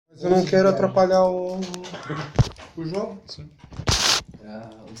Mas eu não quero atrapalhar o jogo. Sim.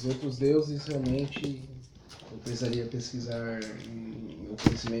 Os outros deuses realmente eu precisaria pesquisar meu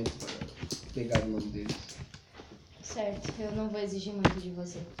conhecimento para pegar o nome deles. Certo, eu não vou exigir muito de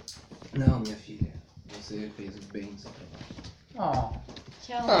você. Não, minha filha. Você fez bem o seu trabalho.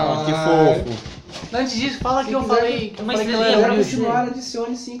 Tchau. Que fofo. Antes disso, fala que eu falei que uma Se estrelinha quiser pra continuar,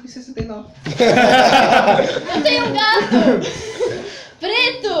 adicione 5,69. Eu tenho um gato!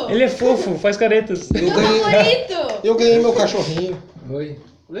 Preto! Ele é fofo, faz caretas. Meu favorito! Eu ganhei meu cachorrinho. Oi.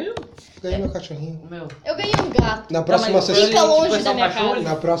 Ganhei meu cachorrinho. Meu. Eu ganhei um gato. Na próxima mas sessão. Fica longe tipo, da minha cachorro, casa.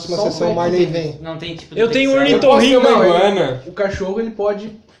 Na próxima Só sessão um o Marley vem. Não tem tipo. Eu tenho um detecção. ornitorrinco, Não, mano. Ana. O cachorro ele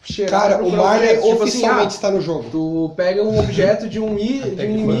pode cheirar. Cara, o procurar Marley objetos, tipo oficialmente assim, está no jogo. tu pega um objeto de um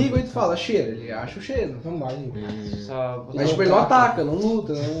inimigo e tu fala, cheira. Ele acha o cheiro. É o Marley. Só Mas tipo, ele não ataca, não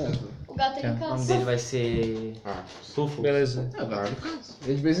luta, né? O gato ele o nome cansa. dele vai ser. Sufo. Beleza. É, o gato ele cansa.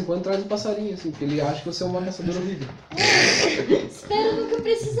 Ele de vez em quando traz um passarinho, assim, porque ele acha que você é uma caçadora horrível. Espero nunca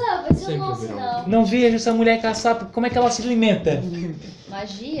precisar, vai ser um mau sinal. Não vejo essa mulher caçar, como é que ela se alimenta?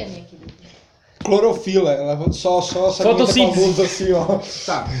 Magia, minha querida. Clorofila, ela só se alimenta com a Fotossíntese. luz assim, ó.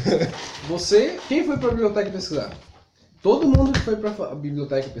 Tá. Você, quem foi pra biblioteca pesquisar? Todo mundo que foi pra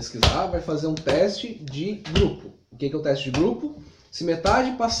biblioteca pesquisar vai fazer um teste de grupo. O que é o teste de grupo? Se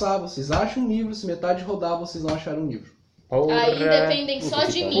metade passar, vocês acham um livro. Se metade rodar, vocês não acharam um livro. Aí dependem só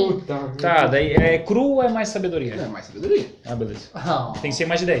de mim. Puta. Tá, daí é cru ou é mais sabedoria? Não, é mais sabedoria. Ah, beleza. Não. Tem que ser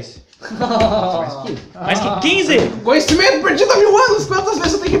mais de 10. Mais 15. Mais que 15? Conhecimento perdido há 1000 anos! Quantas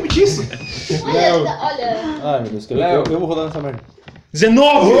vezes eu tenho que repetir isso? Olha, Ai, meu Deus, Léo. eu vou rodar nessa merda.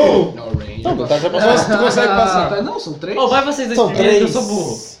 19! Não, range. Não, tá, já passou. Tu consegue passar. Não, são 3. Ô, vai vocês dois São primeiro, que eu três. sou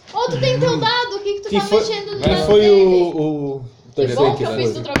burro. tu tem teu dado, o que tu Quem tá foi, mexendo no quem dado foi dele? o Que terceiro bom aqui que eu da fiz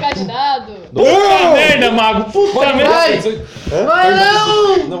tu coisa? trocar de dado. Puta merda, mago! Puta merda! Vai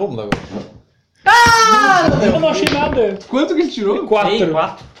não! Não, vamos mudar agora. Eu não achei nada. Quanto que ele tirou? 4.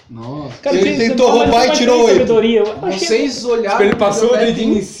 4. Nossa. Cara, Ele você tentou não fala roubar mais e de tirou 3 8. sabedoria. Eu achei- Vocês olharam Ele passou o biblioteca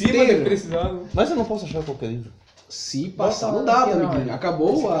dedinho em cima de inteira. precisar. Mas eu não posso achar qualquer livro. Se passar, não dá, amiguinho.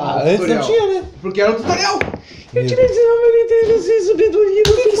 Acabou a Antes tutorial. não tinha, né? Porque era o tutorial. Eu tirei 19 inteiros sem sabedoria.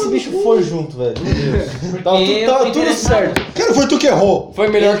 Por que esse bicho foi junto, velho? Meu Deus. Tava, eu tava fui tudo interessado. certo. Cara, foi tu que errou. Foi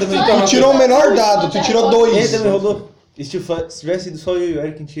melhor que tu Tu tirou o menor dado, tu tirou Ele 2. também rodou. E se tivesse sido só eu e o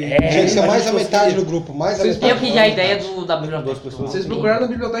Eric, a gente... Tinha que ser mais a gente metade conseguia. do grupo, mais a Vocês metade. Eu pedi a ideia da biblioteca. Duas pessoas. Vocês procuraram a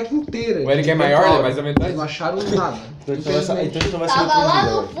biblioteca inteira. O Eric é maior, ele é mais da metade. Vocês não acharam nada. Então a gente não vai saber. Então a gente não vai saber Tava lá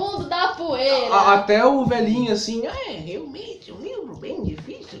quando no ligar. fundo da poeira. Até o velhinho assim, realmente, um livro bem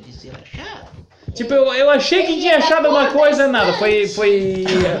difícil de ser achado. Tipo, eu achei que tinha achado alguma coisa, nada. Foi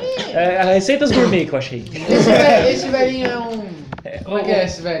receitas gourmet que eu achei. Esse velhinho é um... Como é que é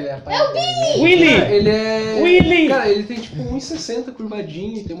esse velho? É o Billy! Willy! Ele é... Willy! Cara, ele tem tipo 1,60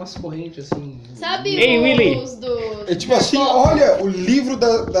 curvadinho e tem umas correntes assim. Sabe Ei, Willy. os do... É tipo assim, olha, o livro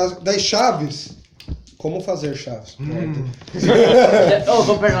das chaves. Como fazer chaves. Ô,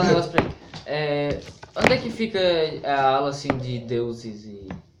 vou perguntar um negócio pra ele. Onde é que fica a aula assim de deuses e.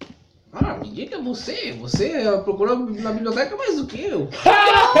 Ah, me diga você. Você procurou na biblioteca mais do que eu.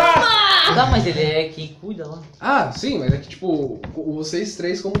 Não, mas ele é quem cuida lá. Ah, sim, mas é que tipo, vocês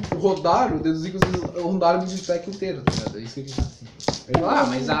três como rodaram, deduzi que vocês rodaram a biblioteca inteira, tá ligado? É isso que eu quis dizer. Ele falou,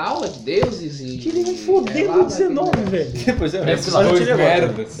 mas a aula de deuses e... Que nem fodendo 19, velho. Pois é, Eu mas fui só lá, eu Dois tirei agora.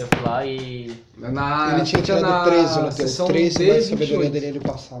 merdas. Eu fui lá e. Ele tinha tirado 13 no teu. sessão 13 mais a D28. sabedoria dele ele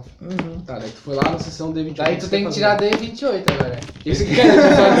passava. Tá, daí tu foi lá na sessão D28. Daí tu tem que tirar D28 agora. O que você quer?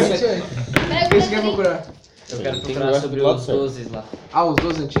 O 28. que você quer procurar? Eu quero Tem procurar lugar sobre do lado os certo. deuses lá. Ah, os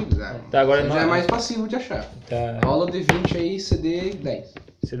 12 antigos? É. Tá, agora Já é mais passivo de achar. Tá. Rola D20 aí, CD 10.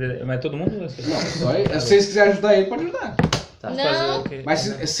 Mas todo mundo? Não, só se vocês quiserem ajudar ele, pode ajudar. Tá, Não. fazer o quê? Mas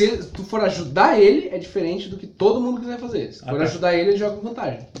se tu for ajudar ele, é diferente do que todo mundo quiser fazer. Se for tá. ajudar ele joga com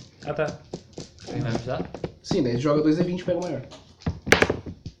vantagem. Ah, tá. Vai me ajudar? Sim, daí ele joga 2D20 e pega o maior.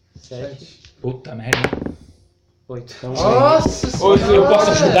 7, Puta merda. 8. Nossa Ô, eu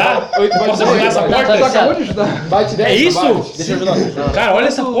posso ajudar? Eu posso ajudar essa Tu porta? acabou de ajudar. Bate 10. É isso? Deixa eu ajudar. Cara, olha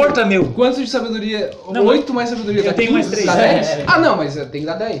essa porta, meu. Quanto de sabedoria? Não, 8 mais sabedoria eu dá tenho 15? mais 3. Dá É. 10? Ah, não, mas tem que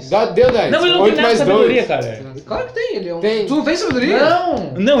dar 10. Deu 10. Não, eu não tenho 8 nada de mais sabedoria, 2. cara. Claro que tem, ele é um... Tem. Tu não tem sabedoria?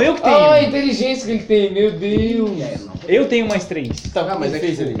 Não! Não, eu que Olha a tenho. inteligência que ele tem, meu Deus! Eu tenho mais 3. Tá, Ah, mas é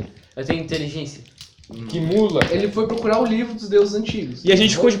fez que- ali. Eu tenho inteligência. Que mula. Ele foi procurar o livro dos deuses antigos. E a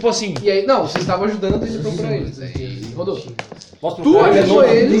gente ficou tipo assim. E aí, não, vocês estavam ajudando ele a procurar eles. Aí rodou. Posso Tu procurar? ajudou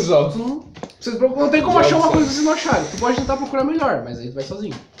ele, dos altos. tu não... Vocês não tem como achar uma coisa que vocês não acharam. Tu pode tentar procurar melhor, mas aí tu vai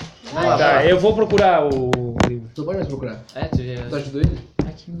sozinho. Tá, eu vou procurar o livro. Tu pode mais procurar. Tu Tu já. ajudou ele? Ah,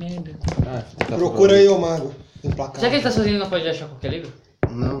 que merda. Ah, tá Procura aí, ô mago. Implacável. Já que ele tá sozinho, ele não pode achar qualquer livro?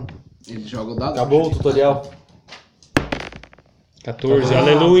 Não. Ele joga o dado. Acabou o tutorial. 14,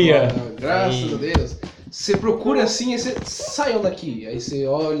 aleluia. Graças a Deus. Você procura assim, aí você saiu daqui. Aí você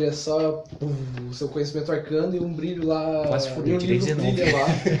olha só o seu conhecimento arcano e um brilho lá. Quase fudeu, e um tirei livro 19. brilha lá.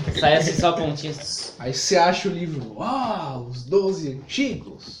 Sai assim só pontinhas. Aí você acha o livro. Uau, os 12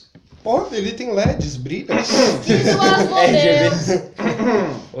 antigos. Ó, ele tem LEDs, brilha. Diz o Asmodeus.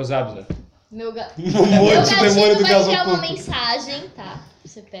 Osados, né? Meu gato. Um monte de demônio do vai gás criar uma oculto. mensagem, tá?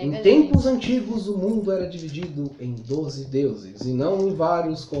 Você pega. Em ali. tempos antigos, o mundo era dividido em 12 deuses, e não em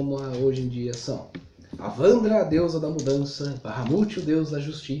vários como hoje em dia são. Avandra, a deusa da mudança, Bahamut, o deus da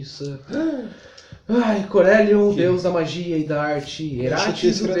justiça, Corellion, o deus da magia e da arte,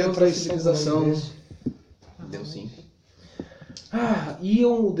 Herates, o deus da civilização. Deus sim.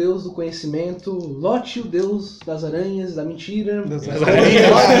 Ion, o deus do conhecimento, Lote, o deus das aranhas, da mentira.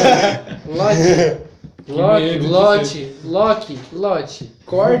 Lote.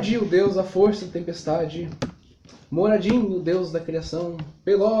 Cord, o deus da força e tempestade. Moradin, o deus da criação.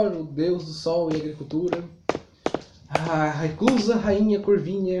 Pelor, o deus do sol e agricultura. Reclusa, rainha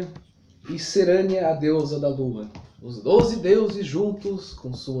corvinha. E Serânia, a deusa da lua. Os 12 deuses juntos,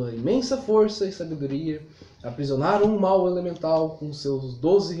 com sua imensa força e sabedoria, aprisionaram o mal elemental com seus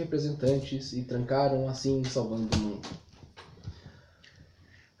 12 representantes e trancaram assim, salvando o mundo.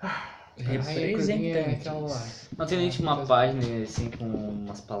 Representante. Não tem nem tipo uma página assim com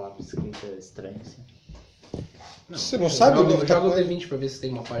umas palavras escritas estranhas assim. Você não sabe o livro? Joga o D20 pra ver se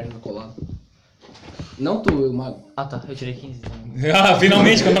tem uma página colada. Não tu, o mago. Ah tá, eu tirei 15 então. Ah,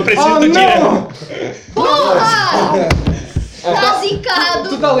 finalmente, quando eu preciso, tu tira. Porra! Tá zicado.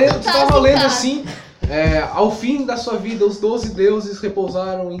 Tu tá lendo, tu Tá tava lendo zicado. assim. Ao fim da sua vida, os 12 deuses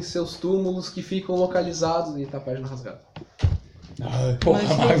repousaram em seus túmulos que ficam localizados. E tá a página rasgada. Porra,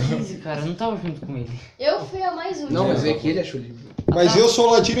 Mas mago. tirei 15, cara, eu não tava junto com ele. Eu fui a mais útil. Não, mas é que ele achou o livro. Mas eu sou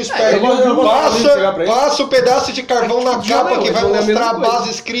o ladino esperto. eu vou chegar pra ele. Passa o pedaço de carvão na Já capa leu, que vai então é a mostrar a mesma coisa. base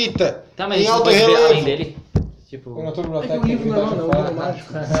escrita. Tá, mas Em a gente alto pode ver relevo. além dele? Tipo. Eu não tô É que biblioteca. o livro não é um livro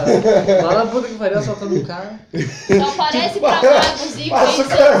mágico. Lá na puta que pariu, assaltando um cara. Só parece pra magos e Passa o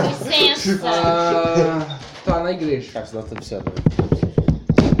feitiços. Licença. Tá na igreja. Cara, você dá tudo certo.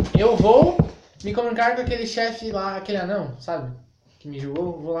 Eu vou me comunicar com aquele chefe lá, aquele anão, sabe? Que me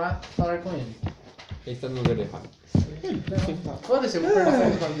julgou, vou lá falar com ele. Ele tá no lugar errado. Foda-se, eu vou perguntar pra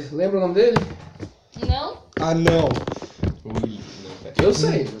ele uma vez. Lembra o nome dele? Não? Ah, não. Ui, não, velho. Eu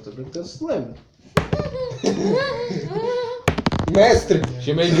sei, eu tô perguntando se tu lembra. Mestre.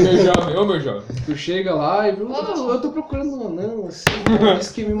 Chama ele de meu jovem, ô meu jovem. Tu chega lá e eu tô procurando um anão, assim, ele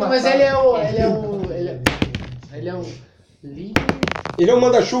disse que me Não, mataram. mas ele é o líder Ele é o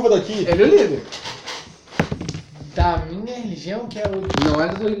manda-chuva daqui. Ele é o líder. da minha religião, que é o Não é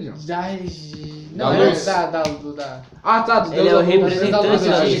da tua religião. da religião. Da Não, é luz. da Ah, tá, do Ele Deus é o da luz. representante Da luz.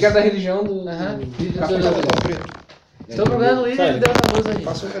 da Achei luz. que era da religião do... Aham. do Capitão capitão. Estou procurando o líder da luz ali.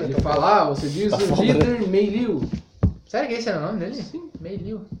 Passa o Ele canetão. fala, você diz o líder Meiliu. Sério que esse era o nome dele? Sim.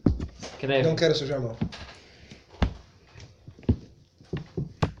 Meio. Escreve. Não quero sujar a mão.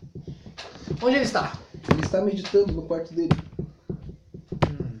 Onde ele está? Ele está meditando no quarto dele.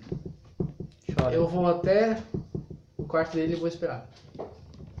 Chora. Eu vou até o quarto dele e vou esperar.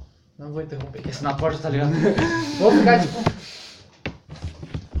 Não vou interromper. Esse na porta, tá ligado? Vou ficar tipo.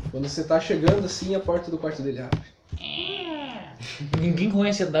 Quando você tá chegando assim, a porta do quarto dele abre. Ninguém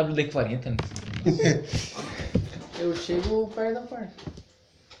conhece a WD-40, né? Eu chego perto da porta.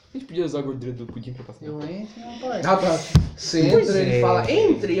 A gente podia usar a gordura do pudim pra passar. Eu entro na porta. Ah, tá. Você Pois entra, ele é. fala,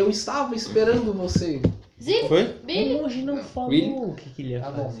 entre, eu estava esperando você. Zip, Foi? Billy. Hoje não falou Willy? o que ele ia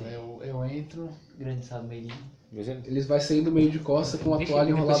Tá bom, fazer. eu entro. Grande sabe, meio. Ele vai sair do meio de costa com a Deixa toalha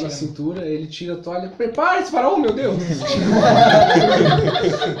ele enrolada na depois chega. cintura, ele tira a toalha, prepare-se para oh meu Deus!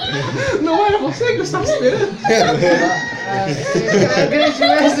 Não era você que eu estava esperando? Grande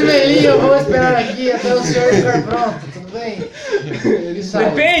mestre Melinho, eu vou esperar aqui até o senhor ficar pronto, tudo bem? Ele sai,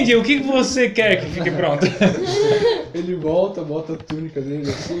 Depende, o que você quer que fique pronto? ele volta, bota a túnica dele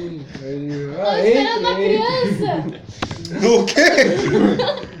assim, aí ele, Tô esperando uma entra. criança. O quê?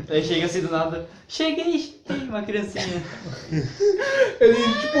 Aí chega assim do nada. Cheguei, uma criancinha. Ele,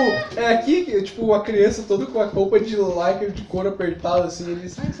 tipo, é aqui que, tipo, a criança toda com a roupa de lycra de couro apertada assim, ele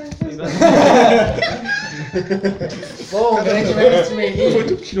sai. Bom, grande mestre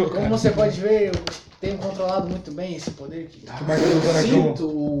Melinho, como você pode ver, eu tenho controlado muito bem esse poder que Sinto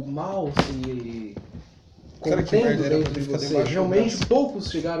o mal se Cara, que contendo merda, era dentro pra de ficar você. debaixo do Realmente braço. poucos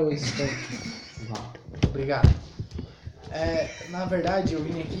chegaram a esse ponto. Obrigado. Na verdade, eu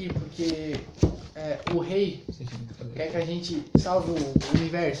vim aqui porque o rei quer que a gente salve o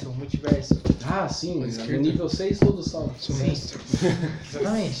universo, o multiverso. Ah, sim, no nível 6 todos salvos. Sim,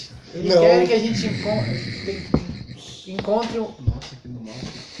 exatamente. Ele Não. quer que a gente encontre Nossa, que do mal.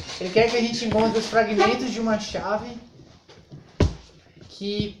 Ele quer que a gente encontre os fragmentos de uma chave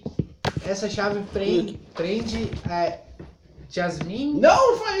que essa chave prende Jasmine.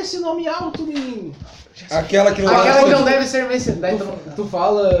 Não faz esse nome alto, menino! Aquela que não Aquela que não deve ser mencionada. Tu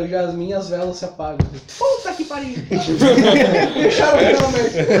fala Jasmine, as velas se apagam. Puta que pariu! Fecharam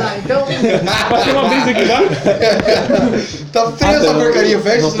finalmente. Tá, então. Bateu uma brisa aqui já. Tá feia essa porcaria,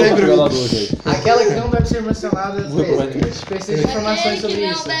 fecha isso daí pra mim. Aquela que não deve ser mencionada. Precisa de informações Aquele sobre que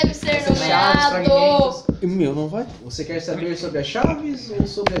não isso. deve ser Essas chaves, nomeado. fragmentos. O meu não vai? Você quer saber sobre as chaves ou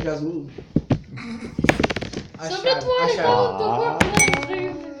sobre a Jasmine? Sobre a tua chave. do corpo.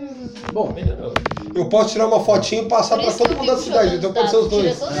 Bom, Eu posso tirar uma fotinho e passar Por pra isso que todo eu mundo da fico cidade, jogando então pode ser os dados,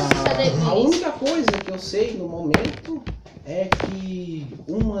 dois. tira todas as cadeirinhas. a única coisa que eu sei no momento é que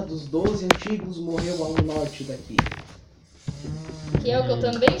uma dos 12 antigos morreu ao norte daqui. Que é o que eu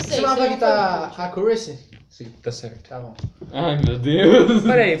também sei. Esse mapa isso aqui eu tá accuracy? Tá certo. Tá bom. Ai, meu Deus.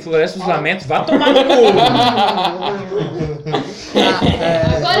 Pera aí, Floresta dos Lamentos, vá tomar no cu.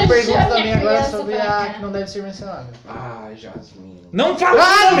 Agora Eu pergunto chame a também agora criança sobre pra a cá. que não deve ser mencionada. Ah, Jasmine. Não fala!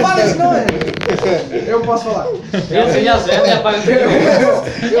 Ah, não fala isso não, Eu posso falar. Eu acende as velas e apaga tudo.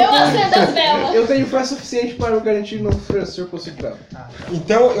 Eu acendo as velas. Eu tenho fé suficiente para garantir não oferecer possível pra ela.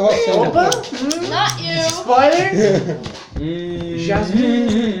 Então eu acendo. Opa! Not you. Spoiler!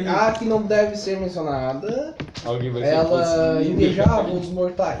 Jasmine, a que não deve ser mencionada, Alguém vai ser ela possível. invejava os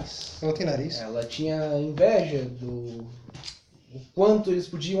mortais. Ela tem nariz? Ela tinha inveja do o quanto eles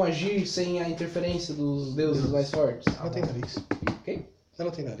podiam agir sem a interferência dos deuses mais fortes. Ela tem nariz. Quem? Ela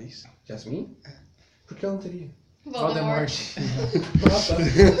tem nariz. Jasmine? Por que ela não teria? Voldemort.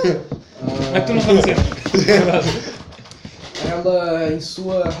 Mas tu não tá dizendo. Ela, em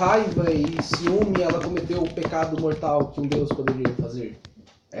sua raiva e ciúme, ela cometeu o pecado mortal que um deus poderia fazer.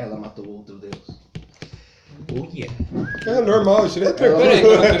 Ela matou outro deus. Oh, yeah. É normal, isso não é Peraí,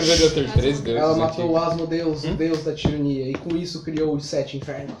 tranquilo. quando eu ver o ter 3 deuses. Ela matou o Asmodeus, o deus da tirania, e com isso criou os 7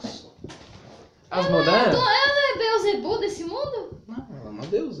 infernos. Asmodan? Ela é Beelzebub desse mundo? Não, ela é uma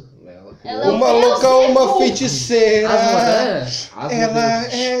deusa. Ela criou Ela é Uma Deus louca, é uma bom. feiticeira. Asmodan? Ela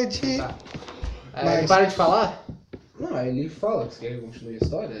é de. Tá. Mas- Para de falar? Não, aí ele fala que você quer que continue a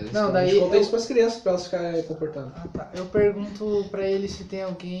história. Não, daí A gente conta eu- isso pras crianças, pra elas ficarem comportadas. Ah, tá. Eu pergunto pra ele se tem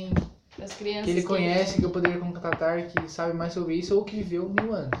alguém As crianças. que ele conhece, que eu poderia contatar, que sabe mais sobre isso ou que viveu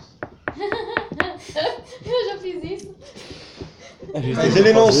 1000 anos. Eu já fiz isso. Mas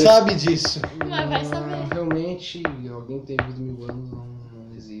ele não sabe disso. Mas vai saber. Realmente, alguém que tem vivido 1000 anos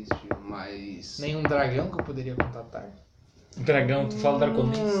não existe, mas... Nenhum dragão que eu poderia contatar. Dragão, tu fala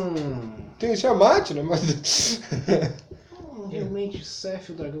draconês. Tem o Tiamat, né? Mas. Realmente, Seth,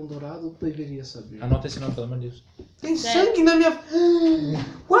 o dragão dourado, deveria saber. Anota esse nome, pelo amor de Deus. Tem sangue na minha...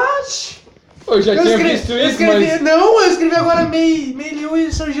 What? Eu já Eu tinha escrevi, visto eu isso, escrevi, mas... não, eu escrevi agora meio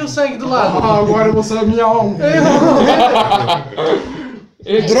e surgiu sangue do lado. agora você é minha alma.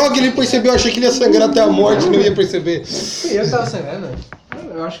 Droga, ele percebeu, eu achei que ele ia sangrar até a morte, não ia perceber. Eu tava sangrando.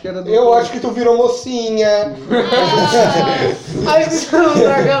 Eu acho que era do... Eu acho que tu virou mocinha. Aí você é um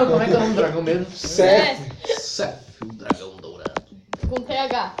dragão, como é que é o nome do dragão mesmo? Seth. Seth, o dragão dourado. Com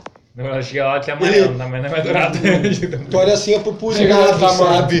TH. Eu acho que ela tem amarelo, mas não é mais dourado. Tu olha assim, é purpurinado, Tá,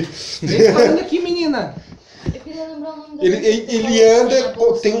 sabe? O que você tá fazendo aqui, menina? Eu queria lembrar o nome da Ele anda,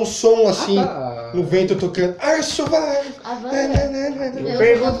 tem um som assim, tá. no vento tocando. I survive. A Wanda. Eu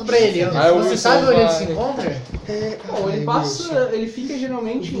pergunto pra ele, você sabe onde ele se encontra? Bom, ele passa, ele fica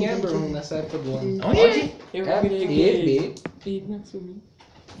geralmente em Eberron nessa época do ano. Onde? Eu É virei gay. E-B. E não sumi.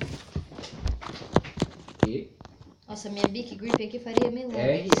 E Nossa, minha Big Grip aqui faria meio longe.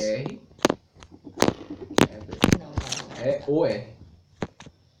 R-R. Não, não. É O-R.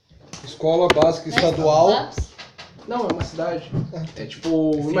 Escola Básica Estadual. Lápis? Não, é uma cidade. É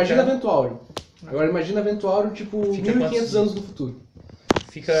tipo, imagina Ventuário. Agora imagina Ventuário tipo Fica 1500 quantos? anos no futuro.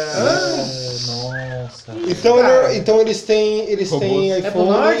 Fica... Nossa. Então eles têm Robôs. É pro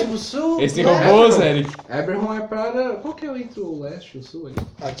norte, iPhone. pro sul? Esse pro robô, leste? Eric. Eberron é para... Qual que é o entre o leste e o sul ali?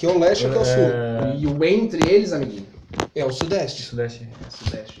 Aqui é o leste, aqui é o sul. E o entre eles, amiguinho? É o sudeste. Sudeste. É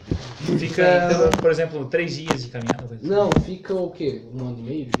sudeste. Fica, por exemplo, 3 dias de caminhada. coisa assim. Não, fica o quê? 1 ano e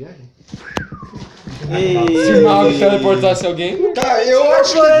meio de viagem? Se o Mago teleportasse alguém... Tá, eu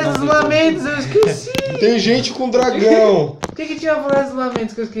acho Floresta dos Lamentos, eu esqueci. que tem gente com dragão. O que tinha a Floresta dos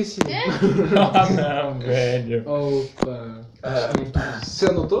Lamentos que eu esqueci? Ah, não, velho. Opa. Você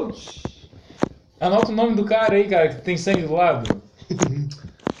anotou? Anota o nome do cara aí, cara, que tem sangue do lado.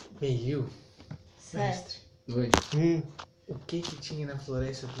 Meio. Mestre, Oi. o que tinha na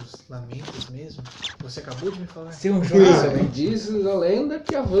floresta dos lamentos mesmo? Você acabou de me falar. Tem um jogo. Diz a lenda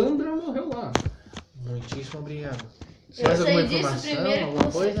que a Vandra morreu lá. Muitíssimo obrigado. Eu Mais alguma sei disso informação, primeiro que alguma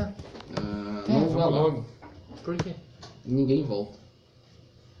você. coisa? Não vá lá. Por quê? Ninguém volta.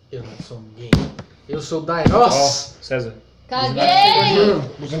 Eu não sou ninguém. Eu sou Dairos! César. Caguei!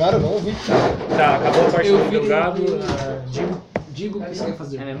 Buzinário não, ouvi. Tá, acabou a parte Eu do virei- drogado. Digo o que você quer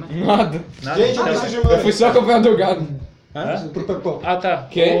fazer. É mesmo? Nada. Nada. Gente, Tá. não seja Eu fui só acompanhar o drogado. Hã? Pro Pepão. Ah, tá.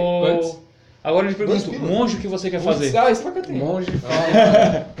 Quê? Quantos? Agora eu te pergunto, Dois pila. monge, o que você quer fazer? Ah, isso pra cá tem. Monge fala.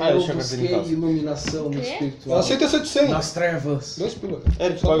 Ah, Eu deixa eu ver se ele busquei passa. iluminação no Quê? espiritual. Ela aceita 700. Nas trevas. 2 pila. É,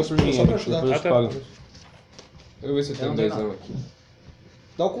 ele paga por mim. Só pra ajudar. Depois eu Ah, te tá. pago. Eu vou ver se eu tenho não tenho 10 anos aqui.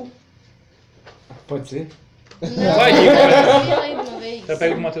 Dá o cu. Pode ser? Não, Vai, Diego. eu ainda uma vez. Eu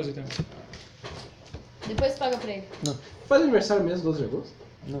pego o Matheus aí também. Depois paga pra ele. Faz aniversário mesmo, 12 de agosto?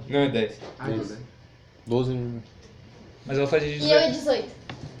 Não, é 10. Ah, tudo bem. 12. Mas ela faz de E eu é 18.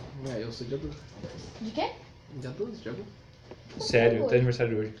 18. Eu sou dia 12. De quê? Dia 12 de agosto. Sério, tem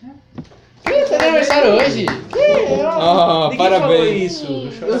aniversário hoje. Seu aniversário hoje? Ah, Ninguém falou parabéns. isso.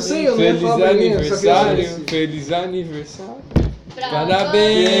 Eu sei, eu não ia Feliz falar pra ninguém, eu só queria aniversário, saber se- feliz aniversário. Pra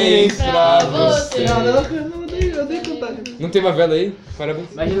Parabéns você, pra você. Eu dei cantar. Não tem uma vela aí?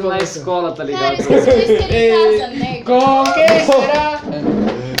 Parabéns. Imagina na escola, tá Cara, eu ligado? esqueci o isqueiro em casa, merda. Com quem será?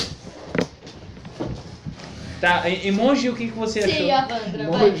 Tá, e monge, o que você achou? Sim, a Vandra,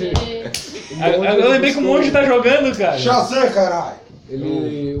 Monge. vai. Eu lembrei que o monge tá jogando, cara. Shazam, caralho.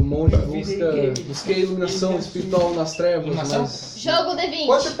 O monge busquei iluminação espiritual nas trevas, Iluminação? mas... Jogo D20.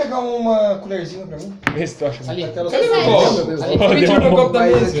 Pode você pegar uma colherzinha pra mim? Vê se tu acha. Ali. Aquela Cadê meu Sério? copo? Meu Deus. Por que tira meu copo da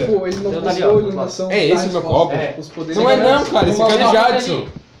Mas, mesa? tipo, ele não Eu tá ali, buscou ó. iluminação. É esse meu copo? Os poderes Não é não, cara. Esse aqui é de Jadson.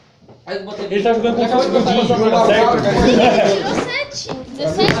 Aí eu botei Ele tá jogando com Acabou de botar o uma tá certo? Tirou 7.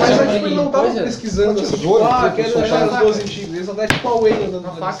 17. Mas é, tipo, ele não tava Coisa? pesquisando assim, tipo, Tesoura, aquele tipo, era faca. os 12 antigos. Ele só tá tipo a Wayne andando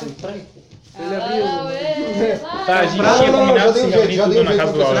Uma por faca assim. pra mim. Ele abriu. Tá, a gente Não, tinha não, não, combinado já dei se um reunir jeito, já tudo dei um na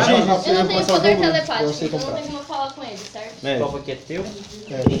casa do jeito. Alan. Sim. Eu não Eu tenho vou poder fazer telepático, eu sei então não comprar. tem como eu falar com ele, certo? É. copo aqui é teu.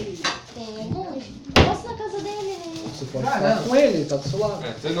 Tem um monge. Posso na casa dele. Você pode Ah, falar não. com ele, ele tá do seu lado.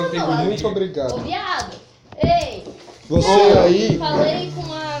 Você não tem Não, gordura? Muito obrigado. Ô, viado. Ei. Você não, aí... Falei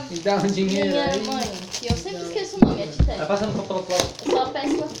com a Me dá um dinheiro minha aí. mãe, que eu sempre esqueço o nome, é Tité. Vai passando copo pelo copo. Eu sou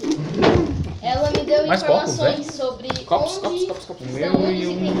péssima assim. Ela me deu Mais copos, informações sobre Copos, onde copos, copos. estão Meu os e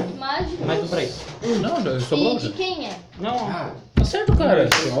um- itens mágicos Mais um pra isso. Não, já e sobrou de já. quem é. Não. Tá certo, cara.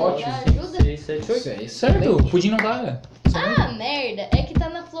 Isso é ótimo. Me ajuda? 6, 7, 8. Isso é isso. Certo, o pudim não dá. Ah, merda, é que tá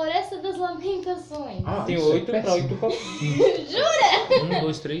na Floresta das Lamentações. Tem isso é 8 pra 8 copos. Jura? 1,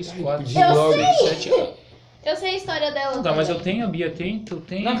 2, 3, 4, Eu sei! 7. Eu sei a história dela. Tá, mas eu também. tenho, a Bia tem, tu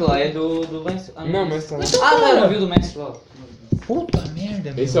tem. Não, aquilo lá é do Lance. Ah, Não, mas tá. Ah, não, eu não vi o do Max lá. Puta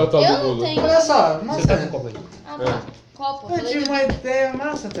merda, meu. Esse é o tal Eu do não bolo. tenho. Olha só, Você nossa. tá com copo aí. Ah, tá. Copo. Eu falei tive de- uma ideia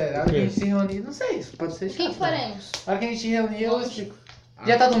massa, tá? A hora que a gente se reunir, não sei, pode ser O que que chato. faremos? A hora que a gente se reunir, eu explico.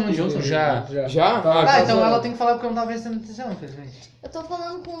 Já tá todo mundo junto? Já. Já? Ah, então ela tem que falar porque eu não tava prestando atenção, infelizmente. Eu tô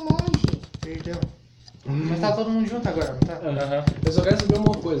falando com um monge. Perdão. Mas tá todo mundo junto agora, não tá? Aham. Eu só quero saber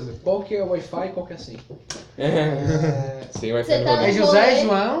uma coisa. Qual que é o Wi-Fi e qual que é a senha? Sim, vai Você ficar tá no É no- José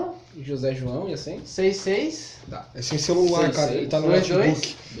João, José João e a senha? 66, É sem celular, Seis, cara. seis, Ele tá no 22,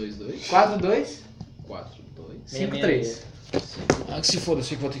 notebook. 22 42, 42 53. Ah, que se foda, eu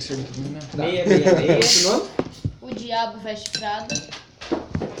sei que vou ter que servir todo mundo mesmo. 666. Continuando? O diabo veste Prada.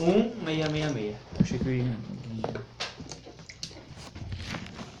 1666. Achei que eu ia.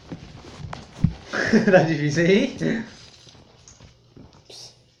 Tá difícil aí?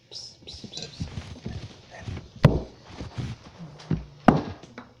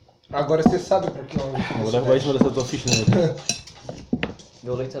 Agora você sabe pra que hora. Vou dar em cima dessa tua ficha, né?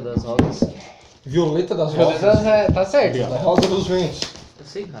 Violeta das Rodas. Violeta das Beleza, Rosas. tá certo. Da Rosa dos Ventos. Eu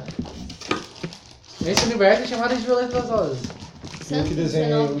sei, cara. Nesse universo é chamado de Violeta das Rosas. Eu que desenhei,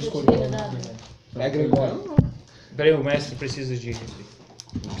 19 eu de escolhi. Trilha da Vida. É Gregório. Peraí, o mestre precisa de.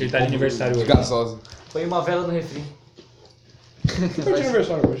 Porque ele tá de aniversário hoje. Gasosa. Foi uma vela no refri. Foi de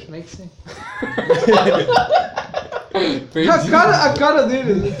aniversário hoje. Como é que sim? Perdi. A cara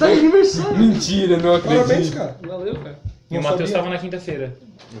dele, ele tá de aniversário. Mentira, não Parabéns, acredito. cara. Valeu, cara. E o Não Matheus sabia. tava na quinta-feira.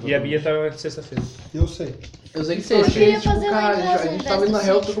 E a Bia tava na sexta-feira. Eu sei. Eu sei que Você eu achei, queria tipo, fazer lá em caralho, casa, a gente né, tava indo na dessa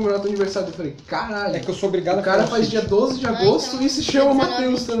real sítio. pra comemorar teu aniversário. Eu falei, caralho. É que eu sou obrigado a O cara falar faz assim. dia 12 de agosto então, e se chama 19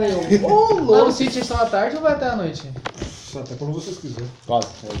 Matheus também. Ô, Lá no louco. sítio é só à tarde ou vai até à noite? Até quando vocês quiserem. Quase,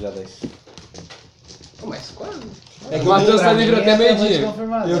 é já 10. Mas quase. É que O Matheus tá livre até meio-dia.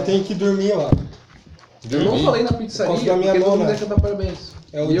 eu tenho que dormir lá. Eu não falei na pizzaria Por causa da minha porque todo mundo nona. ia cantar parabéns.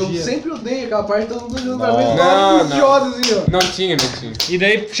 É o E eu dia. sempre odeio aquela parte, todo mundo cantando Não. parabéns. Não, Todos os não. idiotas assim, ó. Não tinha, não tinha. E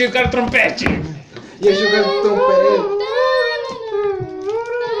daí chega o cara trompete! Ia jogando trompete.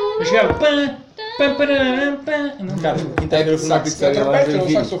 Eu chegava. Pam, pam, pam, pam. Não, Cara, quinta-feira eu fui na pizzaria lá em Trompete ou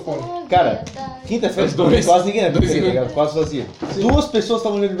Joinville. saxofone? Cara, quinta-feira Os dois. quase ninguém era Dois pizzaria, tá iguais. ligado? Quase vazia. Duas pessoas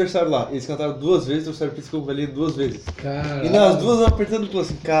estavam no aniversário lá. Eles cantaram 2 vezes, trouxeram pizza que eu valia 2 vezes. Caralho. E nas duas eu apertando o pulo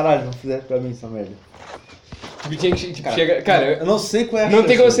assim, caralho, não fizeram pra mim essa merda. Tinha que, tipo, chega... Cara, Eu não sei qual é a não tem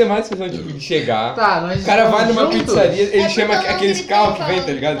chance. como ser mais questão tipo, de chegar. Tá, nós O cara vai numa juntos. pizzaria, ele É chama porque eu não aqueles gritei carros que vem, tá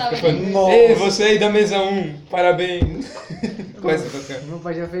falando, ligado? sabe? Fica falando, Nossa. ei, você aí da mesa 1, parabéns. Começa a tocar. Meu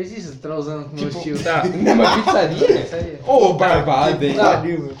pai já fez isso, transando com meus tios. Tá. Numa pizzaria? Isso aí. Ô, barbado, hein? Tá, a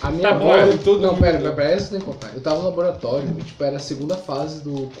minha Tá bom, avó... todo Não, mundo. pera, essa tem que contar. Eu tava no laboratório, e, tipo, era a segunda fase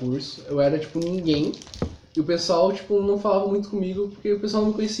do curso. Eu era, tipo, ninguém. E o pessoal, tipo, não falava muito comigo, porque o pessoal não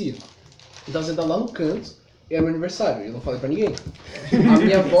me conhecia. Eu tava sentado lá no canto, e era meu aniversário, eu não falei pra ninguém. A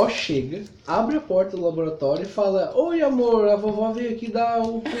minha avó chega, abre a porta do laboratório e fala: oi, amor, a vovó veio aqui dar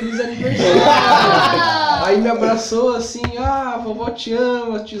o feliz aniversário. Aí me abraçou assim: ah, a vovó te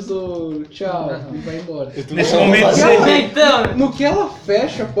ama, tesouro, tchau. E vai embora. Nesse momento No que você. ela- Então, No que ela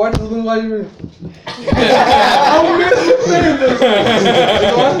fecha a porta, todo mundo vai ver. Ao mesmo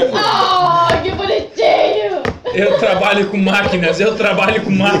tempo. Oh, que bonitinho! Eu trabalho com máquinas, eu trabalho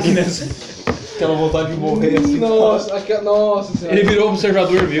com máquinas. Aquela vontade de morrer assim. Nossa senhora. Ele virou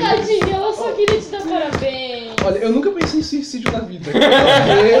observador, viu? Tadinha, ela só queria te dar parabéns. Olha, eu nunca pensei em suicídio na vida.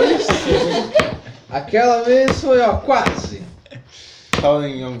 Aquela vez foi, ó, quase. Tava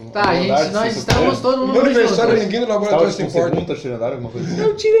em algum Tá, andar, gente, nós se estamos você- todo No mundo meu aniversário, juntos. ninguém do Tava laboratório se tipo, importa. segundo, terceiro andar, alguma coisa assim.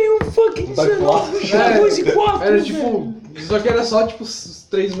 Eu tirei um fucking Vontade de pular. 2 e 4. Era tipo, só que era só tipo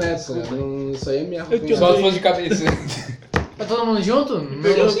 3 metros, né? Isso aí é minha Só se fosse de cabeça. Tá todo mundo junto?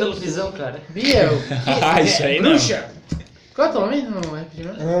 pelo visão, cara. Bia, Ah, isso aí não. qual é o teu nome? Não é pedir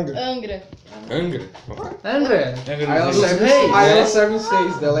nome? Angra. Angra. Angra. André, Aí ela Dos serve, reis, aí né? ela serve os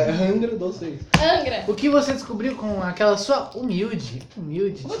 6 dela, é Angra dos 6. Angra. o que você descobriu com aquela sua humilde?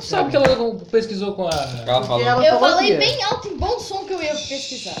 Tu sabe que ela pesquisou com a. Ela Porque falou. ela Eu falou falei que- bem alto e bom som que eu ia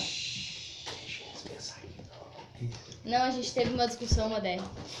pesquisar. Não, a gente teve uma discussão, uma ideia.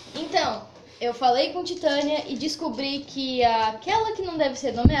 Então, eu falei com Titânia e descobri que aquela que não deve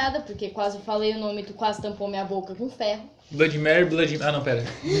ser nomeada, porque quase falei o nome e tu quase tampou minha boca com ferro. Bloodmare, Bloodmare. Ah, não, pera.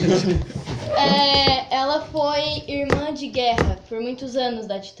 Ela foi irmã de guerra por muitos anos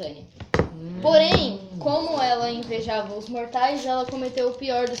da Titânia. Porém, como ela invejava os mortais, ela cometeu o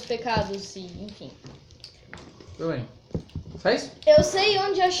pior dos pecados e, enfim. Tudo bem. Faz? Eu sei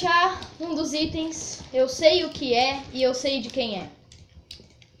onde achar um dos itens, eu sei o que é e eu sei de quem é.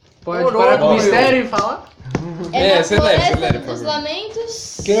 Pode Morou, parar com o morreu. mistério e falar? É na acelere, Floresta por dos favor.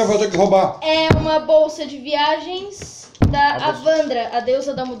 Lamentos. Quem vai ter que roubar? É uma bolsa de viagens da Avandra, a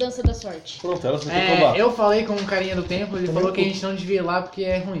deusa da mudança da sorte. Pronto, ela vai ter que roubar. Eu falei com um carinha do templo, ele falou que a gente não devia ir lá porque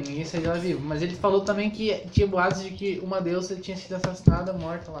é ruim, ninguém sai de lá vivo. Mas ele falou também que tinha boatos de que uma deusa tinha sido assassinada,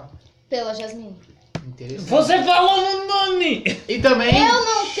 morta lá. Pela Jasmine. Interessante. Você falou no nome! E também, Eu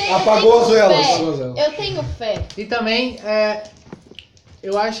não tenho. Apagou eu as tenho velas. fé. Apagou as velas. Eu tenho fé.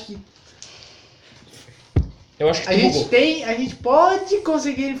 Eu acho que Eu acho que a tu gente bugou. tem, a gente pode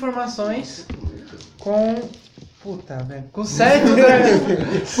conseguir informações com... Puta, velho. Com certo dragão.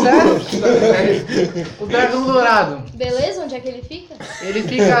 O dragão dourado. Beleza? Onde é que ele fica? Ele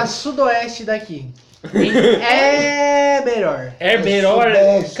fica a sudoeste daqui. Em Eberor. Herberor.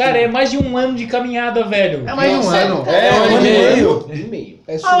 Sudeste. Cara, é mais de um ano de caminhada, velho. É mais de um ano. É, Um ano e meio. E meio.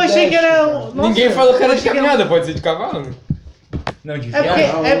 É Ah, eu achei que era... Nossa, Ninguém falou que era eu de achei caminhada, pode ser de cavalo, né? Não, de É porque,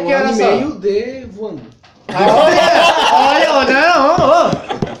 viagem. é porque um olha ano e só. meio de voando. Olha,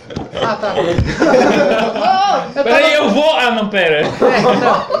 não. Ah, tá. Peraí, eu vou. Ah, não, pera.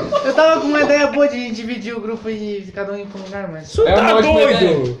 Eu tava com uma ideia boa de dividir o grupo e cada um ir pra um lugar, mas... Tu É uma tá ótima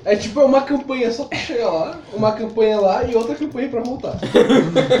doido? É tipo uma campanha só pra chegar lá, uma campanha lá e outra campanha pra voltar.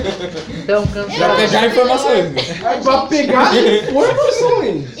 Então, Pra cansado. pegar informações, né? Aí pra pegar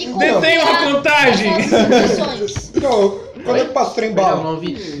informações. E Detém uma confiar contagem. nas nossas intuições. Não, quando é que passa o trem Perdão, bala? não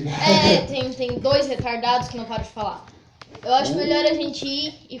ouvi. Tem 2 retardados que não param de falar. Eu acho melhor a gente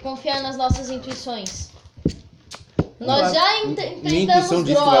ir e confiar nas nossas intuições. Nós já Minha intuição enfrentamos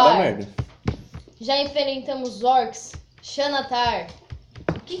diz que vai dar Groar, merda. já enfrentamos Orcs, Xanatar.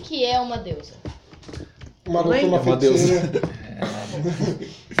 O que é uma deusa? Uma loucura, uma É uma deusa. feiticeira.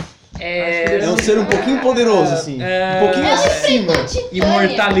 É um ser um pouquinho poderoso, assim. Um pouquinho Ela acima. enfrentou Titânia.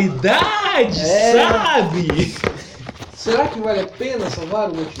 Imortalidade, sabe? Será que vale a pena salvar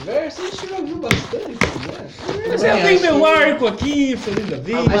o multiverso? A gente já viu bastante, né? Você tem meu arco aqui, feliz da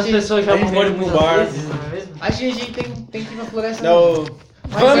vida. Algumas pessoas já a gente morreram pode muitas roubar. vezes, não é mesmo? Acho que a gente tem que ir pra floresta. Não,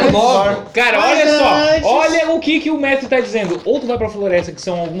 Vamos logo. Cara, Mas olha só. antes- Olha o que o mestre tá dizendo. Ou tu vai pra floresta, que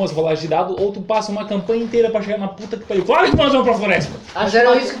são algumas rolagens de dado, ou tu passa uma campanha inteira pra chegar na puta que pariu. Claro que nós vamos pra floresta. Mas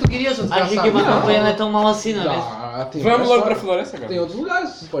era isso que tu queria, seu Acho desgraçado. que uma campanha não é tão mal assim, não é mesmo? Tem Vamos mais logo pra fora. floresta, Tem cara. outros lugares,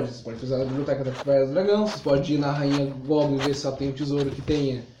 você pode fazer na biblioteca da Caverna do Dragão, você pode ir na Rainha Goblin ver se ela tem um tesouro que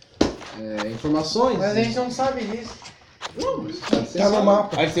tenha informações. Mas a gente não sabe disso. Não, mas Tá no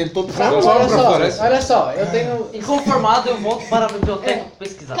mapa. Aí você tentou Vamos Olha pra só, floresta. olha só, eu tenho... Inconformado, eu volto para a biblioteca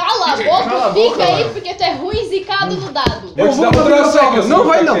pesquisar. Cala a boca, Cala a fica boca, aí, mano. porque tu é ruim zicado no dado. Vou te dar uma pra duração, biblioteca. Não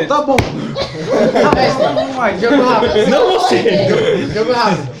vai não, tá bom. Ah, mestre, vamos lá, jogo rápido. Não você. Jogo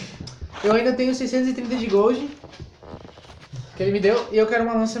rápido. Eu ainda tenho 630 de gold que ele me deu e eu quero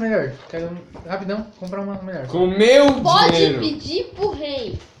uma lança melhor. Quero, rapidão, comprar uma melhor. Com meu Pode dinheiro. pedir pro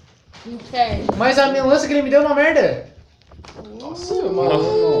rei. Inferno. Mas a minha lança que ele me deu é uma merda. Nossa,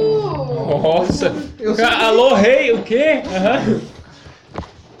 mano. Nossa. Eu sei. Alô, rei, o quê? Aham.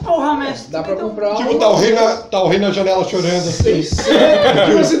 Porra, mestre. Dá pra comprar Tipo, tá o rei na janela chorando. 600.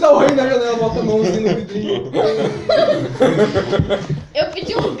 Tipo, você dá o rei na janela, bota a mãozinha no vidrinho. Eu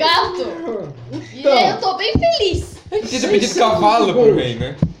pedi um gato. E aí eu tô bem feliz. Podia ter pedido cavalo pro rei,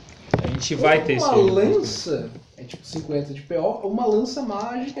 né? A gente vai ter esse. Uma lança é tipo 50 de PO, uma lança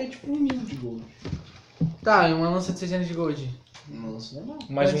mágica é tipo 1000 de gold. Tá, e uma lança de 600 de gold. Uma lança normal.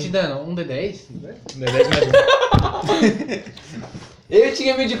 Mais Quanto te um. dando? Um D10? D10 mais Ele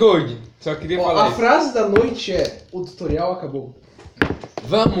tinha 1000 de gold. Só queria Ó, falar a isso. frase da noite é: o tutorial acabou.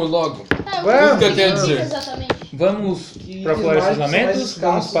 Vamos logo. Tá, Vamos, que eu tenho a isso dizer. exatamente. Vamos Que pra Floresta dos mágicos são mais Lamentos,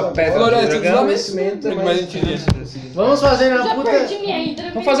 vamos escassos pra agora. Pedra do Floresta dos Dragão. Lamentos. Conhecimento é Mas mais a gente diria. escasso, assim. Vamos fazer uma Já puta... perdi minha hidra.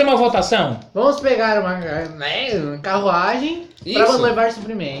 Vamos fazer uma votação? Vamos pegar uma carruagem pra Isso. levar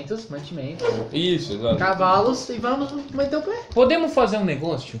suprimentos, mantimentos, Isso, exato. cavalos e vamos meter o pé. Podemos fazer um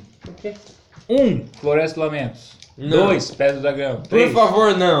negócio? Por quê? 1. Floresta dos Lamentos. Não. 2. Pedra do Dragão. Por 3.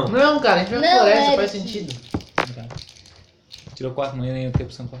 favor, não. Não, cara, a gente vai pra Não, floresta, Eric. faz sentido. Tirou 4, não ia nem ter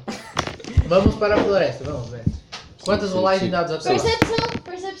opção. Vamos para a floresta, vamos, velho. Quantas rolagens de dados até lá?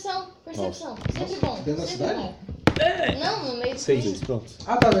 Percepção. Sempre bom. Dentro da Sempre cidade? bom. Não, no meio do 6 caminho. pronto.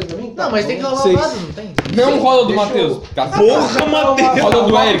 Ah, tá vendo pra mim? Tá, Não, mas tem que vamos- rolar o 6. dado, não tem? Não rola do Deixa Matheus. eu- Tá. Porra, Matheus! Rola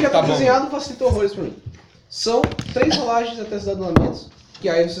do O Eric, já tá tá bom. desenhado, facilitou horrores pra mim. São 3 rolagens até a cidade do Lamentos, que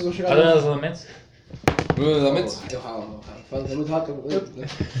aí vocês vão chegar Padrão dos Lamentos? Lamentos? Eu ralo. Fala muito rápido.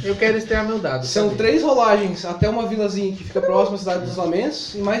 Eu quero estrear meu dado. São sabe? 3 rolagens até uma vilazinha que fica próxima à cidade dos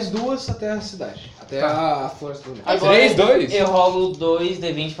Lamentos e mais 2 até a cidade. Até a Floresta do Lamentos. Agora, 3, 2? Eu rolo 2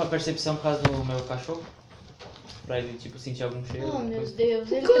 D20 pra percepção por causa do meu cachorro. Pra ele, tipo, sentir algum cheiro. Oh, alguma meu coisa.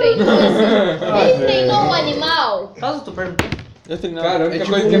 Deus, ele treinou assim. Ele treinou um animal. Caso eu tô perguntando. Eu tenho nada. Cara, a única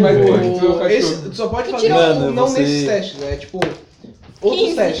coisa que é mais forte que o esse, cachorro. tu só pode Tu fazer tirou Mano, não você- nesses testes, é tipo outros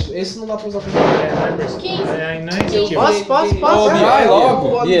 15. testes. Esse não dá pra usar pra 15. É, não é iniciativa. Posso? Ô, vai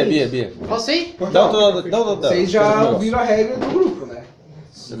logo. Bia. Posso ir? Dá outro dado. Vocês já ouviram a regra do grupo, né?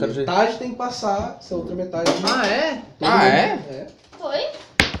 Eu quero ver. Metade tem que passar, se a outra metade não. Ah, é? Ah, é? É. Foi?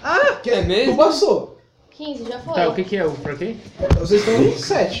 Que É mesmo? Tu passou. 15, já foi. Tá, o que é? O pra quê? Vocês estão em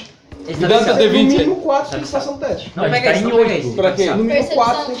 7. Esse Me tá dá teu viciado. No D20 aí. mínimo 4 tem que passar no teste. Não Mas pega tá esse, em não pega 8. esse. Pra quê? No mínimo Percepção.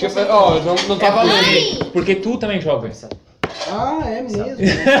 4 tem que Deixa eu passar ver. no teste. Ó, não tá valendo. Ai! Porque tu também joga. Ah, é mesmo.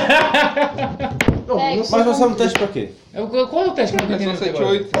 Não, Pega. não sei Mas nós como- no teste pra quê? Qual é o teste que eu não É entendi só até 7,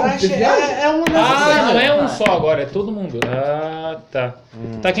 agora? 8. É um Ah, não é um só agora, é todo mundo. Ah, tá.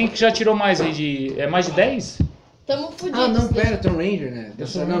 Tá, quem que já tirou mais aí de... É mais de 10? Tamo fudidos. Ah, não, né? pera, tem um Ranger, né? Eu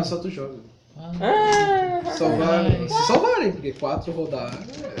sou Não, Ranger. só tu joga. Ah, Salvarem. Se salvarem, porque 4 rodar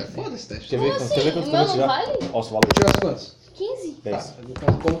é foda esse teste. Quer Como ver assim? quanto O tu meu vai não tirar? vale? Ó, seu valor. Tirar quantos? 15. Tá. 10.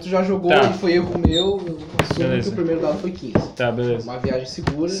 Como tu já jogou Tá. e foi erro meu, eu assumo que Beleza. o primeiro dado foi 15. Tá, beleza. Uma viagem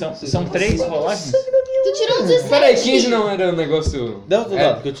segura. São vocês 3 vão- rolagens? Tu tirou 17. Peraí, 15 não era um negócio. Dá outro É.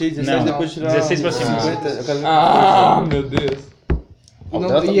 dado, porque eu tirei 16 Não, depois de tirar... 16 pra cima. 50, eu quero ver Ah, meu Deus. E, não,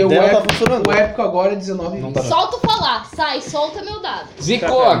 dela tá- e o, dela tá épico, funcionando. o épico agora é 19 e Não 20. tá. Solta falar. Sai, solta meu dado.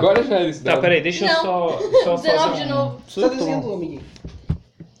 Zicou, pera. agora já era isso. Tá, peraí, deixa eu Não. só 19 fazer de um... novo. Você tá desenhando, amiguinho.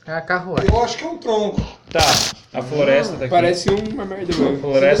 É a carruagem. Eu acho que é um tronco. Tá, a floresta tá aqui. Parece uma merda mesmo.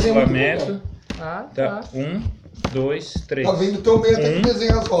 Floresta, Você desenha muito lamento. Ah, Tá, 1, 2, 3. Tá vendo? Teu medo tem que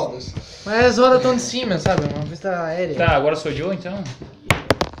desenhar as rodas. Mas as rodas estão de cima, sabe? Uma vista aérea. Tá, agora sou eu então?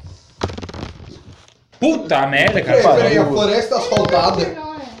 Puta merda, Peraí, cara. peraí, a floresta asfaltada.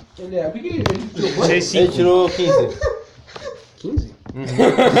 Não é. Ele é. O que ele tirou? Sei Ele 5. tirou 15. 15?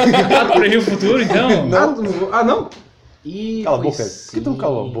 Ah, tu previu o futuro então? Ah, não? E Cala a foi boca. Por que tu não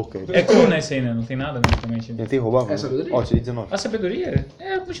calou a boca aí? É cru, né, esse aí, né? Não tem nada, né? Também. Tentei roubar, mano. É sabedoria? Ó, tirei 19. A sabedoria?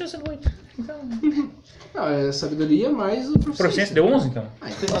 É, continua sendo 8. Então... Não, é sabedoria mais o proficiência. Proficiência deu 11 então? Ah,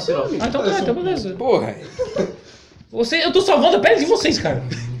 então tá bom, amigo. Ah, então tá, então beleza. Porra. Eu tô salvando a pele de vocês, cara.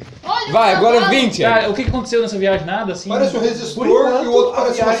 Olha, Vai, o agora cavalo. 20. Tá, o que aconteceu nessa viagem? Nada, assim? Parece um Por resistor enquanto, e o outro a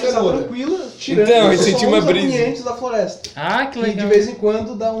parece uma viagem está cenoura. tranquila, tirando Então, a os gente sentiu sons uma brisa. ambientes da floresta. Ah, que Que de legal. vez em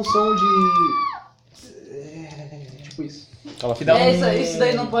quando dá um som de... tipo isso. Que dá um... Isso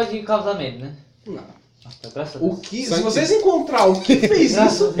daí não pode causar medo, né? Não. Graças a Deus. O que, se vocês encontrar o que fez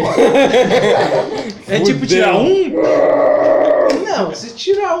isso, É tipo tirar um? não, se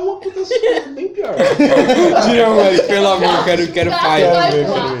tirar um, acontece bem pior. Tira um, Eric, pelo amor, quero O gato pai. vai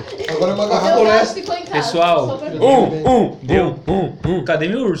voar. Agora é uma O garrafa. meu gato ficou em casa. Pessoal, só pra ver. Deu? Cadê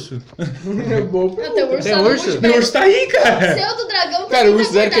meu urso? Bom, Até o urso Tem tá urso? muito Meu urso perto. tá aí, cara. Pseudo-dragão Cara, o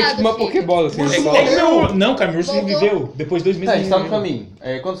urso tá dele é tipo guardado, uma filho. Pokébola, assim. Urso ele morreu. só- Não, cara, meu urso Voltou. viveu. Depois de 2 meses Tá, a ele gente tá no viveu.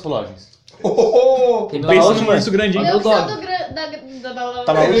 caminho. Quantas rolagens? Tem meu Pensa ótimo. num urso grandinho. Meu dog. pseudo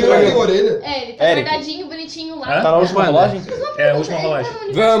Tá na Ele última tem rolagem. orelha. É, ele tá Eric. guardadinho, bonitinho lá. Hã? Tá na última rolagem? É a última rolagem.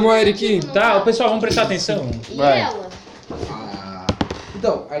 Vamos, Eric. Tá, pessoal, vamos prestar atenção. E Vai. ela?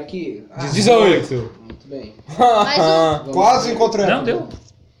 então, aqui... 18. Muito bem. Mais um. Vamos Quase ver. encontrei. Não, deu.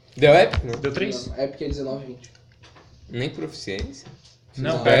 Deu épico? Não. Deu 3? É porque é 19 e 20. Nem proficiência.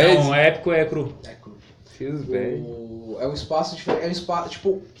 Não, Não. cara, não, é épico, é cru. É cru. Fiz bem. É um espaço diferente. É um espaço,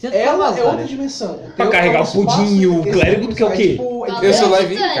 tipo... Você tá Ela mais, é outra cara. dimensão. Pra carregar o pudim e o clérigo, tu quer o quê? Tipo, Eu sou Valeu,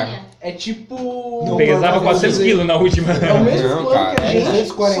 leve, Titânia. cara. é tipo... Não, Pesava não, 400 não, quilos na última. É o mesmo Não, plano que cara. a gente,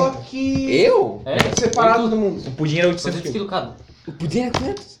 240. só que... Eu? É? Separado do mundo. O pudim era 800 400 quilos. quilos cada. O pudim é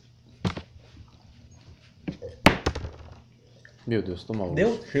quantos? Meu Deus, tô maluco.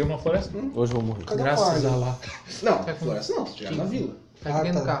 Deu? Chegou uma floresta. Hoje eu vou morrer. Cadê a Graças farda? a lá. Não, floresta não, você chegar na vila. Tá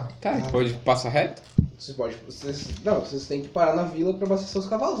aqui no carro. Cara, a gente pode passar reto? Você pode... Vocês têm que parar na vila pra abastecer os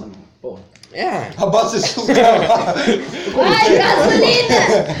cavalos, né? Porra. É. Abastecer o carro. Ai,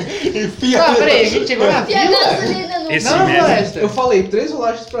 gasolina! Enfia Ah, peraí, a ali. gente chegou na Enfia vila? gasolina no... Esse Não na mesmo. floresta. Eu falei 3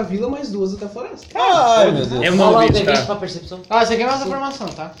 rolagens pra vila, mais 2 até a floresta. Ai, meu Deus. Eu não Fala ouvi o isso, D20 cara. pra percepção. Ah, isso aqui é nossa formação,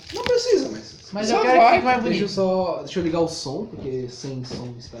 tá? Não precisa, mas... Mas Só eu quero que vai. fique mais Deixa eu bonito. só... Deixa eu ligar o som, porque sem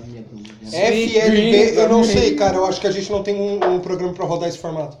som está minha... FLB, eu não sei, cara. Eu acho que a gente não tem um programa pra rodar esse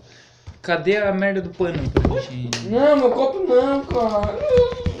formato. Cadê a merda do pano pra gente... Não, meu copo não, cara.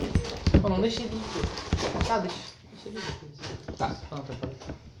 Pô, não deixei de... Tá, deixa ele. Tá. Pronto, tá.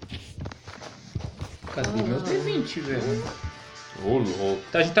 Cadê meu D20, velho? Ô, louco.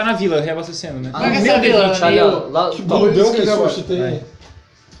 Tá, a gente tá na vila, reabastecendo, né? Ah, Vai meu essa vila, D20, ali, ó. Lá, Que Tá, bundão isso que esse agora. urso tem.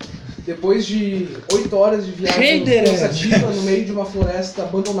 Depois de 8 horas de viagem Shader. cansativa no meio de uma floresta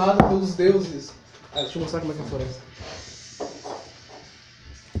abandonada pelos deuses. Ah, deixa eu mostrar como é que é a floresta.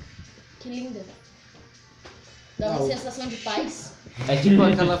 Que linda. Dá uma sensação de paz. É tipo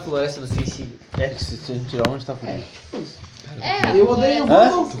aquela floresta do suicídio. É que se a gente tirar onde tá fudido. É, Eu odeio o Hã?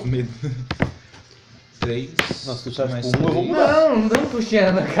 bundão. Tô com medo. 3. Nossa, se tu tirar Mais tipo 1, eu vou três. mudar. Não dá um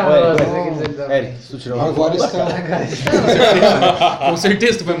puxinho na Ué, cara. Eric, se tu tirar 1, Agora está. Com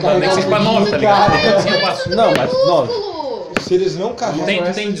certeza tu vai mudar, nem que seja pra 9, tá ligado? Assim eu passo. Não, mas 9. Músculo! Se eles não carregam.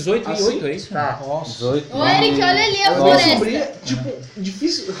 Tu tem 18 e Assim? 8, é isso? Tá. Nossa. 18. Ô, Eric, olha ali a Ela é bem floresta. sombria, tipo,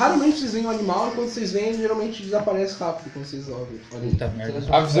 difícil. Raramente vocês veem um animal e quando vocês veem, geralmente desaparece rápido quando vocês olham. Puta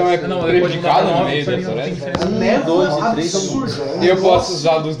merda. A visão é Não, depois de mudar prejudicada pra no 9, meio pra da mim não tem floresta. diferença. A névoa 2 e 3 são absurda. E eu posso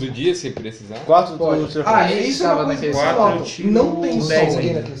usar a luz do dia se precisar? 4 Pode. tu tira Ah, fora. isso é uma coisa que vocês 4, notam. eu tiro Não tem 10 sol.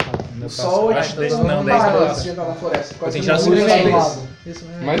 ainda. O sol é Acho tipo, 10 não não, 10 para não quando dá. você entrar na floresta. Eu tenho já Quase sido não bem. tem luz. Isso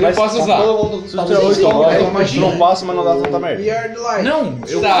mesmo. Mas eu posso usar. Se tu tirar 8 rolagens, tu não passa, mas não dá tanta merda. We are the light. Não,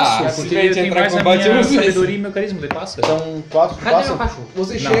 eu Tá, passo, se porque a gente eu tenho entrar mais com a combate, eu minha não sei. sabedoria e meu carisma, daí passa. Então 4 tu Cadê meu passa. cachorro?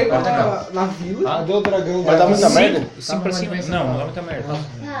 Você Não, chega pode na vila. Cadê o dragão? Vai dar muita merda? 5 pra cima? Não, não dá muita merda.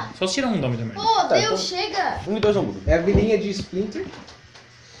 Tá. Só se tirar um dá muita merda. Pô, Tá, Deus, então- chega! 1 e 2 não muda. É a vilinha de Splinter.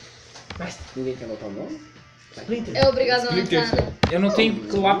 Ninguém quer anotar o nome? É obrigado a Explica anotar, né? Eu não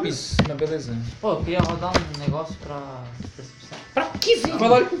tenho lápis na beleza. Pô, eu queria rodar um negócio pra percepção. Pra que, velho?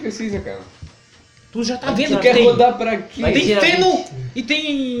 Falaram que precisa, cara. Tu já tá vendo Tu que quer tem. rodar pra quê? Vai Tem tirar feno e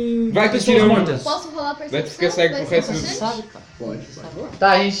tem Vai que pessoas tira um. mortas. Posso rolar a percepção? Vai ficar cego pro ser resto do- Você bastante? sabe, cara. Pode.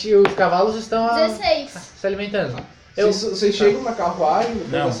 Tá, os cavalos estão 16. se alimentando. Vocês chegam na carruagem,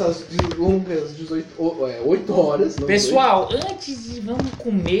 Não. depois dessas longas 8 horas. não Pessoal, antes de vamos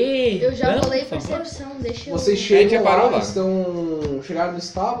comer. Eu já vamos, rolei por favor. percepção, deixa eu... Vocês A gente chegam já parou lá. chegaram no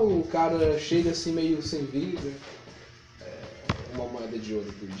estábulo, o cara chega assim meio sem vida. Uma moeda de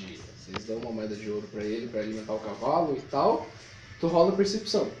ouro por dia. Vocês dão uma moeda de ouro pra ele alimentar o cavalo e tal. Tu rola a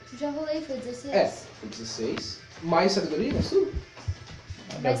percepção. Já rolei, foi 16. É, 16. Mais sabedoria, mas tudo?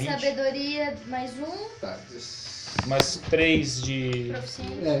 Dá Mais 20. sabedoria, mais um. Tá. Mais 3 de.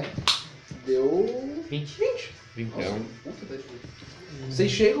 Proficiência. É. Deu 20. 20. Então. Puta, tá difícil.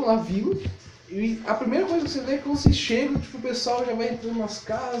 Vocês chegam na vila E a primeira coisa que você vê é que quando você chega, tipo, o pessoal já vai entrando nas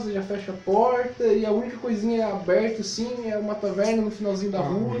casas, já fecha a porta, e a única coisinha aberta assim é uma taverna no finalzinho da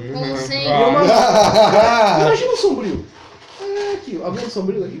rua. Como sempre. E é uma... Imagina um sombrio. É aqui, alguém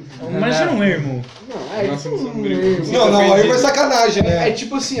sombrio aqui? Imagina um ermo. Não, é Nossa, tipo um sombrio. Não, aí foi sacanagem, É né?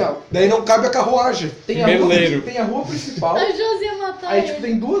 tipo assim, ó. Daí não cabe a carruagem. Tem a rua principal, A Josi ia matar aí ele. tipo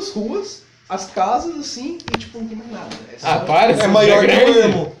tem duas ruas, as casas assim, e tipo não tem mais nada. É só... para, É maior que o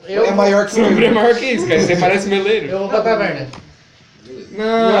ermo. É maior que o Sombrio é ermo. maior que isso, cara. Você parece meleiro. Eu vou pra taverna.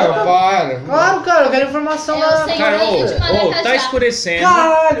 Não, para. Claro, cara, eu quero informação É da... o Cara, centrinho de Maracajá. tá escurecendo.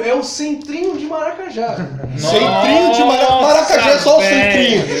 Caralho, é o centrinho de Maracajá. Centrinho de Maracajá é só o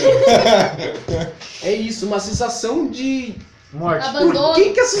centrinho. É isso, uma sensação de... Morte. Por Abandono.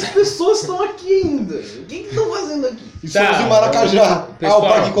 que essas pessoas estão aqui ainda? O que estão fazendo aqui? Estamos em Maracajá. Pessoal. O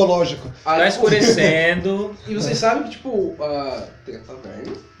parque ecológico. Tá escurecendo. E vocês sabem que, tipo, tem a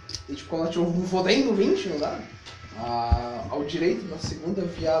taverna, e tipo, quando não for nem no 20, não dá? Ao direito, na segunda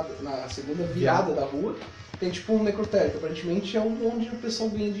virada da rua, tem tipo um necrotério, que aparentemente é onde o pessoal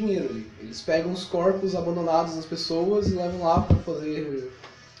ganha dinheiro ali. Eles pegam os corpos abandonados das pessoas e levam lá pra fazer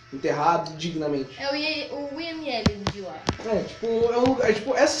enterrado dignamente. É o IML de lá.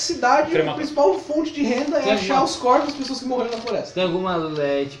 Tipo, essa cidade, a principal fonte de renda é Tem achar alguma- os corpos das pessoas que morreram na floresta. Tem alguma,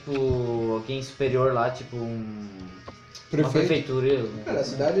 tipo, alguém superior lá, tipo uma Prefeito. prefeitura? Cara, a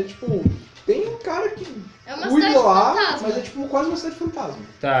cidade é tipo... Tem um cara que É uma cuida cidade lá, fantasma. mas é tipo quase uma cidade fantasma.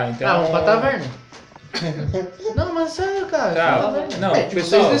 Tá, então. Ah, vamos pra taverna. Não, mas sério, cara. Tá. Não, Tipo,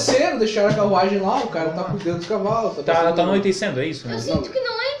 pessoal. vocês desceram, deixaram a carruagem lá, o cara tá cuidando dos cavalos. Tá passando- anoitecendo, é isso? Eu Né? sinto que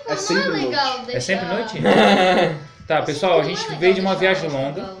não é, É não sempre é legal noite. deixar... É sempre noite? Tá, Eu pessoal, a sinto que gente não é veio de legal uma deixar viagem o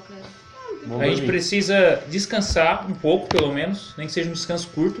longa. cavalo, cara. A gente precisa descansar um pouco, pelo menos, nem que seja um descanso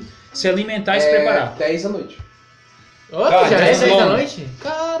curto, se alimentar e se preparar. 10 da noite. Ô, Tá, já é desce 10 da longe. noite?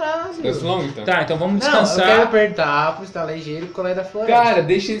 Caralho. Desce longo, então. Tá, então vamos Não, eu quero descansar. perguntar pro estalegeiro qual é da floresta. Cara,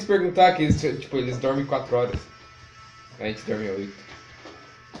 deixa eles perguntar que eles, tipo, eles dormem 4 horas. A gente dorme 8.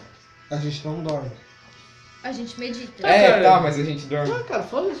 A gente não dorme. A gente medita. cara. Tá, mas a gente dorme. Ah, cara,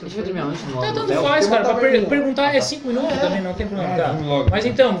 foda-se. A gente vai dormir onde? No Tá, tanto hotel? faz, cara. Pra taverninha. perguntar é 5 minutos também, não tem problema. Tá. Vamos logo. Mas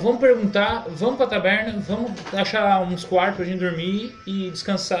então, vamos perguntar, vamos pra taberna, vamos achar uns quartos pra gente dormir e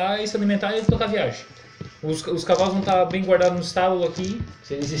descansar e se alimentar e tocar a viagem. Os cavalos vão estar bem guardados no estábulo aqui.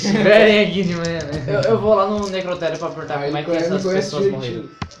 Se eles estiverem aqui de manhã, né? Eu vou lá no necrotério pra perguntar como é que essas pessoas morreram.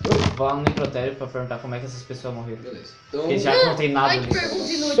 direitinho. Vou lá no necrotério pra perguntar como é que essas pessoas morreram. Beleza. Então, Porque já que não tem nada Ai, que ali.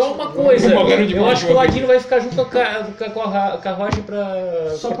 pergunta inútil. Só uma coisa, Morrendo de eu fome, acho que o Ladino vai ficar junto com a carruagem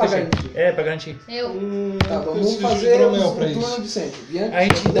pra Só pra proteger. garantir. É, pra garantir. Eu. tá, vamos preciso de fazer hidromel o pra turno isso. de sempre. Bianca, A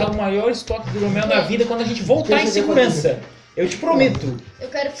gente dá o maior estoque de hidromel da vida quando a gente voltar em segurança. Eu te prometo. Eu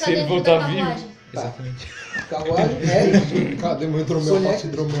quero ficar Se ele dentro voltar da vivo. carruagem. Tá. Exatamente. Carruagem, Eric, Cadê meu hidromel? Soneca. Faço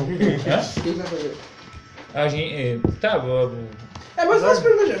hidromel. quem vai fazer? A gente. Tá, É mais fácil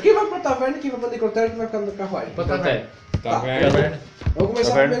perguntar. Quem vai pra taverna, quem vai pra necrotério, quem vai ficar na carruagem? Pra taverna. Tá vendo? taverna. Vamos começar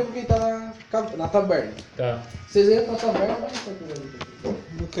Taverna. primeiro com quem tá na taverna. Tá. Vocês entram na taverna, mas não tá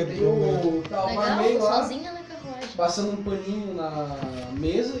Não quero Tem hidromel. tá o Legal, barmeiro tô lá, sozinha na carruagem. passando um paninho na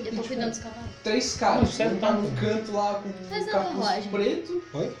mesa e Eu tem tô tipo, cuidando dos cavalos. 3 caras. sério, Um tá tá? num canto lá com Mas um é capuz carruagem. preto.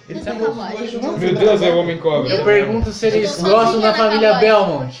 Oi? Ele Mas tá é Tem outros carruagem. dois jogando Meu Deus, é o homem cobra. Eu pergunto se eles Eu tô gostam sozinha da na família carruagem.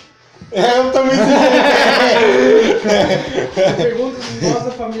 Belmont. Eu também Pergunta se gosta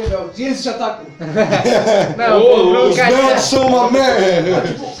da família Bel. E eles já atacam. Não, Ô, eu vou Os pro Bells caixa. são uma merda.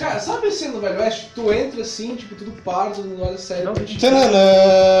 Tipo, cara, sabe a cena do Velho Oeste? Tu entra assim, tipo, tudo pardo, não olha sério. Não. pra ti.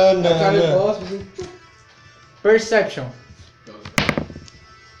 Tchananã. O cara gosta, assim, Perception.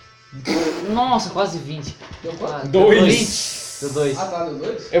 Nossa, quase 20. deu quanto? Ah, Dois. Deu 2. Ah, tá, deu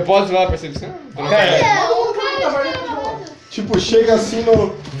 2? Eu posso rolar a percepção? Tipo, chega assim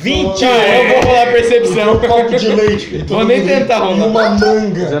no... 20! Eu vou rolar a percepção. Um copo de leite. e todo Vou nem mundo tentar em rolar. uma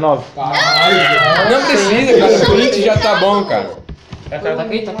manga. 19. Não precisa, cara. 20 já tá bom, cara. Tá,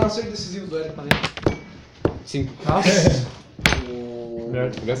 Foi tá. um acerto decisivo do Eric. 5. O...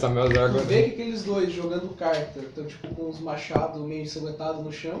 Dessa mel Tu agora. vê que aqueles dois jogando carta estão tipo com os machados meio ensanguentados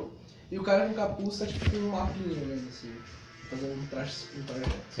no chão e o cara com capuz tá tipo com um mapinha olhando assim, fazendo um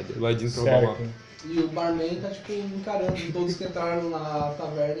trajeto. O Ladino pra roubar o mapa. Certo. E o barman tá tipo encarando todos que entraram na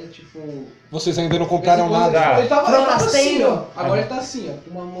taverna, tipo. Vocês ainda não compraram de vez em quando nada. Ele tava assim, Forasteiro. ó. Agora ele tá assim, ó,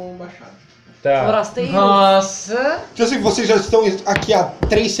 com uma mão baixada. Tá. Forasteiro. Nossa. Tipo assim, vocês já estão aqui há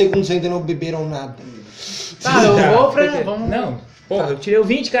 3 segundos e ainda não beberam nada. Tá, eu Tá. vou pra... Vamos... Não, porra, eu tirei o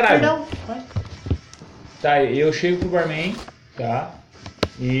 20, caralho. Perdão. Vai. Tá, eu chego pro barman, tá?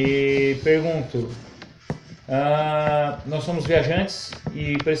 E pergunto. Nós somos viajantes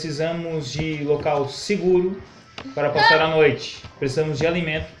e precisamos de local seguro para passar a noite. Precisamos de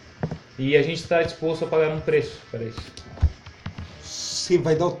alimento E a gente está disposto a pagar um preço para isso. Você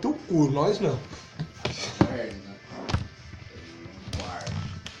vai dar o teu cu, nós não.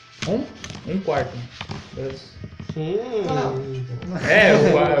 Um quarto. Beleza. Ah,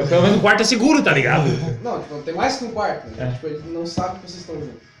 Pelo menos o quarto é seguro, tá ligado? não, tipo, tem mais que um quarto, né? É. Tipo, ele não sabe que vocês estão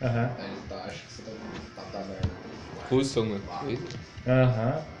juntos. Aham. Aí ele acha que você tá aberto. Russo, né?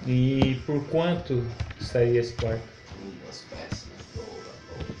 Aham. E por quanto estaria esse quarto? 2 peças, toda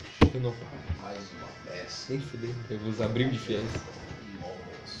noite. Eu não. Mais uma peça. Nem fudei. Eu vou usar brilho de fiéis. E um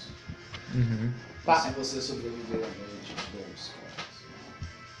almoço. Uhum. Se você sobreviver à noite, te dou uns contos.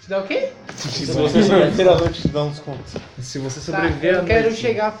 Te dá o quê? Se você sobreviver à noite, te dá uns contos. Se você Tá, sobreviver eu à quero noite-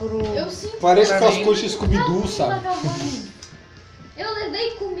 chegar pro... Eu sinto Parece Pra com as mim- coxas Scooby-Doo, sabe? vagabundo. Eu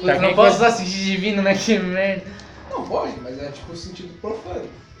levei comida. Tá, Eu não quem posso quer- usar sentido divino, né? Que merda. Não, pode, mas é tipo o sentido profano.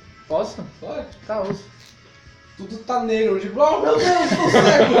 Posso? Pode. Tá, uso. Tudo tá negro, tipo, oh meu Deus, tô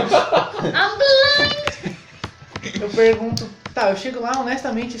cego. I'm blind. Eu pergunto... Tá, eu chego lá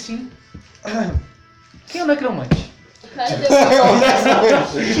honestamente assim... Quem é o necromante? O cara deu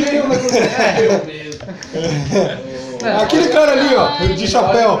Quem eu não consigo? Eu mesmo. Aquele cara ali, ó, de Olha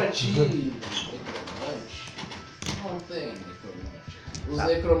chapéu. pra ti, necromante. Não tem necromante. Os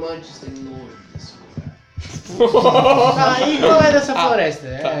necromantes têm nojo desse lugar. Tá, e qual é dessa floresta?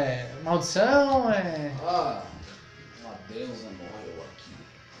 É maldição? É... Ah, uma deusa morreu aqui.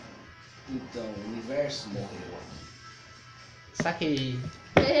 Então, o universo morreu aqui. Saquei.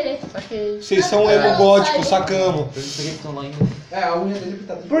 É. Saquei. Vocês são emo góticos, sacamos. Por que estão lá ainda? É, a unha dele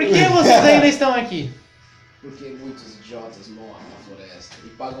tá tudo Por que vocês ainda estão aqui? Porque muitos idiotas morrem na floresta e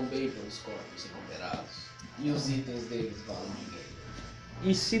pagam bem pelos corpos recuperados. E os itens deles valem dinheiro.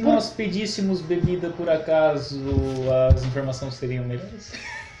 E se nós pedíssemos bebida por acaso, as informações seriam melhores?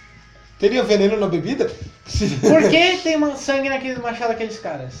 Teria veneno na bebida? Por que tem sangue naquele machado daqueles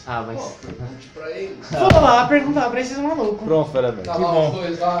caras? Ah, mas... Pô, pergunte pra eles. Vou lá perguntar pra esses malucos. Pronto, pera velho. Tá Que lá bom. os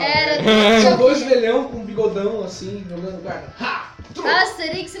dois lá. Era São dois velhão com um bigodão assim, jogando carta. Ha!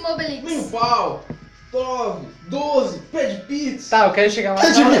 Asterix e Obelix. 1000 pau! 9, 12, pede pizza! Tá, eu quero chegar lá.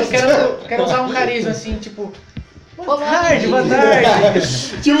 Não, eu quero usar um carisma assim, tipo. Boa tarde, boa tarde.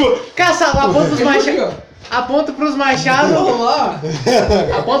 Tipo, Caça, aponta os machados. Aponto pros machados. Vamos lá!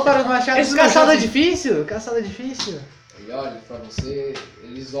 Aponto para os machados. Esses Caçada machados- difícil? Caçada difícil. Aí olha pra você,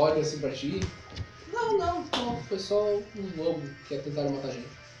 eles olham assim pra ti. Não, foi só uns lobos que tentaram matar a gente.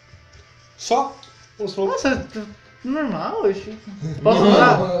 só uns lobos. Nossa, normal, eu achei. Posso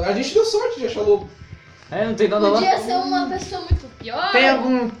usar? Não, a gente deu sorte de achar lobo. É, não tem nada lá. Podia ser uma pessoa muito pior. Tem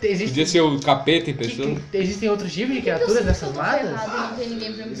algum. Podia ser o capeta em pessoa. Existem outros tipos de Por que eu criaturas sinto dessas que eu tô madas? ferrada e não tem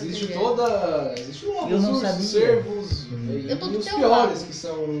ninguém pra me Existe proteger? Existe lobos, Eu não ursos, sabia. cervos Eu tô e do os teu piores, lado. que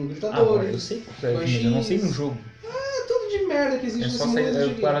são Ah, eu gritadores. sei, mas eu não sei no jogo. É tudo de merda que existe É só nesse mundo.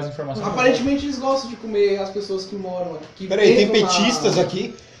 sair de- para as informações. Aparentemente eles gostam de comer as pessoas que moram aqui. Peraí, tem entram na- petistas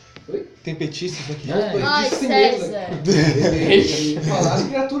aqui? Oi? Tem petistas aqui? Ai, Petistas mesmo. César. As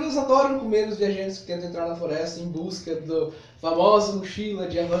criaturas adoram comer os viajantes que tentam entrar na floresta em busca da famosa mochila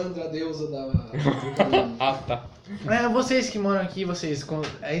de Avandra, a deusa da... Ah, tá. É, vocês que moram aqui, vocês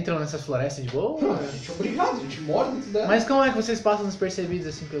entram nessas florestas de boa? A gente é obrigado, a gente mora dentro dela. Mas como é que vocês passam despercebidos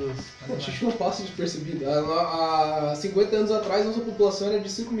assim pelos. A gente não passa despercebido. Há 50 anos atrás, nossa população era de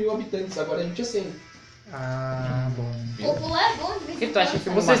 5 mil habitantes, agora a gente é 100. Ah, bom. Popular é bom de vez que em tu acha quando. que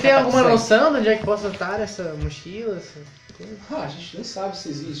Vocês têm alguma noção de onde é que possa estar essa mochila? A gente nem sabe se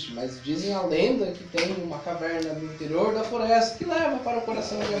existe, mas dizem a lenda que tem uma caverna no interior da floresta que leva para o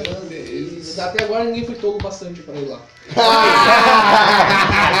coração de Avandra. E até agora ninguém foi tolo bastante para ir lá.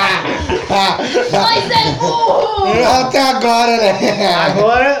 Mas é burro! Até agora, né?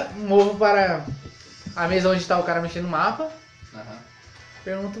 Agora, movo para a mesa onde está o cara mexendo no mapa.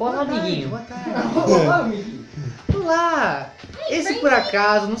 Pergunto, Olá, boa tarde, amiguinho. boa tarde. Olá, amiguinho. Olá! Esse por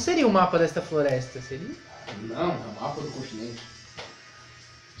acaso não seria o mapa desta floresta, seria? Não, é o mapa do continente.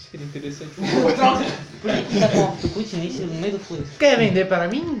 Seria interessante. Por que tá com o continente no meio do floresta? Quer vender para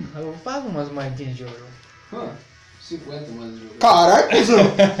mim? Eu pago umas moedinhas de ouro. 50 mais de jogo. Caralho, cuzão.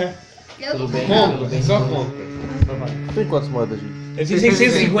 Eu bem, Compra, só compra. Tem quantas moedas, gente? Eu tenho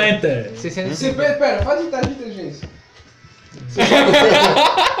 650. 600. Pera, faz um teste de inteligência.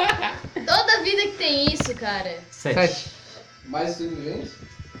 Toda vida que tem isso, cara. 7. Mais inteligência?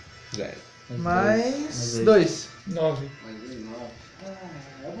 Zero. Mais 2. 9. Mais 9.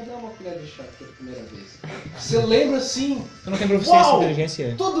 Eu vou dar uma colher de chá pela primeira vez. Você lembra assim? Tu não tem proficiência Uau! em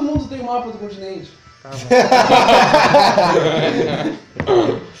inteligência? Todo mundo tem o mapa do continente. Tá bom.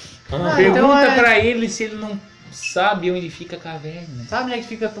 Pergunta então é- pra ele se ele não sabe onde fica a caverna. Sabe onde é que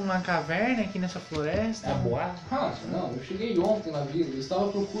fica uma caverna aqui nessa floresta? A boa. Ah, não, eu cheguei ontem na vila. Eu estava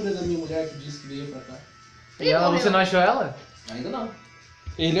à procura da minha mulher que disse que veio pra cá. E ela, você não achou ela? Ainda não.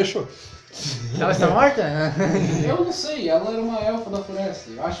 Ele achou. Ela está morta? Eu não sei, ela era uma elfa da floresta.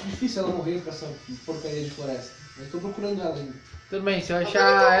 Eu acho difícil ela morrer pra essa porcaria de floresta. Mas tô procurando ela ainda. Tudo bem, se eu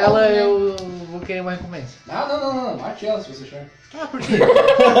achar ela, eu vou querer uma recompensa. Ah, não. Mate ela se você achar. Ah, por quê?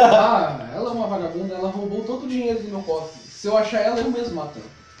 Ah, ela é uma vagabunda, ela roubou todo o dinheiro do meu cofre. Se eu achar ela, eu mesmo mato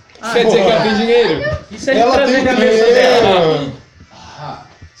ela. Quer dizer que ela tem dinheiro? E se a gente Ela trazer tem a cabeça dela? dinheiro. Ah,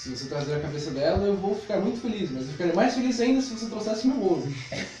 se você trazer a cabeça dela, eu vou ficar muito feliz. Mas eu ficaria mais feliz ainda se você trouxesse meu ouro.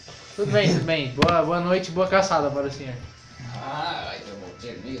 Tudo bem. Boa noite, boa caçada para o senhor. Ah, eu vou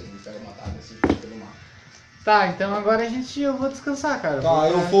ter mesmo, me pega matado assim pelo mar. Tá, então agora eu vou descansar, cara. Tá,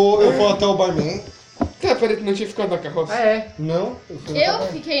 eu vou até o barman. Cara, peraí, tu não tinha ficado na carroça? Ah, é. Não, eu fui até o Eu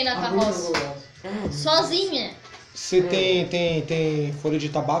barman. fiquei na carroça. Sozinha. Você tem folha de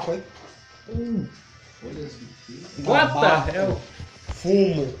tabaco aí? Folhas do quê? What Tabaco. the hell?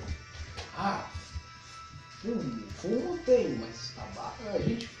 Fumo. Ah, fumo tem, mas tabaco a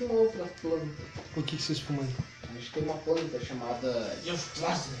gente fuma outra planta. O que vocês fumam aí? A gente tem uma planta chamada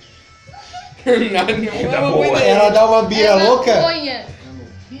Euphrasia. Não, Tá boa. Ela dá uma bira É louca? maconha.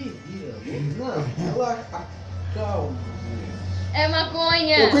 Não, ela acalma. É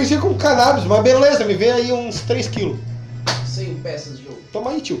maconha. Eu conheci como cannabis, mas beleza, me vê aí uns 3 quilos. 100 peças de ouro.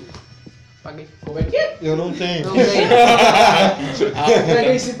 Toma aí, tio. Paguei. Como é que é? Eu não tenho. Não tem. Pega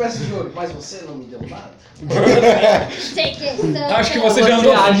aí 100 peças de ouro. Mas você não me deu nada. Sem questão. Acho que você já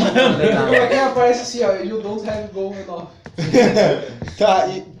andou acha fumando. Como é que aparece assim, ó? You don't have gold enough. Tá,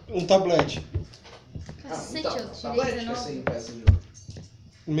 e um tablete. Cacete, eu tirei tablete é 19. 100 peças de ouro.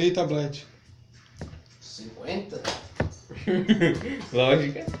 Meio tablete. 50?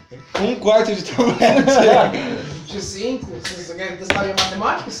 Lógica. Um quarto de tablete. 25? Você quer testar minha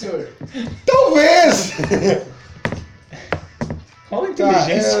matemática, senhor? Talvez! Olha a Tá,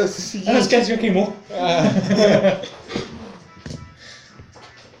 inteligência. é o Ah, não seguinte. esquece, já queimou.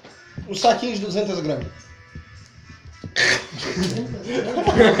 Um saquinho de 200 gramas.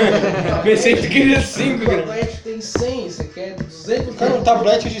 Pensei que tu queria 5, O cara. tablete tem 100, você quer 200? Cara, um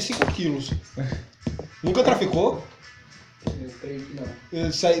tablete de 5 quilos. Nunca traficou? Eu creio que não.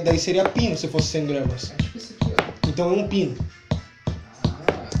 Isso aí, daí seria pino se fosse 100 gramas. Acho que esse aqui, ó. Então é um pino.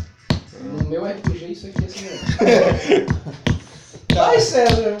 Ah, no meu RPG isso aqui é assim mesmo. Ai,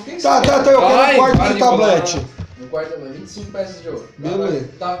 César, o que que Tá, você tá, quer? tá, eu quero Vai, um quarto para de de falar. tablete. Um quarto de 25 peças de ouro. Beleza.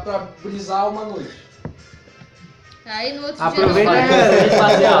 Dá pra brisar uma noite. Aí no outro Aproveita dia. aí.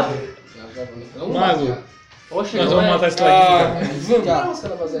 Baseado. Já vamos Mago. basear. Oxe, Nós chegou, vamos matar é. esse ladinho. É 5 gramas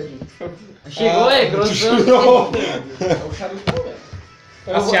cada baseadinho. Chegou, é, grosso. Não. É o charuto, velho.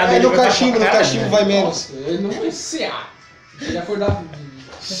 Passeada É ele no vai cachimbo, no pra cara, cachimbo né? vai menos. Nossa, ele não vai cear. Ele acordar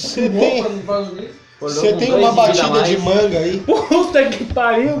Você tem, pra dormir. você tem uma batida de manga aí? Puta que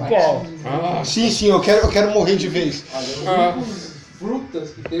pariu, pô. Ah, Sim, eu quero morrer de vez. Olha, as únicas frutas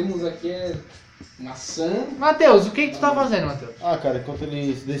que temos aqui é maçã. Matheus, o que tu tá fazendo, Matheus? Ah, cara, enquanto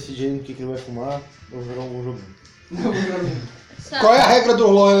ele se decidir no que ele vai fumar, eu vou jogar algum joguinho. Qual é a regra do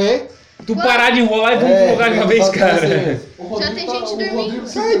rolê? Tu parar de enrolar e vamos pro lugar de uma vez, cara. O Rodrigo tem tá- gente o dormindo. Rodrigo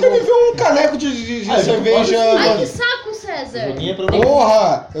se Cara, então me vê um caneco de cerveja. Ai, que saco, César. Joguinho é pra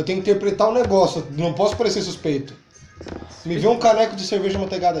Porra, eu tenho que interpretar o negócio, não posso parecer suspeito. Me vê um caneco de cerveja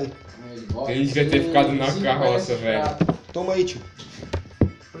manteigada aí. A gente vai ter ficado na carroça, velho. Toma aí, tio.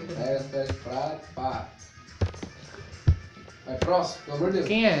 10 peças de prata, pá. Vai próximo, pelo amor de Deus.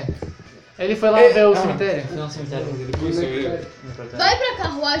 Quem é? Ele foi lá ver o cemitério. Não, cemitério. Depois sou eu. Vai pra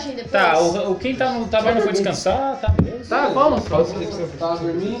carruagem depois. Tá, o quem tá no taverna foi descansar, tá, beleza. Tá, vamos. Tava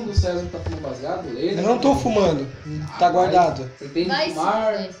dormindo, o César tá fumando baseado, beleza? Eu não tô fumando, tá guardado. Pretende Vai se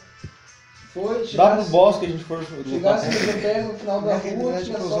fumar, fuder. foi, Dá pro chegasse, boss que a gente for. chegasse no pé no final da Na rua, realidade,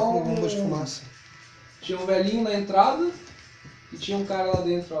 tinha eu só uso bomba de um, fumaça. tinha um velhinho na entrada e tinha um cara lá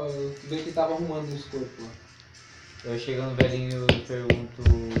dentro, ó, eu vi que tava arrumando os corpos lá. Eu chego no velhinho e pergunto.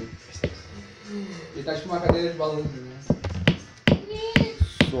 Ele tá tipo uma cadeira de balanço, né?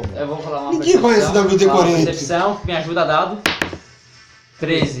 Eu vou falar uma Ninguém conhece WD-40. Falar uma percepção que me ajuda dado.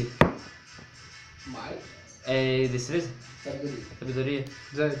 13. Mais, É destreza? sabedoria. Sabedoria?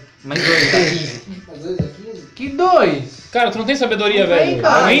 Zero. Mais 2, dá 15. Às vezes é 15. Que dois? Cara, tu não tem sabedoria, Não tem, velho.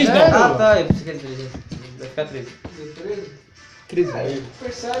 cara, Alguém zero. não? Ah, tá, eu pensei que era inteligência. Vai ficar 13. 13. Ele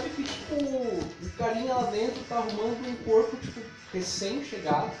percebe que, tipo, o carinha lá dentro tá arrumando um corpo, tipo,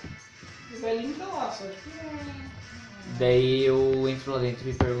 recém-chegado. E o velhinho tá lá, só tipo. Daí eu entro lá dentro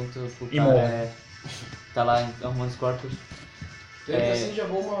e pergunto pro E cara. morre. Tá lá arrumando os corpos. Tenta É. assim, já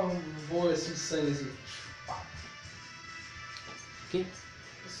vou assim de sangue assim. Que?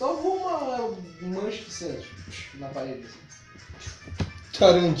 Só voa uma mancha de sangue na parede. Assim.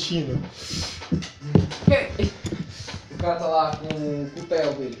 Tarantino. O cara tá lá com o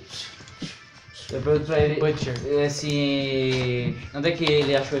cutelo dele. Eu pergunto pra ele, Butcher. assim, onde é que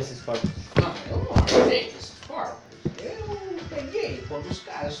ele achou esses corpos? Não, eu não achei esses corpos. Eu peguei quando os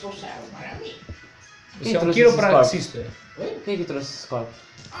caras trouxeram para mim. Você é um trouxe quiropraxista. Quem que trouxe esses corpos?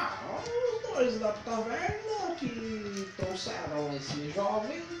 Ah, os dois da taverna que trouxeram esse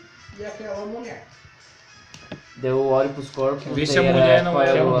jovem e aquela mulher. Deu olho pros corpos. Vê se sei a mulher era não qual é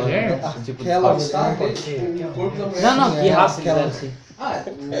era uma o mulher. tipo de Aquela corpo. Tá, pode tipo, o corpo da mulher. Não, não, que É, raça que aquela- era assim. Ah,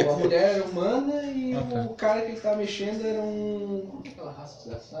 a mulher era humana e Ah, tá. o cara que ele tá mexendo era um. Como é aquela raça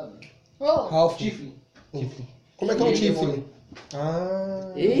desgraçada? Oh, Ralph. Tiflin. Como é que é o Ele Tiflin?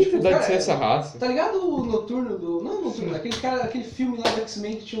 Ah. Eita, deve Cara, ser essa raça. Tá ligado o Noturno do. Não o Noturno, aquele filme lá do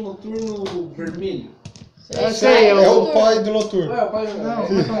X-Men que tinha o Noturno vermelho. sei, É eu- o pai do Noturno. Ué, o pai Não,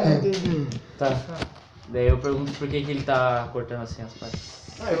 Tá. Daí eu pergunto por que ele tá cortando assim as partes.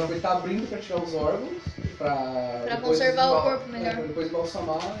 ele tá abrindo pra tirar os órgãos, pra depois conservar o esbal- corpo melhor. Pra depois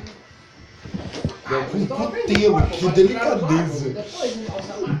embalsamar. Um puteiro, que delicadeza. Depois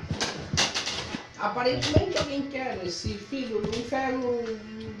embalsamar. Aparentemente alguém quer esse filho do inferno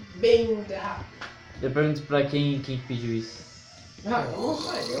bem enterrado. Eu pergunto pra quem pediu isso. Ah, eu não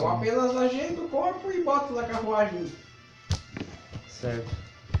sei, eu apenas ajeito o corpo e boto na carruagem. Certo.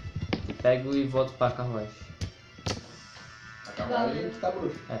 Pego e volto pra carruagem. A carruagem que tá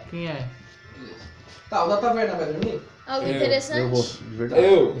bruxa. Quem é? Beleza. Tá, o da taverna vai dormir? algo Eu interessante? vou, de verdade.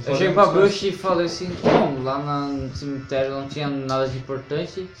 Eu. Eu cheguei pra bruxa e falei assim, não, lá no cemitério não tinha nada de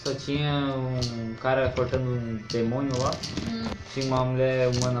importante, só tinha um cara cortando um demônio lá, tinha uma mulher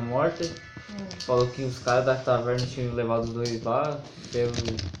humana morta, falou que os caras da taverna tinham levado os dois lá, eu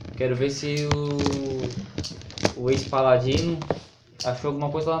quero ver se o ex-paladino achou alguma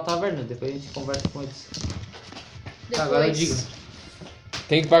coisa lá na taverna, depois a gente conversa com eles. Depois. Agora eu digo.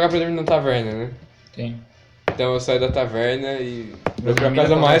 Tem que pagar pra dormir na taverna, né? Tem. Então eu saio da taverna e procuro a dormir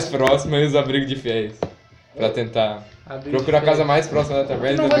casa na mais próxima e os abrigos de fiéis. Pra tentar procurar a casa mais próxima da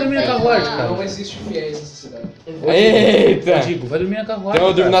taverna. Não vai dormir na carruagem, Não cara. existe fiéis nessa cidade. Eita! Digo, vai dormir na carruagem. Então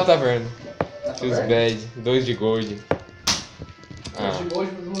eu durmo cara. na taverna. Na Fiz taverna? bad, 2 de gold. Ah. Chegou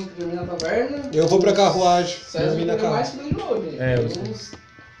hoje, todo mundo que dormir na taverna. Eu vou pra carruagem. César Dormir na ganhou mais carruagem. que 2 de gold. É, eu Tem uns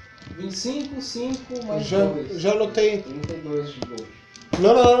 25, 5 mais Já, 2. já anotei. 32 de gold.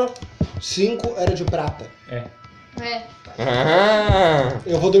 Não. 5 era de prata. É. É. Ah!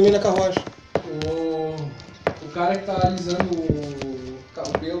 Eu vou dormir na carruagem. O cara que tá alisando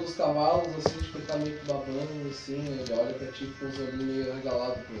o pelo dos cavalos, assim, tipo, ele tá meio que babando, assim, ele olha pra ti com os olhinhos meio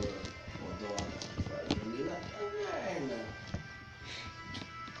regalados pro dono. Vai dormir na taverna.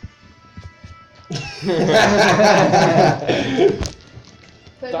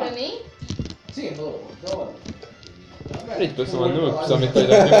 Foi Tá. pra mim? Sim, ele falou, então, Peraí, tu pensou, mano, precisa aumentar a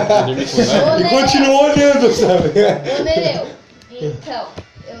idade de dormir com ela. E continua olhando, sabe? Ô, Nereu, então,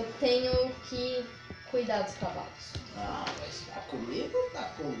 eu tenho que cuidar dos cavalos. Ah, mas tá comigo ou tá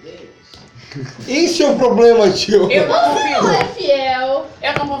com Deus? Esse é o problema, tio. Você não é fiel.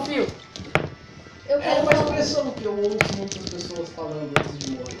 Eu não confio! Eu É quero uma falar. expressão que eu ouço muitas pessoas falando antes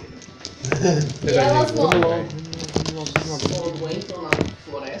de morrer. E elas morrem. Quando entram na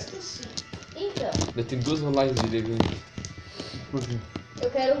floresta, sim. Então, Já tem 2 rolagens de D20. eu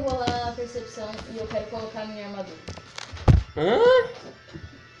quero rolar a percepção e eu quero colocar minha armadura. Hã?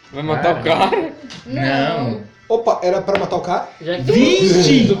 Vai matar o cara? Não. Opa, era pra matar o cara? Já que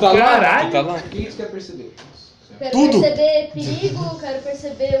 20! Tu tá lá? Caralho! Tu tá lá? O que você quer perceber? Quero Tudo. perceber perigo, quero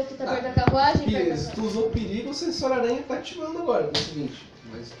perceber o que tá perto da carruagem. perto da Se ca- tu usou perigo, o sensor aranha tá ativando agora, no seguinte.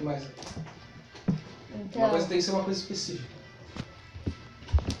 Mas o que mais? Uma Então, coisa tem que ser uma coisa específica.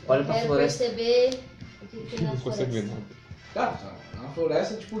 olha pra quero floresta. perceber o que tem na Não consigo ver floresta. nada. Tá, na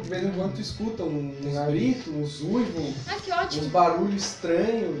floresta, tipo, de vez em quando tu escuta uns gritos, uns uivos, Ah, que uns ótimo. barulhos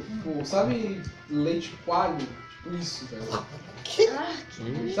estranhos, tipo, sabe leite coalho? Tipo isso, velho. Ah,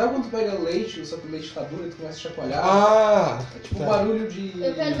 Sabe quando tu pega leite, só que o leite tá duro e tu começa a chacoalhar? Ah, É tipo tá. um barulho de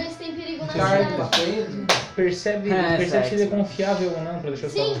eu quero ver se tem perigo na carne cidade. batendo. Percebe É, se ele é confiável ou não, pra deixar eu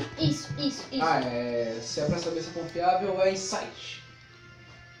Sim, falar. isso. Ah, se é pra saber se é confiável, é insight.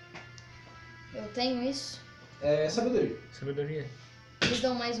 Eu tenho isso. É sabedoria. Sabedoria. Eles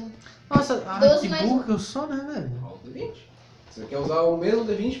dão mais um. Nossa, 12 que mais burro um. que eu sou, né, velho? Rola o D20. Você quer usar o mesmo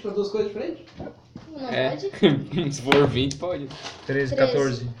D20 pra duas coisas diferentes? Não É. pode? Se for 20, pode. 13, 13.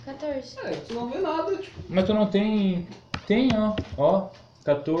 14. 14. É, tu não vê nada, tipo. Mas tu não tem. Tem, ó. Ó.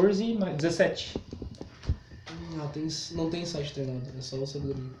 14 mais 17. Não tem insight treinado, é só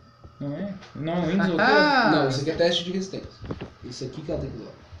sabedoria. Não é? Não, Windows ok? Não, isso aqui é teste de resistência. Isso aqui que ela tem que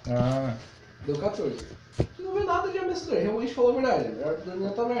dar. Ah. Deu 14. Não vê nada de ameaçador, realmente falou a verdade. É melhor dormir na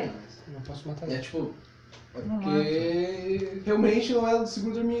taverna. Mas Não posso matar é ele. tipo. É porque realmente não é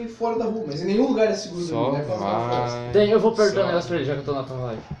seguro dormir fora da rua. Mas em nenhum lugar é seguro Só dormir, né? Por causa da força. vai. Daí eu vou perguntar Só. um negócio pra ele, já que eu tô na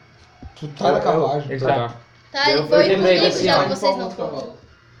carruagem. Tu tá na carruagem. Ele tá. Tá, Eu e foi lembrei comigo desse já áudio. que vocês não Outro foram. cavalo.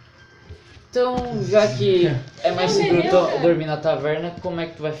 Então, já que é mais Não, seguro entendeu, cara? dormir na taverna, como é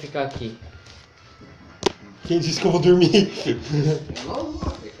que tu vai ficar aqui? Quem disse que eu vou dormir? Eu não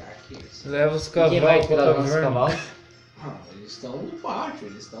vou ficar aqui. Leva os Quem cavalos vai pra cuidar dos nossos taverna. cavalos? Eles estão no pátio,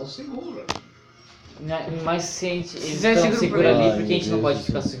 eles estão seguros. Mas se a gente, eles Se é estão seguro seguros pra ali, ele. por que a gente não Ai, pode meu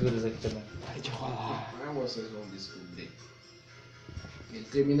ficar Deus. seguros aqui também? Mas vocês vão descobrir. Ele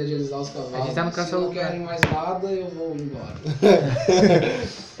termina de alisar os cavalos. A gente tá no Se caçador. não querem mais nada, eu vou embora.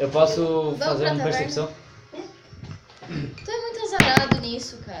 Eu posso fazer pra uma taverna? percepção? Tu é muito azarado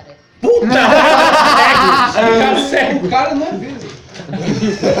nisso, cara. Ficar cego. O cara não é vivo.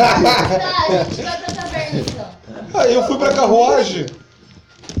 Tá, a gente vai pra taverna então. Aí eu fui pra carruagem.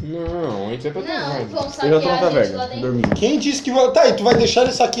 Não, a gente vai pra Não, taverna. vão Eu já saquear tô na a gente lá taverna, dentro. dormindo. Quem disse que vai. Tá, e tu vai deixar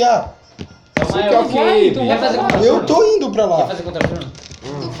ele saquear? Então, que é o quê, então Quer fazer contraturno? Eu tô indo pra Quer lá. fazer contraturno?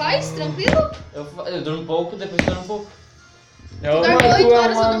 Tu faz? Tranquilo? Eu durmo um pouco, depois durmo um pouco. É Tu o... dorme 8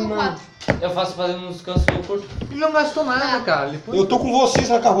 horas, eu uma durmo 4. Eu faço fazendo um descanso curto. Ele não gastou nada, cara. Ele foi... Eu tô com vocês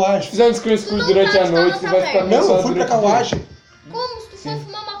na Se carruagem. fizer um descanso Tu não durante tá a noite, tu vai ficar taverna. Não, cansado eu fui pra durante o dia. carruagem. Como se tu for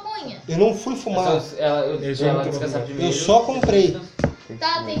fumar maconha? Eu não fui fumar. Ele só Ela não descansar tomou. primeiro. Eu só comprei.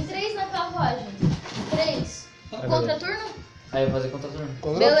 Tá, tem 3 na carruagem. 3. Contraturno? Aí eu vou fazer contraturno.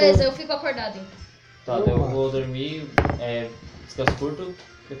 Beleza, eu fico acordado então. Tá, daí eu vou dormir, descanso curto,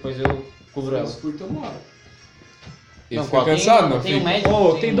 depois eu cubro ela. Mas curta uma hora. Ele Não, fica tem- cansado, não tem um fica? médico.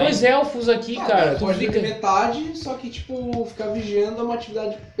 Ô, tem um dois médico. elfos aqui, Ah, cara. Tu pode fica... dormir metade, só que tipo, ficar vigiando é uma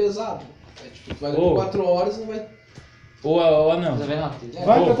atividade pesada. É, tipo, tu vai dormir Ô. 4 horas e não vai. Ou não. Tá vendo?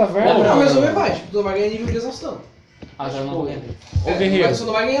 Vai pra taverna. Não, resolver vai, tipo, tu não vai ganhar nível de exaustão. Ah, já não vou ganhar. Ô, guerreiro. Mas tu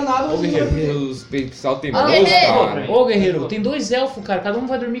não vai ganhar nada, mas Ô, tu não vai guerreiro. perder. Os pessoal tem Ô, dois, guerreiro. cara. Ô, guerreiro, tem dois elfos, cara. Cada um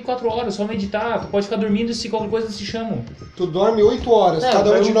vai dormir 4 horas, só meditar. Tu pode ficar dormindo e se qualquer coisa eles te chamam. Tu dorme 8 horas. Não, Cada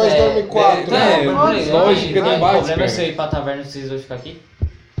um de pergunta nós é- dorme 4. lógica do O bate, problema é se cara. eu ir pra taverna e vocês dois ficar aqui?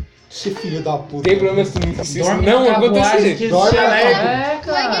 Esse filho da puta. Tem problema se isso Dorme não na carruagem que acontecer. eles Dorme te na alegam. É, Tu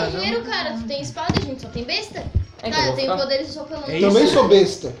é cara. guerreiro, cara. Tu tem espada, a gente só tem besta. Então Tá, eu eu vou tenho ficar. poderes de soco pelo É menos. Também isso. sou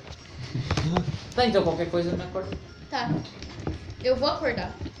besta. Tá, então qualquer coisa eu me acordo. Tá. Eu vou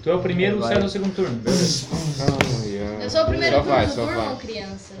acordar. Tu é o primeiro, Vai. você é o segundo turno. Beleza. Ai, ai. Eu sou o primeiro Só turno vai, do só turno, vai.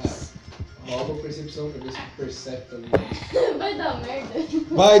 crianças. Rola uma percepção pra ver se tu percebe também. Vai dar merda.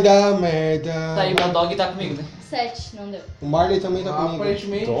 Vai dar merda. Tá, e o meu dog tá comigo, né? 7, não deu. O Marley também tá comigo.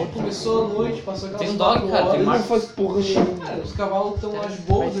 Aparentemente começou a noite, passou aquelas Tem um dog, 4 cara, tem horas. mais. Não faz porra nenhuma. Cara, os cavalos estão lá de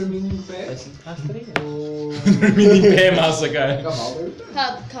boa, dormindo em pé. Vai se rastreia. Dormindo em pé é massa, O cara. cavalo dorme em pé.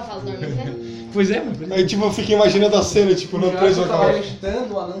 Tá, cavalo dorme em pé. Pois é, mano. Aí tipo, eu fico imaginando a cena, tipo, no Já preso que a o cavalo carruagem.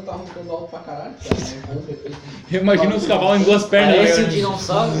 agitando, o anão tá roncando alto pra caralho. Cara, Eu imagino os cavalos em duas pernas. Parece um né?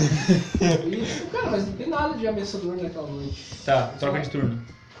 dinossauro. Isso, cara, mas não tem nada de ameaçador naquela noite. Tá, troca de turno.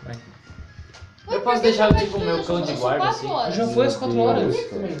 Vai. Eu posso deixar tipo o meu cão de guarda assim. Já foi às 4 horas.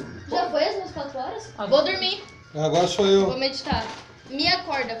 Já foi as minhas 4 horas? Ah, Vou dormir. Agora sou Vou eu. meditar. Me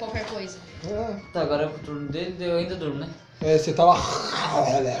acorda qualquer coisa. Tá, agora é o turno dele, eu ainda durmo, né? É, você tá lá.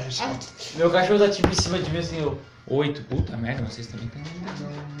 Meu cachorro tá tipo em cima de mim assim, eu. 8, puta merda, vocês também estão.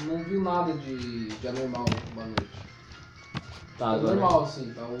 Não viu nada de anormal uma noite. Tá, É agora. normal,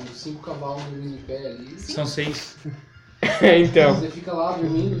 assim, tá os 5 cavalos dormindo em pé ali. São 6. Então. Você fica lá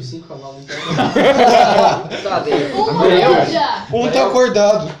dormindo, os 5 cavalos em pé. Tá, daí. Um Agora eu. morreu já. Um tá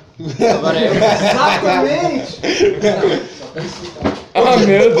acordado. Agora eu. Exatamente! Não, só tem 5 cavalos. Ah,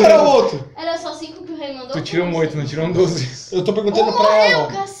 meu Para o Deus. outro. Era só 5 que o rei mandou? Tu tirou um 8, não tirou um 12. Eu tô Um perguntando pra morreu, ela.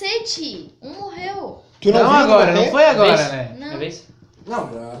 cacete. Um morreu. Tu Não viu agora, morrer? não foi agora, Vez? né? Não. É vez? Não,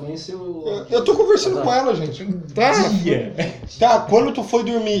 já amanheceu. Eu tô conversando com ela, gente. Tá. Tá, quando tu foi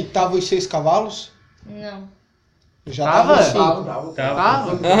dormir, tava os 6 cavalos? Não. Já Tava? tava assim. Bravo.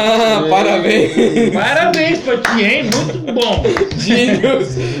 Tava? Ah, parabéns. Parabéns pra ti, hein? Muito bom.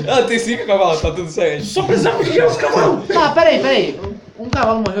 Gênios. Ah, tem 5 cavalos, tá tudo certo. Só precisava vigiar os cavalos. Tá, peraí. Um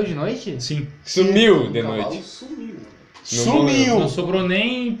cavalo morreu de noite? Sim. Sumiu de O cavalo noite. sumiu. Sumiu! Não sobrou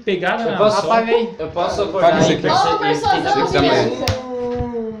nem pegada Eu na posso só. Apaguei. Eu posso acordar Faz e isso aqui. Rola persuasão, Tem que ser criança.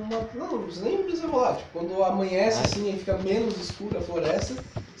 Não, você nem precisa rolar. Tipo, quando amanhece assim e fica menos escura a floresta,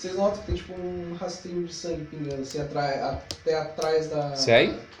 vocês notam que tem tipo um rastrinho de sangue pingando assim até atrás da.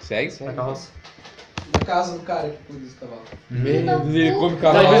 Segue? Segue? Na carroça. Da casa do cara que cuida desse cavalo. Meu Deus, ele come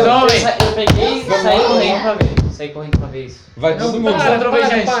Tá, cavalo. eu peguei e saí correndo pra ver. sair correndo pra ver isso. Vai todo mundo.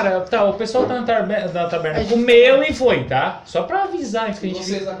 Para. Tá, o pessoal tá na taberna comeu e foi, tá? Só pra avisar antes que a E gente...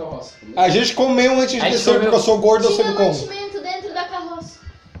 vocês na carroça? A gente comeu antes de A gente descer, comeu. porque eu sou gordo, eu sei Tinha como. mantimento dentro da carroça.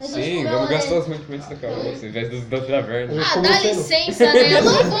 A gente Sim, comeu vamos lá gastar dentro. os mantimentos da carroça, ao invés dos da taverna. Ah, dá licença, né? Eu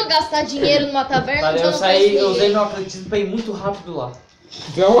não vou gastar dinheiro numa taverna Mas onde eu não saí, conheço eu usei ninguém. meu atletismo pra ir muito rápido lá.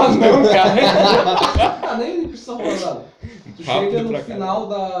 Tu é um anão, cara. Ah, nem precisa rolar nada. Tu Rápido chega no pra final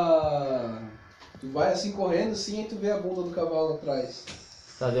da... Tu vai assim correndo assim e tu vê a bunda do cavalo atrás.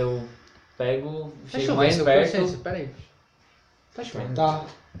 Tá, eu pego, Tá chego mais chovendo, perto. com licença, peraí. Tá chovendo. Tá.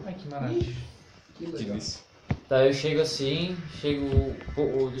 Ai, que maravilha. Que Que legal. isso. Tá, eu chego assim,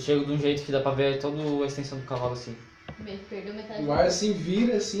 chego de um jeito que dá pra ver toda a extensão do cavalo assim. Perdeu metade. Tu vai assim,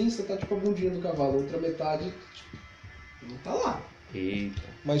 vira assim, você tá tipo a bundinha do cavalo. Outra metade, tipo, não tá lá. Eita.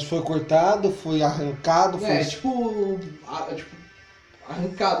 Mas foi cortado, foi arrancado, foi... É, tipo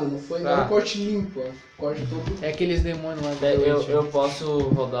arrancado, não foi Tá. não é um corte limpo, é um corte todo. É aqueles demônios lá Daí do eu posso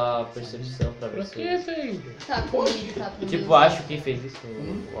rodar a percepção pra ver Pra se... que, velho? Tá comigo, tá comigo. Tipo, acho que fez isso,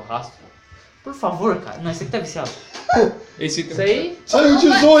 o arrasto. Por favor, cara. Não, esse aqui tá viciado. Esse Isso aí? Saiu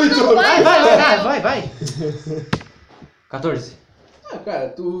 18! Vai. 14. Ah, cara,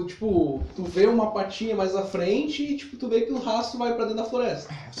 tu vê uma patinha mais à frente e tipo, tu vê que o rastro vai pra dentro da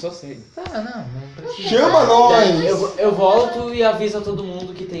floresta. Só sei. Tá, não precisa. Chama Daí nós! eu volto e aviso a todo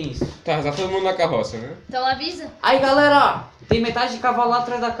mundo que tem isso. Tá todo mundo na carroça, né? Então avisa. Aí galera, tem metade de cavalo lá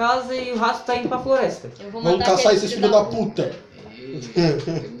atrás da casa e o rastro tá indo pra floresta. Eu vou Vamos matar caçar aquele esses filhos da puta.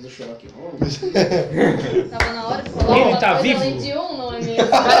 Temos o Sherlock Holmes. Tava na hora de falar Ele uma tá coisa vivo? além de um, não é mesmo?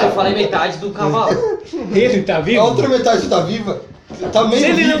 Cara, eu falei metade do cavalo. Ele tá A vivo? outra metade tá viva? Tá meio Se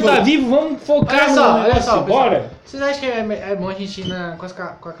ele não vivo. tá vivo, vamos focar Olha só, no olha negócio. só, pessoal. Bora. Vocês acham que é bom a gente ir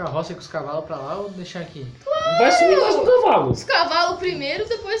com a carroça e com os cavalos pra lá ou deixar aqui? Vai subir nós no cavalo. Os cavalos primeiro,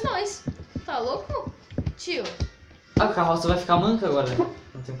 depois nós. Tá louco? Tio, A carroça vai ficar manca agora, né?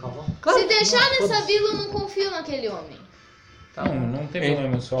 Não tem um cavalo. se deixar nessa vila, eu não confio naquele homem. Não tem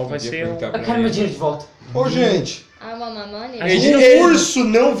problema, só vai Podia ser perguntar Eu pra quero ele. meu dinheiro de volta. Ô, gente, Ah, mamamane? A gente não o fez- urso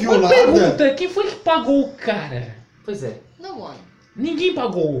não viu Uma nada? pergunta, quem foi que pagou o cara? Pois é. No one. Ninguém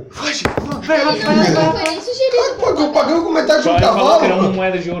pagou. Ele não foi nem sugerido pra Pagou, pagar. pagou com metade de um Ele falou que era cavalo? uma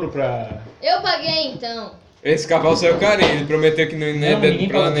moeda de ouro pra... Eu paguei então. Esse cavalo saiu carinho, ele prometeu que não ia Não, ninguém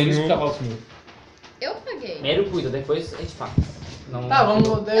pra pagou, por isso que o nenhum. cavalo sumiu. Eu paguei. Primeiro cuida, depois a gente paga. Não... Tá, vamos.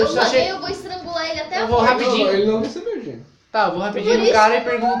 Eu só paguei, che- eu vou estrangular ele até Eu a vou morte. rapidinho. Ele não recebeu, gente. Tá, eu vou rapidinho Por no isso- cara e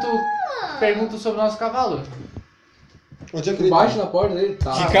pergunto sobre o nosso cavalo. Onde é que Tu ele bate tá? na porta dele,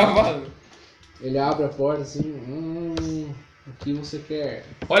 tá. Que cavalo? Ele abre a porta assim, o que você quer?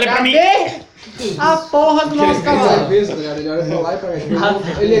 Olha pra mim. A porra do nosso Ele cavalo. vê, tá ligado? Ele olha pra lá e pra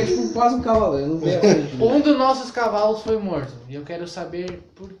cá. Ele é tipo quase um cavalo, ele não vê a frente. Um dos nossos cavalos foi morto. E eu quero saber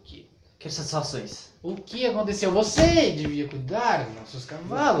por quê. Quero satisfações. O que aconteceu? Você devia cuidar dos nossos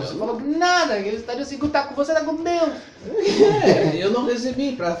cavalos. Você falou nada, que eles estariam se tá com você, tá com Deus. É, eu não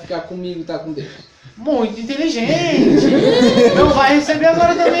recebi pra ficar comigo e tá com Deus. Muito inteligente. Não vai receber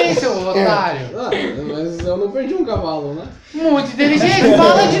agora também, seu otário. Ah, mas eu não perdi um cavalo, né? Muito inteligente.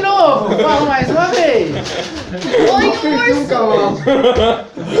 Fala de novo. Fala mais uma vez. Oi, Eu perdi um cavalo.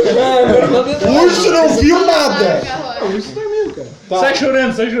 O urso não viu nada! Ah, o urso dormiu, cara. Tá. Sai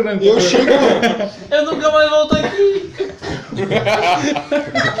chorando. Eu chego... Eu nunca mais volto aqui.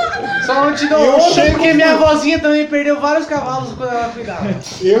 Só não te dou Eu outro chego- porque minha avózinha também perdeu vários cavalos quando ela cuidava.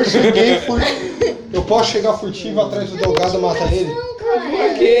 Eu cheguei furtivo. Eu posso chegar furtivo atrás do Delgado e matar ele?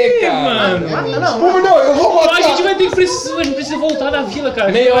 Por que, cara? Mano. Mata não. Pô, não, eu vou Pô, matar. a gente vai ter que precisar, a gente precisa voltar da vila,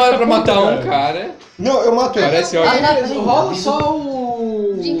 cara. Meia Vai hora ficar pra puta, matar um cara. Não, eu mato ele. Parece Ah, ótimo. beleza, rola só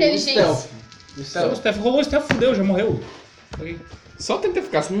o... De inteligência. o stealth. O O stealth. Steph rolou, o Steph fudeu, já morreu. Só tenta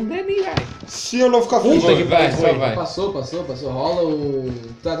ficar, se não der nem vai. Se eu não ficar Puta furtivo. que Vai, foi. só vai. Passou. Rola o...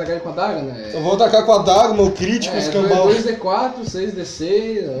 Tu vai atacar ele com a daga, né? Eu vou atacar com a daga, meu crítico, escambau. 2d4,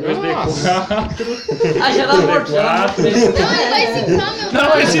 6d6... Ah, já dá morto, já dá morto. Não, ele vai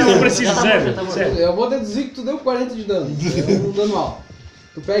zicar, meu Não precisa, Tá sério. bom. Sério. Eu vou deduzir que tu deu 40 de dano. É um dano alto.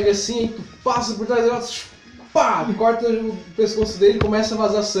 Tu pega assim, aí tu passa por trás dele, pá, corta o pescoço dele, começa a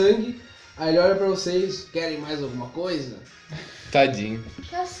vazar sangue. Aí ele olha pra vocês, querem mais alguma coisa? Tadinho.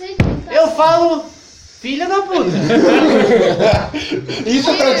 Cacete, tá. Eu falo, filha da puta. Isso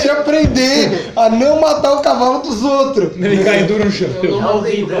é pra te aprender a não matar o cavalo dos outros. Ele cai duro no chão. Eu não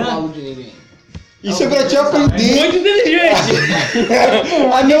matei o Alvidran. cavalo de ninguém. Isso é pra te aprender Muito inteligente.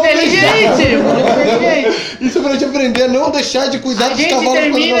 a não Inteligente, deixar. muito inteligente. Isso é pra te aprender a não deixar de cuidar A dos gente cavalos quando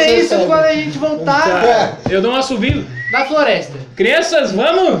termina você isso recebe. quando a gente voltar. Tá. Eu dou uma subida. da floresta. Crianças,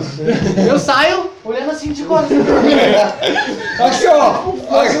 vamos! Eu saio olhando assim de costas. Aqui, ó.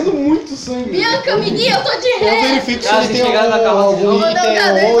 Fazendo muito sangue. Bianca, me guia, eu tô de Eu ré. verifico se Cara, ele se tem chegar na algum carroça de novo, Ô, item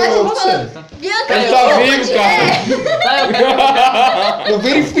Delgado, ele ou vai eu falando. Bianca, Ele eu tá tô vivo, de cara. ré. Tá, eu quero Eu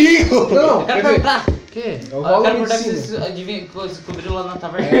verifico. Não, quero quer dizer, perguntar. O quê? eu Eu rolo quero perguntar se medicina. vocês descobriram lá na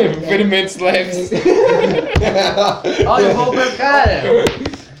taverna. Ferimentos leves. Olha, eu vou pra cara.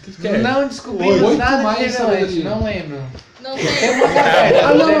 que é? Não descobrimos 8 nada mais de relevante, sabedoria. não lembro. Não Tem tem. uma caverna.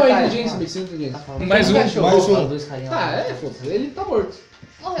 Ah, não, detalhe. inteligência, medicina, inteligência. Mais um. Mais um. Dois carinhas Tá, lá. é, foda-se, ele tá morto.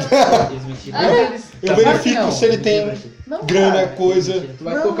 Morreu. Eles mentiram. Mas eles- Eu Tá, verifico não. se ele tem Não, grana, cara. coisa. Tu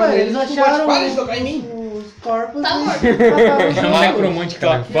vai Não, tocar cara, nele, eles tu acharam para de tocar em mim. os corpos. Tá e morto. É um mataram necromante,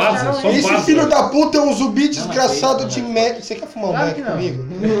 cara. Vaza, só Esse vaza. filho da puta é um zumbi mas desgraçado foi- de Mac. Você quer fumar um Claro Mac que não. comigo?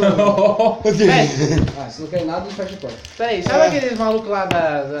 Ah, se não quer nada, ele fecha a porta. Peraí, sabe É. aqueles malucos lá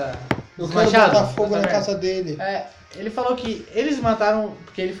da Eu dos quero machados? botar fogo Da na taverna? casa dele. É, ele falou que eles mataram,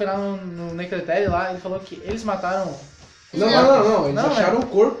 porque ele foi lá no necrotério lá, ele falou que eles mataram... Não, eles Não, acharam o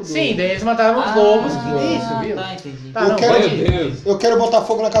corpo do... Sim, daí eles mataram os lobos. Isso, viu? Tá, entendi. Tá, Eu não, quero- pode Meu ir. Deus. Eu quero botar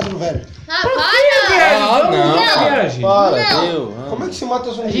fogo na casa do velho. Ah, para! Ah, não. Viagem. Para, Não. deu. Como é que se mata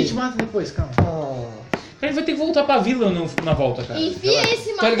A zumbi? gente mata depois, calma. Ah, A gente vai ter que voltar pra vila na volta, cara. Enfia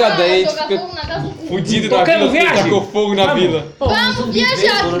esse Tá ligado? macaco, Aí a gente jogar fica fogo na casa do cu. Fudido da Tocando vila, viagem. tacou fogo na Vamos. vila. Vamos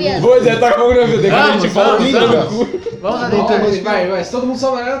viajar, criança. Pois é, tacou fogo na vila. Depois a gente volta. Vamos lá Não, dentro. mas vai, se todo mundo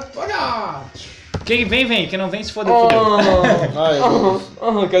salvar, olha! Quem vem. Quem não vem, se fodeu, Oh, fodeu. Ai,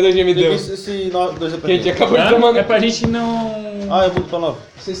 eu cadê o gemidão? peguei esse 2 Que a gente acabou de Hã? tomar. É pra gente não... Ah, eu mudo pra 9.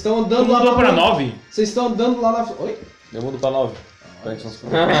 Vocês estão Tu andando lá mudou pra na... 9? Vocês estão andando lá na... Oi? Eu mudo pra 9. Pra gente não se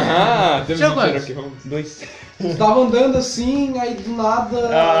fuder. Ah, temos Tinha um tiro quantos? aqui, vamos. 2. Tava andando assim, aí do nada...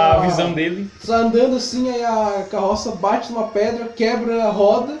 A visão dele. Tá andando assim, aí a carroça bate numa pedra, quebra a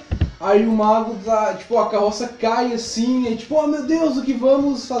roda, aí o mago dá, tipo, a carroça cai assim, aí tipo, oh meu Deus, o que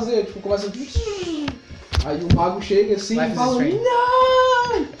vamos fazer? Tipo, começa a... Aí o mago chega assim Life e is fala, strange.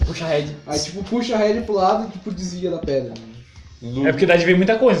 não! Puxa a head. Aí tipo, puxa a rédea pro lado e tipo, desvia da pedra. É porque dá de ver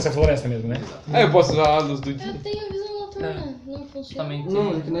muita coisa nessa floresta mesmo, né? Ah, eu posso usar a luz do dia. Eu tenho visão noturna. Não funciona. Também Não,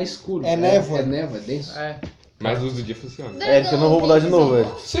 é tem. que não é escuro. É névoa. É névoa, é denso. É. Mas a luz do dia funciona. É, que eu não vou mudar de novo, velho.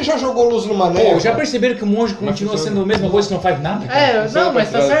 Você já jogou luz numa Pô, névoa? já perceberam que o monge continua funciona. sendo a mesma coisa que não faz nada? Cara? É, não,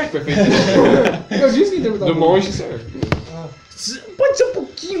 mas tá certo. Eu disse que interpretava. Do monge serve. Pode ser um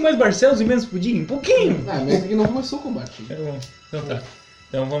pouquinho mais Barcelos e menos pudim? Um pouquinho. Ah, mas aqui não começou o combate. É bom. Então tá.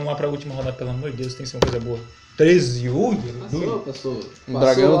 Então vamos lá pra última rodada, pelo amor de Deus, tem que ser uma coisa boa. 13, ui, Passou. Um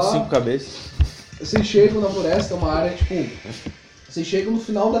dragão de lá. 5 cabeças. Vocês chegam na floresta, é uma área tipo. Vocês chegam no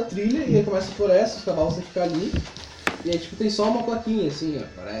final da trilha e aí começa a floresta, os cavalos têm que ficar ali. E aí tipo tem só uma plaquinha assim, ó.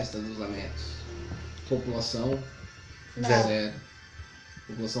 Floresta dos Lamentos. População Não. 0.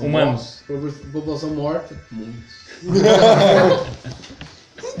 População Humanos. morta. População morta. Muitos.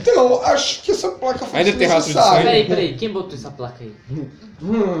 Então, acho que essa placa foi Ainda tem rastro de desnecessária. Peraí, quem botou essa placa aí?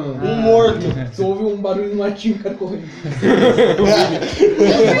 Um morto. Tu ouve um barulho no matinho, o cara correndo.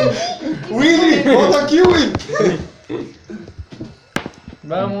 Willy, volta aqui, Willy.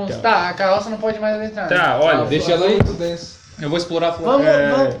 Vamos. Tá, a carroça não pode mais adentrar. né? Tá, olha, Deixa ela aí. muito denso. eu vou explorar a Vamos,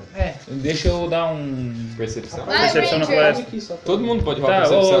 floresta. vamos. É. Deixa eu dar um... Percepção. Vai, Percepção na Ranger. floresta. Aqui, só pra- Todo mundo pode rolar Tá,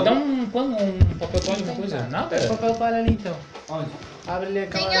 percepção. dá um pano, um papel toalha, alguma coisa? Nada? Pega o papel toalha ali então. Onde? Abre ali a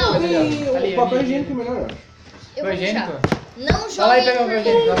Tem câmera. não. O papel higiênico é melhor, eu acho. Eu vou Higiênico? deixar. Não Vai lá e joguem pega o papel porque...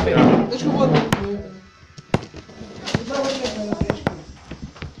 higiênico. Dá um pego. Deixa que eu vou.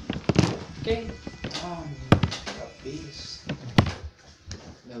 Quem?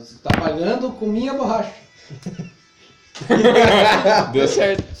 Você tá pagando com minha borracha. Deu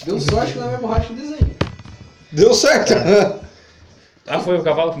certo. Deu sorte que não é minha borracha de desenho. Deu certo. Ah, foi o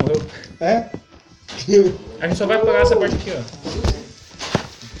cavalo que morreu? É? A gente só vai pagar essa parte aqui, ó.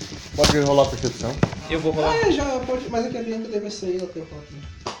 Pode rolar a percepção. Eu vou rolar. Ah, já pode. Mas é que a Bianca deve sair, ela tem foto.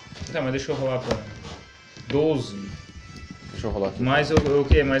 Tá, mas deixa eu rolar pra 12. Deixa eu rolar aqui. Mais o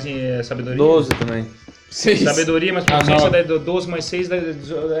quê? Mais sabedoria? 12 também. 6. Sabedoria, mais Ah, consciência, não. dá 12 mais 6 dá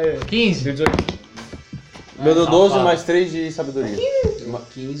 15. 18. Meu deu 12 safado. mais 3 de sabedoria. Deu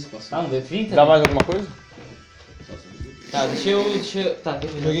 15, passou. Ah, não deu 30? Dá mais alguma coisa? Tá, deixa eu... Tá,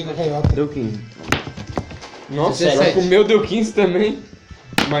 Joguei com a canhota. Deu 15. Nossa, 17. o meu deu 15 também.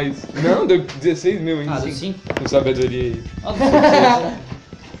 Mas. Não, deu 16 mil Ah, ainda. deu 5? Com sabedoria aí. Ah, deu 6.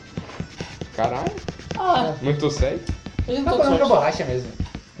 Caralho, Ah, não tô certo. eu não Tá tô falando com a com sorte. borracha mesmo.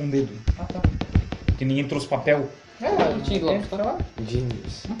 Com o dedo. Ah, tá. Que ninguém trouxe papel. É, Eu tinha ido lá. tá lá.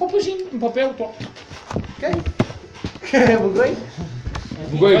 Genius. Um papelzinho, um papel, tô. Bugou aí?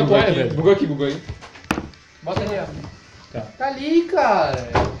 Bugou aí, bugou Toalha, aqui. velho. Bugou aqui, bugou aí. Bota ali, ó. Tá ali, cara.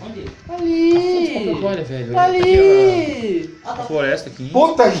 Onde? Tá ali. Olha, velho. Tá Aqui, ali. ó, a floresta aqui.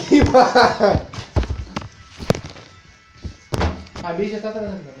 Puta que pariu! A Bia já tá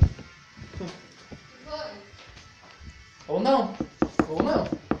trazendo também. Ou não. Ou não.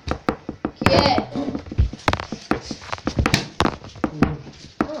 Que é?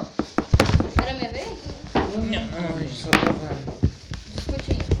 Era minha vez?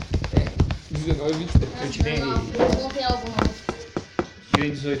 Discutindo. 19, 23. Eu tirei. Não tem alguma.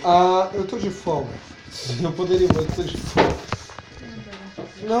 Tirei 18. Ah, eu tô de folga. Eu poderia, mas eu tô de folga.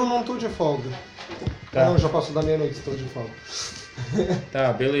 Não tô de folga. Tá. Não, já passou da meia-noite, tô de folga.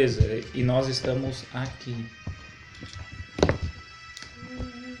 Tá, beleza. E nós estamos aqui.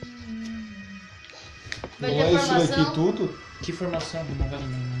 Vai Não ter é isso formação? daqui tudo? Que formação? Não vai,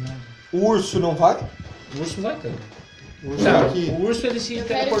 não. O urso não vai? O urso vai, cara. O urso Tá, aqui. o urso ele se Eu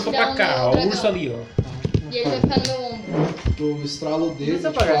quero teleportou tirar pra o cá. meu Ó, o dragão. urso ali, ó. E ele vai ficar no meu ombro. Tu estrala o dedo, Não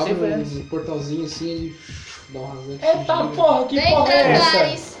precisa te pagar, abre sempre antes. um portalzinho assim, ele dá uma rasante. Eita porra, que Vem, porra é essa?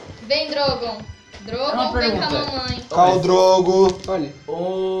 Dragares. Vem, Drogon. Drogon, vem com a pergunta. mamãe. Caldrogo. Olha,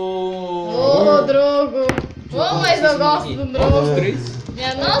 Ô, Drogo. Ô, mas eu gosto do Drogo. 3.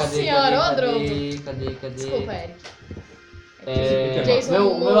 Minha nossa senhora, ô, Drogo. Cadê? Desculpa, Eric. É, Jason meu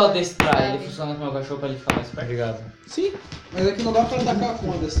Momoa, adestrar, sabe? ele funciona com o meu cachorro pra ele ficar mais perto. Obrigado. sim, mas aqui não dá pra atacar com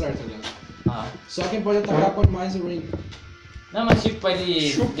o adestrar, tá ligado? Ah. Só quem pode atacar pode mais o range. Não, mas tipo, pra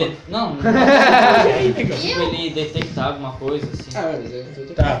ele... Não, tipo, ele detectar alguma coisa, assim. Ah, mas é.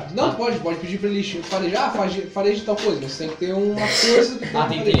 Tá. Não, pode pedir pra ele farejar, fareja tal coisa, mas tem que ter uma força que Ah,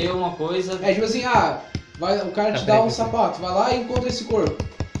 tem que ter uma coisa... É tipo assim, o cara te dá um sapato, vai lá e encontra esse corpo.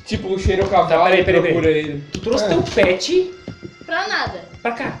 Tipo, o cheiro cavalo, Tá, peraí. procura ele. Tu trouxe teu pet Pra nada.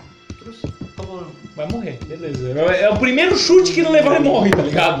 pra cá. Vai morrer, beleza. É o primeiro chute que não levar ele morre, tá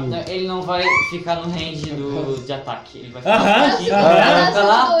ligado? Não, ele não vai ficar no range de ataque, ele vai ficar Aham, aqui. aham. Vai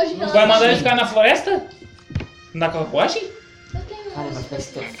lá, Hoje, não. Vai mandar ele ficar na floresta? Na carruagem? Eu tenho Cara, vai ficar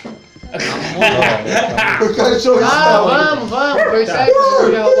stealth. Eu quero te ouvir Ah, vamos. Persegue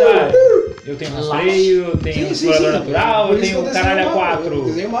o já rodou. Tá, eu tenho rastreio, eu tenho explorador natural, eu tenho caralho a 4. Eu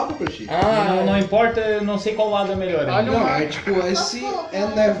desenhei o mapa pra ti. Não importa, eu não sei qual lado é melhor. Olha ainda. Não, é tipo, esse é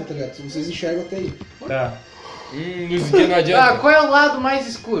névoa, tá ligado? Se vocês enxergam até aí. Tá. Luz do dia não Ah, adianta. qual é o lado mais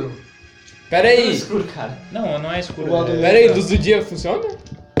escuro? Pera Tudo aí. escuro, cara. Não é escuro. O lado é- Pera aí, luz do dia funciona?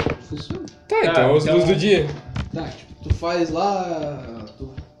 Funciona. Tá, então, então- luz do dia. Tá, tipo, tu faz lá.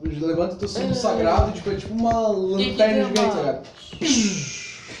 Tu levanta teu símbolo sagrado, tipo, é tipo uma lanterna tem gigante, uma- tá ligado?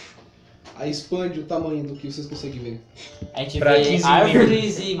 Aí expande o tamanho do que vocês conseguem ver. A gente Pra vê 15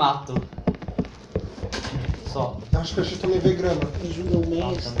 árvores e mato. Só. Acho que a gente também vê grama.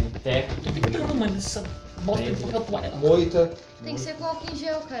 Ah, também. Terra. Não, mano, essa bosta de toalha. Moita. Tem que ser com álcool em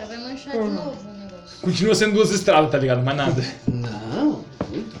gel, cara. Vai manchar de novo o negócio. Continua sendo 2 estradas, tá ligado? Mais nada. Não,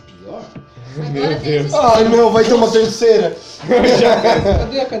 muito pior. Agora tem esses... Ai, meu, vai ter uma terceira.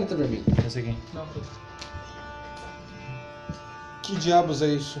 Cadê a caneta vermelha? Essa aqui. Que diabos é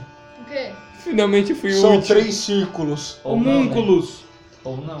isso? O quê? Finalmente fui São útil. 3 círculos. Ou não, né? Homúnculos.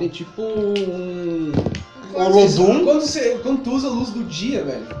 Ou não. Tem tipo um. Olodum? Quando tu usa a luz do dia,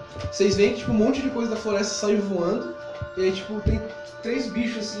 velho, vocês veem que tipo, um monte de coisa da floresta sai voando. E aí, tipo, tem 3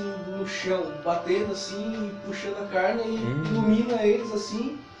 bichos assim no chão, batendo assim, puxando a carne e ilumina eles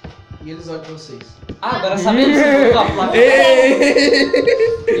assim. E eles olham pra vocês. Ah, agora sabemos que o outro lado.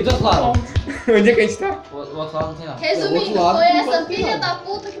 E do outro lado? Onde é que a gente tá? O outro lado não tem nada. Do Resumindo, outro lado, foi por essa enquanto, filha não. da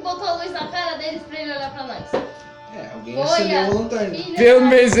puta que botou a luz na cara deles pra ele olhar pra nós. É, alguém Foi acendeu a uma lanterna. filha Pelo da...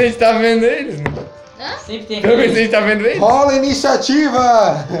 menos a gente tá vendo eles, né? Sempre tem Pelo menos a aquele... gente tá vendo eles. Rola a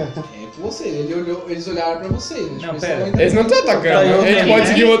iniciativa! É com você, eles olharam pra vocês. Né? Não, Tipo, pera. Eles não estão atacando. A gente pode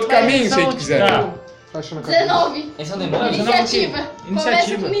seguir outro caminho se a gente quiser. Tá. Fecha na cabeça. 19. Esse é um demônio? Iniciativa. Começa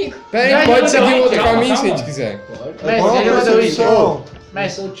Iniciativa. comigo. Pera aí, Não, pode não, seguir não, outro calma, caminho se a calma. gente quiser. Pode. Mas Rola ele a mandou isso. percepção.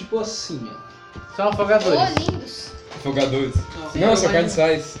 Mas são tipo assim, ó. São afogadores. Ô, lindos. Afogadores. Sim, Não, eu só vou- carne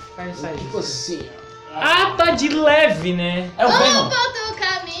sais. Carne sai. Tipo assim, ó. Ah, tá de leve, né? É o Venom. Outro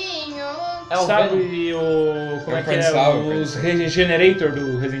caminho. É o Venom. Sabe o... Como é que é? Carniçal, Os Regenerator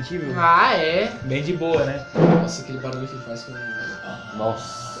do Resident Evil? Ah, é? Bem de boa, né? Nossa, aquele barulho que ele faz com.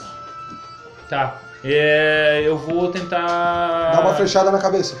 Nossa. Tá. Eu vou tentar... Dá uma flechada na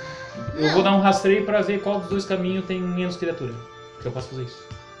cabeça. Eu vou dar um rastreio pra ver qual dos 2 caminhos tem menos criatura. Que eu posso fazer isso.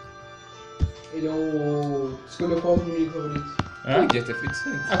 Ele é o. Escolheu qual o inimigo favorito. Hã? Podia ter feito isso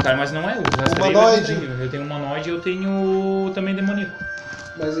antes. Ah, cara, mas não é o rastreio. Humanoide. Eu tenho humanoide e eu tenho também demoníaco.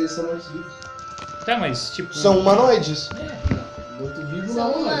 Mas eles são mortos vivos. Tá, mas tipo... São humanoides. Morto vivo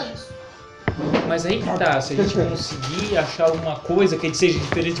São não, humanos. Mas aí que tá, se a gente conseguir achar alguma coisa que seja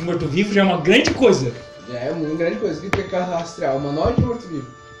diferente de morto-vivo, já é uma grande coisa. É uma grande coisa. O que tem que rastrear? Humanoide ou morto-vivo?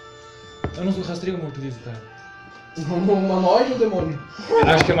 Eu não rastreio o morto-vivo, cara. Humanoide ou demônio?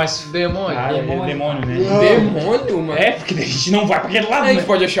 Acho que é mais... Demônio. Ah, demônio, né? Demônio, mano? É, porque daí a gente não vai pra aquele lado, A gente né?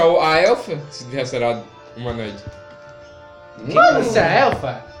 pode achar a elfa, se vier será humanoide. Mano, você é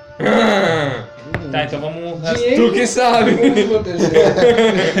elfa? Tá, então vamos... Tu que sabe.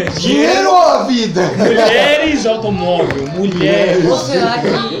 Dinheiro ou a vida? Mulheres, automóvel, mulheres. Ou será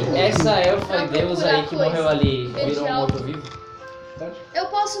que essa elfa Pra deus aí que procurar morreu coisa. ali Ver virou de um alto. morto-vivo? Eu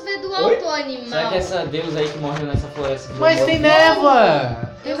posso ver do Oi? alto Será animal. que essa deus aí que morreu nessa floresta virou Mas um tem morto-vivo? névoa!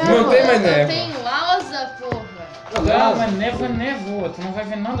 Eu Não tem mais Eu névoa. tenho asa, porra. Tá, mas névoa, tu não vai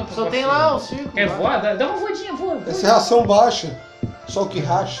ver nada. Só tem lá o círculo. Quer lá. voar? Dá uma voadinha, voa. Essa é reação baixa. Só o que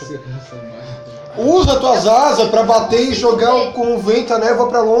racha. Usa tuas asas pra bater e jogar com o vento a névoa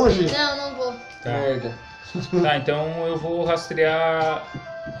pra longe. Não, não vou. Merda. Tá, então eu vou rastrear...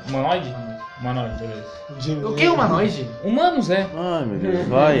 Humanoide? Humanoide, beleza. O que é humanoide? Humanos, é. Ai, meu Deus,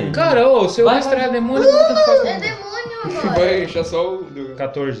 vai. Cara, ô, se eu Vai, rastrear demônio, eu tanto faz. É demônio agora. Vai achar só o...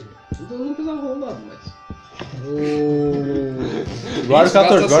 14. Então não precisava rolar nada, mas. Guarda o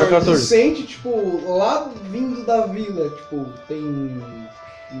 14, guarda o Tu 14. sente, tipo, lá vindo da vila, tipo, tem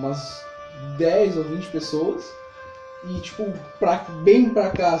umas 10 ou 20 pessoas. E, tipo, bem pra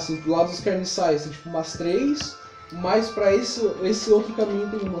cá, assim, pro lado dos carniçais, tem, tipo, umas 3. Mas pra esse outro caminho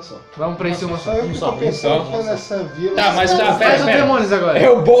tem uma só. Vamos pra esse uma Só só. eu que tô pensando que é nessa vila. Tá, mas tá, Faz os pera. demônios agora. É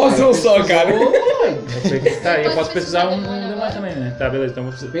o boss ou só, cara? Tá, e eu Pode posso precisar precisar um demônio demônio agora. também, né? Tá, beleza, então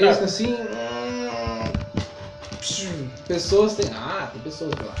vou precisar. Pensa Tá. assim. Pessoas tem. Ah, tem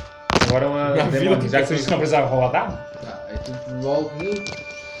pessoas lá. Agora uma Na vila demônio. tem Já que pessoas. vocês não precisavam rolar dado? Tá, aí tu volta aqui.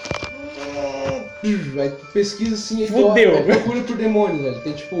 Aí tu pesquisa assim e tu Fudeu. aí procura por demônios, velho.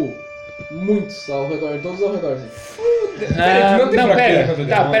 Tem tipo muitos ao redor, todos ao redor. Assim. Peraí, tu não tem Não, fraqueza pera. contra Tá,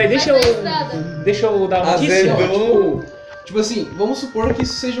 demônio? peraí, deixa Vai dar eu. estrada. Deixa eu dar uma notícia. Azedou. Tipo assim, vamos supor que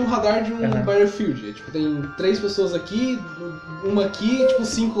isso seja um radar de um Aham. Battlefield. Tipo, tem 3 pessoas aqui, uma aqui, tipo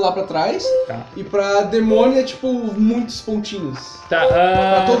 5 lá pra trás. Tá. E pra demônio é tipo muitos pontinhos. Tá,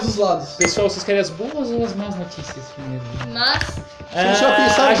 Pra todos os lados. pessoal, vocês querem as boas ou as más notícias primeiro? Mas Vocês já a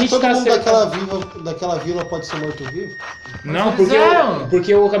pensaram que gente todo tá mundo acertando. daquela vila pode ser morto-vivo? Não, Fizeram.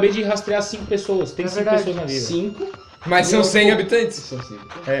 porque eu acabei de rastrear 5 pessoas. Tem É 5 verdade. pessoas na vila. 5. Mas são 100 habitantes. São 5.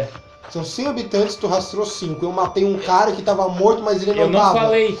 É. São 100 habitantes, tu rastreou 5. Eu matei um cara que tava morto, mas ele não Eu não tava.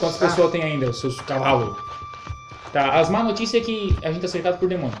 falei quantas pessoas tem ainda, os seus cavalos. Tá, as más notícias é que a gente tá cercado por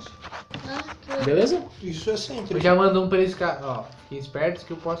demônios. que legal. Beleza? Isso é sempre. Eu já mando um pra eles ficar. Ó, fiquem espertos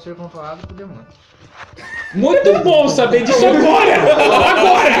que eu posso ser controlado por demônio. Muito bom saber disso agora!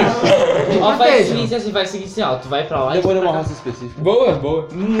 Agora! Ó, faz o seguinte assim, vai seguir assim, ó. Tu vai pra lá e tu Demônio é vai uma pra cá. raça específica. Boa, boa.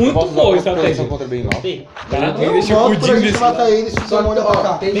 Muito Posso boa a usar estratégia. proteção contra bem mal. Tem. Tá? Ele deixa o Volta pra pudim gente desse matar ele se o Só que, demônio ó,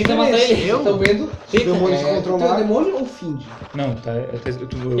 atacar. tem Tenta matar diferença. ele. Estão vendo? Demônio de Tu é controlar. demônio ou Find? Não, tá. Eu Tem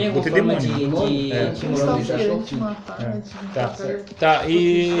vou alguma ter forma demônio. É. de demônio, já achou o Find. Tá. Tá,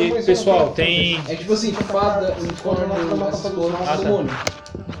 e pessoal, tem. É tipo assim, fada, unicórnio, essas coisas, Ah, tá. demônio.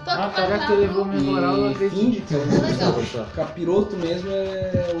 Toque Já pra que tu levou minha moral, eu E acredito. Find, que é Tá legal. o capiroto mesmo,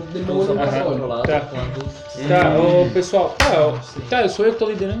 é o demônio Só pra ser Aham. católico. controlado. Tá. Tá, ô pessoal. Tá, eu sou eu que tô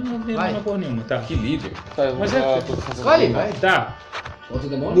liderando, não tem Vai. porra nenhuma, tá. Que líder. Tá, eu vou Mas usar é- a proteção contra Escolhe, bem mal. vai. Tá. Outro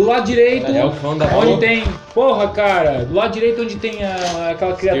Do demônio? lado direito, É o fã da onde bola. tem. Porra, cara, do lado direito onde tem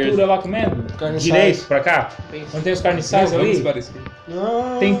aquela criatura lá comendo. Carniçais. Direito, pra cá. Onde tem os carniçais Vamos ali. para isso.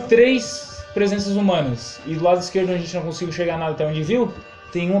 Não. Tem 3 presenças humanas. E do lado esquerdo, onde a gente não conseguiu enxergar nada até onde viu,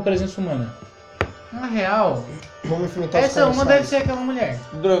 tem uma presença humana. Na real, Vamos enfrentar os essa uma carniçais. deve ser aquela mulher.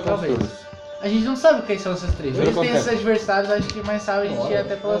 Dragão Talvez. Tours. A gente não sabe quem são essas três. Vira Eles têm quanto esses adversários, acho que mais sabe a gente ir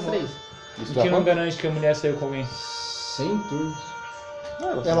até pelas três. Isso O dá que não quanto? garante que a mulher saiu com alguém. 100 turnos.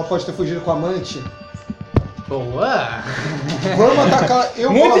 Ela pode ter fugido com a amante. Boa! Vamos atacar.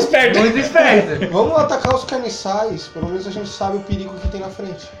 Eu Muito gosto. esperto! Muito esperto! Vamos atacar os carniçais. Pelo menos a gente sabe o perigo que tem na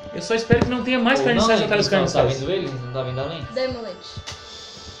frente. Eu só espero que não tenha mais Ou não, carniçais né? atrás dos Não tá carniçais. vendo ele? Não tá vendo além? Demolet.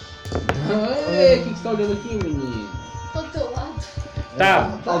 Aê, o que você tá olhando aqui, menino? Tô do teu lado. Tá,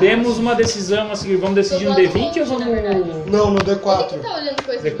 temos uma decisão a seguir. Vamos decidir no D20 ou vamos no Não, no Ele que D4. tá olhando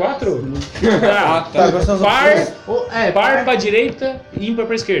coisa D4? Ah, Tá, agora são as par, Oh, par pra direita e ímpar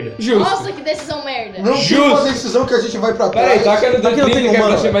pra esquerda. demais. Justo. Nossa, que decisão merda. Não tem Justo. uma decisão que a gente vai pra trás. Peraí, taca no Aqui não D30 tem que é pra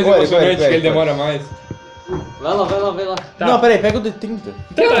humano, ser mais vai, emocionante, vai, que ele vai. demora mais. Vai lá, vai lá, vai lá. Tá. Não, peraí, pega o D30.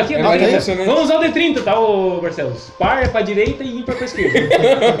 Então, tá, aqui, É ó. mais Tá, emocionante. vamos usar o D30, tá, ô Barcelos? Par pra direita e ímpar pra esquerda.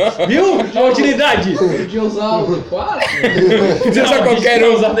 Viu? A utilidade. Podia usar o D4? Podia usar Não, a gente qualquer vai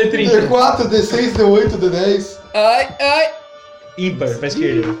um. usar o D30. D4, D6, D8, D10. Ai, ai. Ímpar pra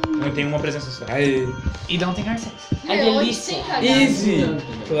esquerda. Onde tem uma presença só. Ai. E não tem carniçais. É Meu, onde delícia. tem cagada? Easy.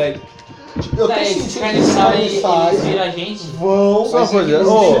 Play. Eu tô Daí, sentindo se que eles esses saem, caras eles viram a gente. vão... Só uma coisa,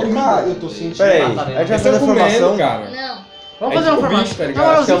 Cara, eu tô sentindo... Peraí, Ah, tá a gente vai Eles fazer estão a comendo, formação. cara. Não. Vamos É fazer uma tipo formação. bicho, tá Na ligado?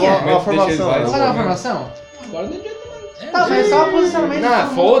 moralzinha. Deixa eu- Deixa eles formação. lá, Vamos fazer uma né? formação? Agora não adianta mais. Tá, mas só o posicionamento. Ah, todo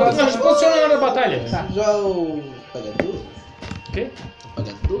mundo foda-se. Não, a gente posiciona na hora da batalha. Tá. Já o pagador? O quê?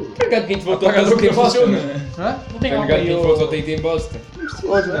 Pagador? Tá ligado que a gente voltou a Pagador casa que tem bosta, funciona. né? Hã? Não Tá tem ligado mapa que a aí, gente voltou a tem bosta?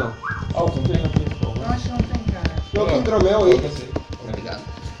 Onde não? Álcool, tem aqui. Eu acho que não tem, cara. Não tem hidromel aí. Obrigado.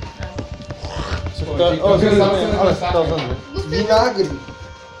 Olha, você tá usando. Vinagre.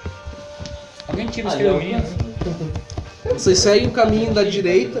 Alguém tira o Ah, isqueiro não. menino? Vocês seguem o caminho da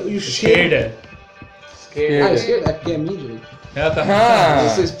direita e o cheiro... Esquerda. Ah, esquerda? É porque é a minha direita. Ela tá. Ah,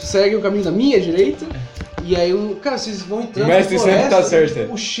 Vocês seguem o caminho da minha direita e aí, cara, vocês vão entrando O mestre na sempre floresta, tá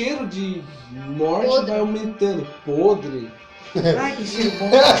certo. o cheiro de morte Podre. vai aumentando. Podre. Ai, que cheiro bom.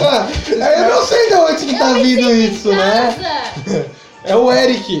 Eu não sei de onde que tá vindo isso, né? Casa! É o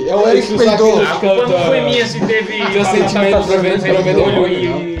Eric que peidou. A culpa não foi minha se teve. Teu sentimento pra ver olho demônio,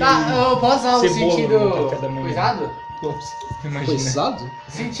 e. Tá, eu posso usar o Cebola no sentido café da manhã. coisado? Imagina. Coisado?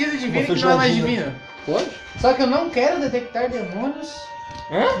 Sentido divino Uma que não é mais feijoadinha. divino. Pode? Só que eu não quero detectar demônios,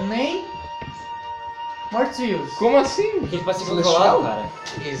 Hã? nem mortos-vivos. Como assim? Porque ele pode ser Celestial? controlado,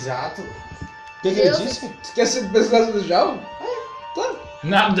 cara. Exato. O que ele disse? Você quer ser pessoa celestial?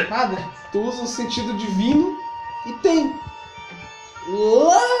 Nada. Nada. Tu usa o sentido divino e tem.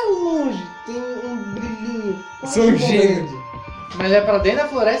 Lá longe tem um brilhinho. quase Sou um gênio. morrendo. Mas é pra dentro da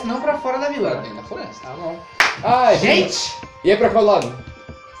floresta, não pra fora da Lá vila. dentro da floresta. Tá bom. Ah, Gente! E é pra qual lado?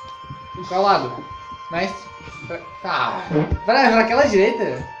 Calado. Mas... Tá. Pra aquela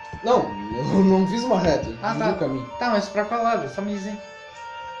direita? Não, eu não fiz uma reta. Eu Ah, fiz tá. um caminho. Tá, mas pra qual lado? Só me dizer.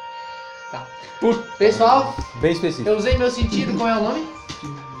 Tá. Puta. Pessoal, Bem específico. eu usei meu sentido, qual é o nome?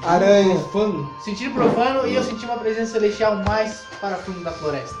 Aranha. Profano. Sentido profano e eu senti uma presença celestial mais para fundo da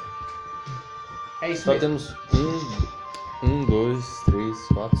floresta. É isso Só mesmo. temos 1, 2, 3,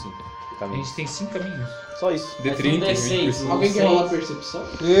 4, 5 A caminhos. gente tem 5 caminhos. Só isso. De Mas 30, tem 20 seis. pessoas. Alguém quer rolar percepção?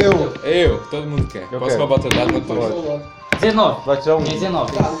 Eu. Todo mundo quer. Eu Posso quero. roubar teu dado na Pode tua? rolar. 19. Vai tirar um. Tem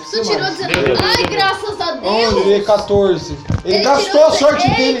 19. Tá, não precisa Tu tirou mais. 19. Ai, graças a Deus! Onde? Ele é 14. Ele gastou tirou a sorte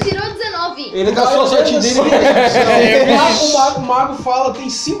Ele dele. tirou 19. Ele gastou a sorte dele. O mago fala, tem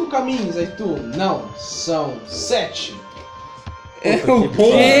 5 caminhos. Aí tu, não, são 7. O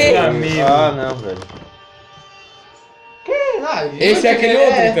quê? Amigo. Ah, não, velho. Ah, Esse é aquele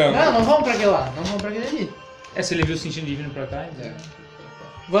outro, então. Não, não vamos pra aquele lá. Não vamos pra aquele ali. É, se ele viu o sentido divino pra cá, então.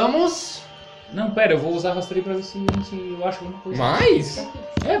 Vamos... Não, pera, eu vou usar rastreio pra ver se eu acho alguma coisa. Mais?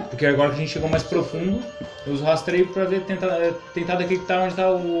 É, porque agora que a gente chegou mais profundo, eu uso rastreio pra ver, tentar detectar onde tá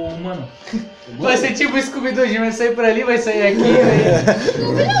o humano. Vai ser tipo o Scooby-Doo, a gente vai sair por ali, vai sair aqui,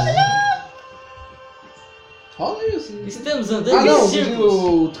 aí... Rola isso. Estamos andando Ah, não, em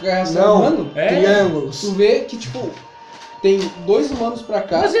círculos. tu quer arrastar Não. humano? É? Triângulos. Tu vê que, tipo, tem 2 humanos pra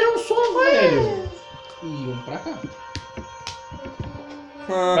cá Mas era um só, velho. e um pra cá.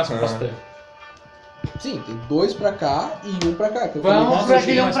 Posso ter. Sim, tem 2 pra cá e um pra cá. que eu Vamos Nossa, pra eu aquele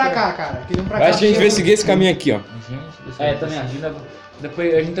cheguei um mais pra perto. cá, cara. Aquele um pra cá. Acho que a gente vai seguir esse caminho aqui, ó. É, também acho.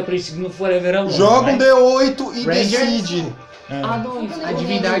 Depois a gente tá perseguindo o Forever Alone. Joga um né? D8 e Rangers? decide. Ah, não, isso. A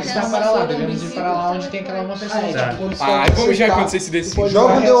divindade está para lá, devemos ir para lá onde tem aquela uma pessoa. Tá. Quando você Ah, vamos já acertar, quando você se tu decide. pode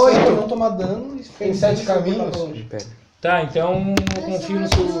Joga usar um a reação D8. pra não tomar dano e ficar Tem em 7 cima, caminhos. pra longe. Tá, então eu confio no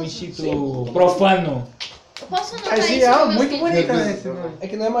seu instinto profano. Eu posso anotar Mas isso é no meu muito sentido? bonita, né? esse nome. É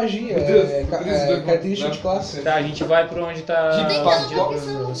que não é magia, Meu Deus, é característica de classe. Tá, a gente vai pra onde tá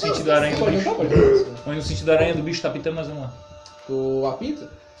o sentido aranha do Pode bicho. jogar, pode. Onde o sentido aranha do bicho tá pitando, nós vamos lá. Tu apita?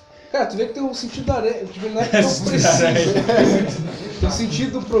 Cara, tu vê que tem um sentido da aranha, tipo, ele não é tão Sentido preciso. aranha. Tem um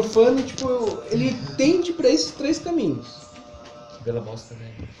sentido profano, tipo, ele tende pra esses 3 caminhos. Bela bosta,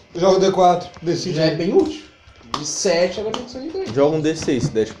 velho. Joga o D4. Decide. Já é bem útil. De 7 agora tem que ser de 3. Joga um D6,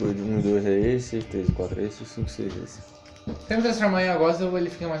 10 tipo, de 1 e 2 é esse, 3 e 4 é esse, 5 e 6 é esse. Temos transformar em agora ou ele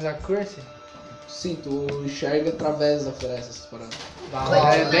fica mais accuracy? Sim, tu enxerga através da floresta essas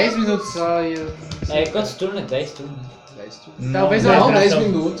paradas. É 10 minutos só e eu... É, quantos turnos? 10 turnos. 10 turnos. Talvez Não, eu Não, entre. 10 são-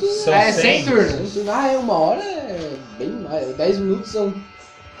 minutos. São É 100 turnos. 10 turnos. Ah, é 1 hora é bem mais. 10 minutos são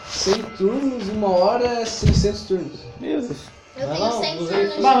 100 turnos, 1 hora é 600 turnos. Meu Deus. Eu Não, tenho não, 100 usei.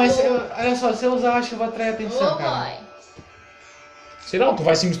 turnos. Bah, mas olha só, se eu usar eu acho que eu vou atrair Oh, atenção, cara. boy. Sei lá, tu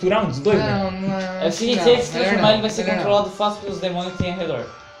vai se misturar um dos dois, né? Não, não. É o seguinte, não, se ele se melhor transformar, não, ele vai ser melhor controlado fácil pelos demônios que tem ao redor.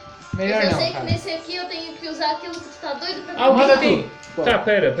 não. Melhor Eu não, sei que cara. nesse aqui eu tenho que usar aquilo que tu tá doido pra Alguém Manda tem. tu. Tá,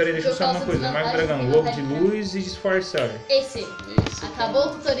 pera, deixa eu Eu só uma posso coisa. desvantagem, Marco Dragão, tem Globo de vantagem. Luz e disfarçar. Esse. Acabou o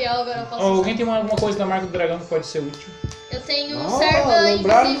tutorial, agora eu posso Alguém usar. tem alguma coisa da Marca do Dragão que pode ser útil? Eu tenho Ah, serva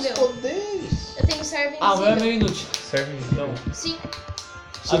lembrar dos invisível. poderes. Eu tenho serva Ah, o meu é invisível. meio inútil. Serve então. Sim.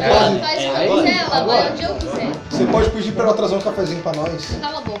 Você Agora. pode, Faz o que Aí, eu quiser, ela vai agora. onde eu quiser. você pode pedir pra ela trazer um cafezinho pra nós.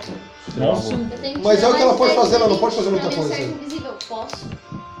 Cala a boca. Nossa. Eu tenho que Mas tirar é o que ela mais pode 10 fazer, ela não pode de fazer muita pra minha coisa. serva invisível. Posso.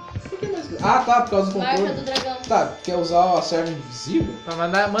 Ah, tá, por causa do Marca controle. do dragão. Tá, quer usar a serva invisível?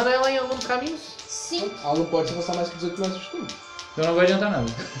 Manda ela em alguns caminhos. Sim. Ela não pode se avançar mais que 18 metros de turno. Então não vai adiantar nada.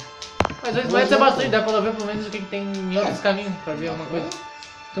 Mas 8 metros é bastante, dá pra ela ver pelo menos o que tem em outros caminhos pra ver alguma coisa.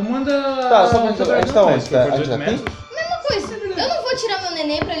 Então manda. Tá, só pra manda a gente tá onde? Tá, a gente 18 tá metros. aqui? Mesma coisa. Eu não vou tirar meu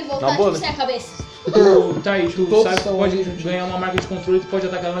neném pra ele voltar Na boa, tipo, né? sem a cabeça. Tá aí, tu Todos sabe que estão pode ali juntinho. ganhar uma marca de controle e tu pode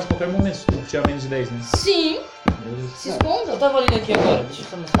atacar ela a qualquer momento. Se tu tirar menos de 10, né? Sim. Beleza. Se esconda. Eu tava olhando aqui agora, deixa eu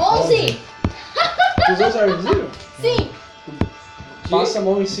só mostrar. 11. Tu usou a serva invisível? Sim. Passa a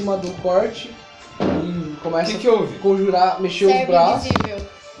mão em cima do corte e O começa que houve? a conjurar, mexer os Serve braços. invisível.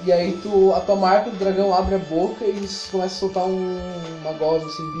 E aí a tua marca do dragão abre a boca e começa a soltar uma gosma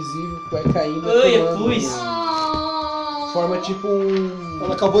assim, invisível que vai caindo. Ai, pulando. pus. Forma tipo um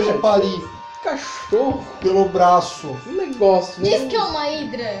Ela acabou de parir cachorro, pelo braço. um negócio. Diz né? que é uma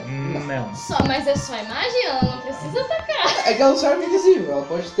hidra. Não. Mas é só imagem, ela não precisa atacar. É que ela não serve invisível, ela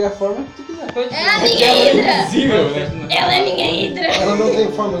pode ter a forma que tu quiser. É a minha hidra. Invisível, né? Ela é minha hidra. Ela não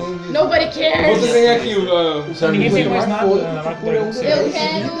tem forma nem Nobody Eu vou cares. desenhar aqui o. Ninguém tem mais nada Foda, na marca do procura dragão. um Você Eu D10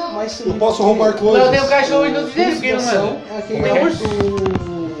 quero- de vida, mais Eu posso roubar coisas. Não, tem um cachorro inútil dele, porque não manda. É aquele Tem urso?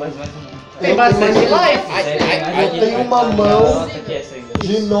 Faz mais um. Tem bastante life. Eu tenho uma mão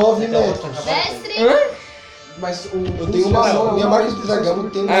de 9 metros. Mestre. Mas Eu tenho uma mão. Minha marca do dragão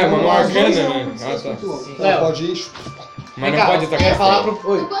tem Ah, é uma mão arcana, dois né? quilômetros, Ah, tá. 6 quilômetros. Ela Léo. pode ir. Mas não pode Quer atacar. falar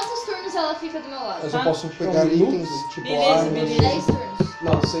pro... Oi, Por quantos turnos ela fica do meu lado? Mas eu Tá? posso pegar itens, tipo Beleza, armas, beleza. 10 turnos.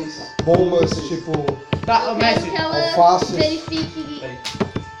 não, 6. bombas, tipo Tá, Eu ô, quero mestre. que ela alface. verifique,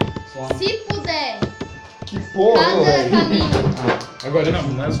 se puder, Que porra, cada velho. caminho Agora Não,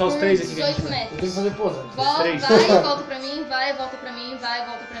 não é só os por 3 aqui que a 18 gente vai. Eu tenho que metros. fazer pose. Vai, três. volta pra mim, vai, volta pra mim, vai,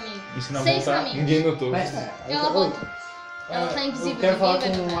 volta pra mim. E se não 6 voltar, caminhos. ninguém notou. Mestre, Ela volta. Ela tá invisível, eu quero falar com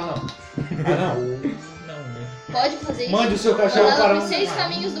ninguém um vai anão. Não, né? Pode fazer isso. Mande o seu cachorro Manda ela para por um... 6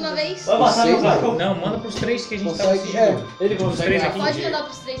 caminhos de uma vez. Vai matar meu Sei, cachorro. Não, manda pros 3 que a gente tá Consegue, decidindo. Ele Os consegue. 3 aqui. Pode mandar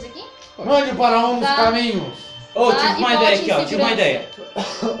pros 3 aqui? Mande para um dos Tá. caminhos. Ô, Vai tive e uma volte ideia em aqui, ó. Tive uma segurança. ideia.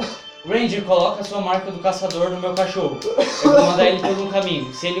 Ranger, coloca a sua marca do caçador no meu cachorro. Eu vou mandar ele por um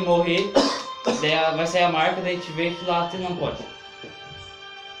caminho. Se ele morrer, daí vai sair a marca, daí a gente vê que lá não pode.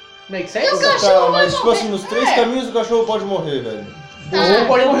 Make sense? Tá, mas tipo assim, nos 3 caminhos o cachorro pode morrer, velho. Ou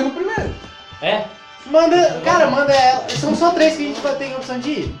pode morrer no primeiro. É? Manda, cara, manda ela. São só 3 que a gente vai ter opção de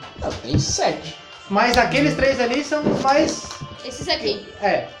ir. Não, tem 7. Mas aqueles 3 ali são os mais... Esses aqui.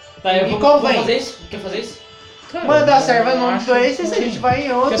 É. Tá, eu E vou convém. fazer isso? Quer fazer isso? Cara, Manda a eu serva no nome acho do esse, a gente vai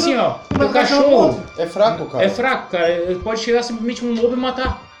em outro. que assim, ó, manda o cachorro É fraco, cara. é fraco, cara. Ele pode chegar simplesmente um lobo e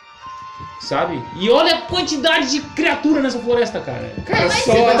matar. Sabe? E olha a quantidade de criatura nessa floresta, cara. Cara, Mas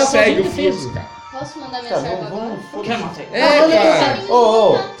Ele vai só estar segue o sozinho defeso, fluxo. cara. Posso mandar minha Tá, serva vamos, agora? vamos. Quer matar? É, Olha, cara. caminhos Ô, ô.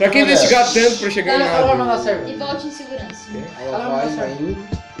 voltar. Pra que investigar tanto pra chegar em Ela vai mandar a nada? serva. E volte em segurança. Ela Ela vai, não vai serve. indo.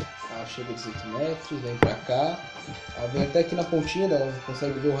 Ela chega a 18 metros, vem pra cá. Ela vem até aqui na pontinha dela, ela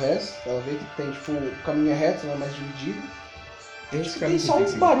consegue ver o resto. Ela vê que tem, tipo, o caminho é reto, não é mais dividido. Esse Tem só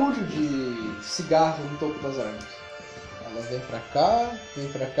um barulho de cigarro no topo das árvores. Ela vem pra cá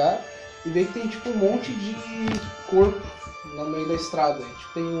e vê que tem tipo um monte de corpo no meio da estrada.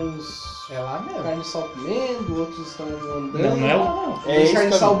 Tipo, tem uns É lá mesmo. carne de sal comendo, outros estão andando. Não, não é lá. É Tem esse carne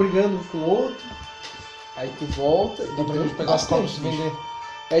de sal caminho. brigando um com o outro. Aí tu volta e Dá pra gente pegar os corpos e vender.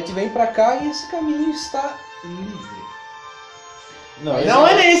 Aí tu vem pra cá e esse caminho está livre. Não, esse Não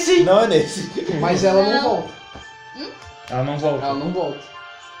é nesse! Não é nesse. Mas ela não Não. volta. Ela não volta. Ela não volta.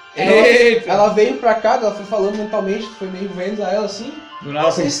 Eita! Ela veio pra cá, ela foi falando mentalmente, tu foi meio vendo a ela assim. Do nada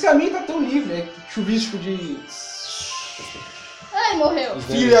Nossa, assim. esse caminho tá tão livre, é chuvisco de. Ai, morreu.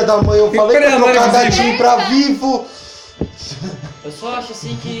 Filha da mãe, eu falei pra Cadê a trocar Ana dadinho pra vivo. Eu só acho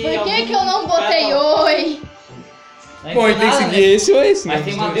assim que. Por que algum que eu não botei cara tá- oi? Não Bom, é ele tem que nada, seguir né? esse ou esse, né? Mas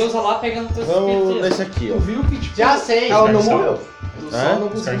tem uma deusa lá pegando teus Vamos espíritos. nesse aqui, Tu ó. viu que tipo. Já sei. Ela não Descarniçal. morreu. Tu só É? não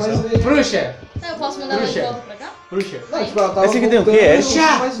conseguiu mais Descarniçal. ver. Bruxa! Eu posso mandar ela de Bruxa. volta pra cá? Bruxa. Não, tipo, ela tava Esse aqui tem o quê, voltando, Eric? não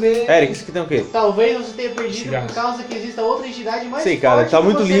conseguiu mais ver. Eric, esse aqui tem o quê? Talvez você tenha perdido Cigarro. por causa que exista outra entidade mais Sei, cara, forte tá que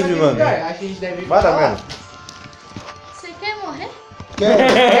muito você livre, naquele mano. lugar. Acho que a gente deve ir Vai pra dar lá. merda. Você quer morrer? Quero.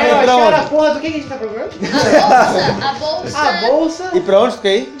 Quero Pra achar a onde? porra do que a gente tá procurando? A bolsa. A bolsa. E pra onde tu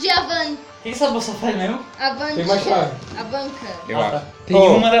quer ir? De Avan. O que essa moça faz mesmo? Avante. Tem mais chave. A banca. Eu acho. Tem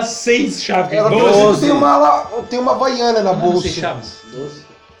Oh. uma das 6 chaves. Ela Doze. tem uma havaiana na Não, bolsa. 6 chaves. 12.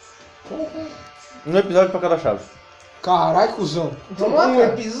 Um episódio pra cada chave. Caralho, cuzão. Vamos lá, Um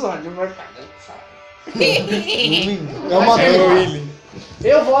cara. episódio vai É uma Achei. dor.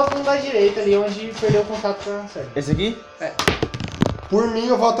 Eu volto no da direita ali, onde perdeu o contato com a série. Esse aqui? Por mim,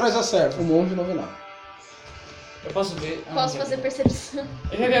 eu vou atrás da serva. O monge não vê nada. Eu posso ver. Posso fazer percepção.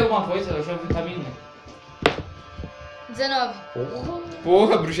 Eu já vi alguma coisa, eu já vi o caminho. 19.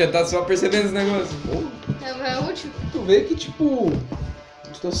 Porra, bruxa, tá só percebendo esse negócio. É o último. Tu vê que, tipo, o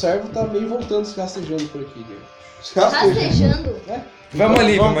teu servo tá meio voltando, se rastejando por aqui, né? Rastejando? Vamos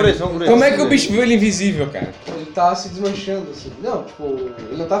ali, Vamos vamos ali. por ele. Como é que o bicho viu ele invisível, cara? Ele tá se desmanchando, assim. Não, tipo,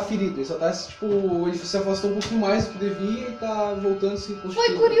 ele não tá ferido, ele só tá, tipo, ele se afastou um pouquinho mais do que devia e tá voltando a se Foi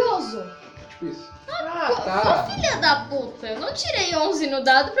constituir. curioso. Tipo isso. Tá. Ô, filha da puta, eu não tirei 11 no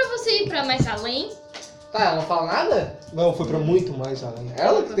dado pra você ir pra mais além. Tá, ela não fala nada? Não, foi pra muito mais além.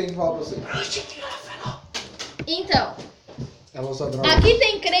 Ela que tem que falar pra você. Então, Ela usa droga. aqui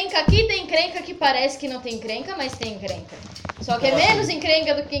tem encrenca que parece que não tem encrenca, mas tem encrenca. Só que é menos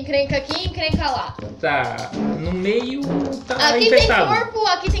encrenca do que encrenca aqui e encrenca lá. Tá. No meio tá Aqui infestado. tem corpo,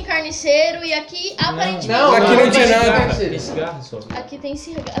 aqui tem carniceiro e aqui aparentemente. Não, Aqui não tinha tem nada. carniceiro. Tem cigarro só. Aqui tem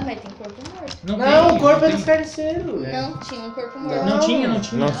cigarro. Ah, mas tem corpo morto. Não, Não, tem, o corpo é tem. dos carniceiros. Não, tinha um corpo morto. Não tinha, não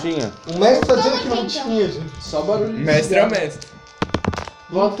tinha. Não tinha. O mestre tá dizendo Como que não aqui, então? tinha, gente. Só barulho de Mestre é o cigarro. mestre.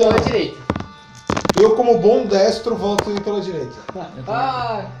 Volta Então. pela direita. Eu, como bom destro, volto pela direita.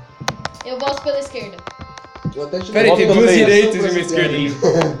 Ah, Eu volto pela esquerda. eu até te Peraí, dou tem uma duas ação direitas pra e uma esse esquerda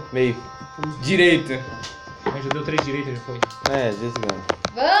cara. ali. Meio. Direita. Mas já deu 3 direitas, já foi. É, às vezes ganha.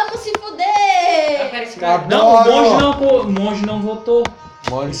 Vamos se fuder! Pera esse cara. Não, o monge não votou.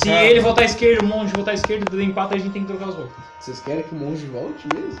 Monge. Se ele votar à esquerda, o monge votar à esquerda, do empate a gente tem que trocar os votos. Vocês querem que o monge volte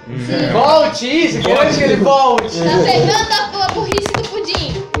mesmo? Volte! Você quer que ele volte? Tá pegando a burrice do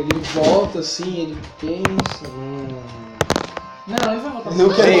pudim. Ele volta assim, ele pensa. Não, ele vai voltar. Eu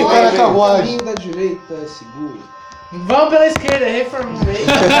quero Vem, colocar vem, na vem. O carruagem. caminho da direita é seguro. Vamos pela esquerda, reformulei.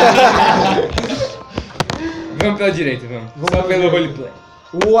 Vamos pela direita, vamos. Só pelo roleplay.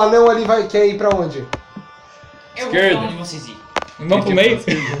 O anão ali quer ir pra onde? Eu vou Esquerda. pra onde vocês ir. Vamos pro meio?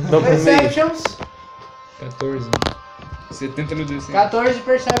 Não, pro meio. Perceptions. 14. 70 no D100. 14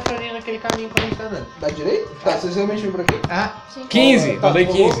 perception ali naquele caminho que a gente tá andando. Da direita? Tá, vocês realmente vêm por aqui? Ah, 15, Tá, rolei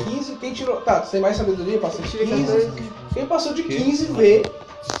rolou 15. 15. Quem tirou? Tá, você tem mais sabedoria? Passou de tirei 15. 14. Quem passou de 15 vê.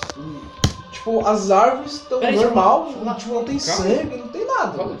 Tipo, as árvores estão Peraí, normal, deixa eu- tipo, não tem Calma. sangue, não tem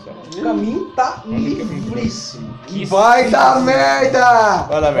nada. Calma, O caminho tá livríssimo. Vai dar merda!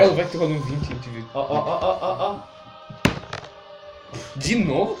 Vai lá, Olha, merda. vai que rolou um 20, a gente vê. Ó. De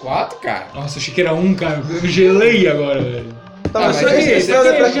novo? 4, cara? Nossa, achei que era 1, cara. Eu gelei agora, velho. Tá, Ah, mas mas esse Esse estrada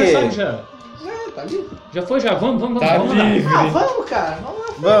é pra aqui já sabe quê? já. É, tá livre. Já foi, já. Vamos Tá lá. livre. ah, vamos, cara. Vamos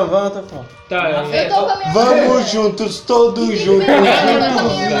lá. Vamos, tá bom. Tá, Eu tô com a minha Vamos juntos, todos juntos. Eu tô com a minha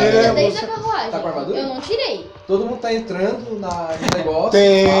armadura Iremos. desde a carruagem. Tá com a armadura? Eu não tirei. Todo mundo tá entrando no negócio.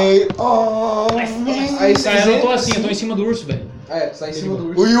 Tem. Oh, Aí Tá, vocês eu não tô entram assim, eu tô em cima do urso, velho. É, você tá em cima do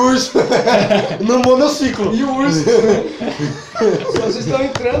urso. o urso. No monociclo. E o urso? Vocês estão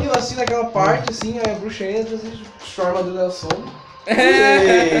entrando assim naquela parte, assim, aí a bruxa entra, assim, a armadura dela some.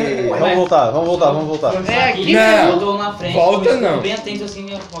 Ei, vamos voltar. É aqui. Não. Eu tô na frente. Volta, eu tô não. bem atento assim.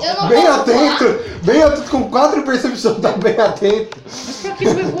 Eu não Bem posso falar. atento, com 4 percepções, tá bem atento. Mas pra que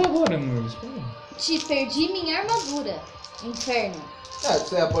você voou agora, amor? Espera. Te perdi minha armadura. Inferno. Ah,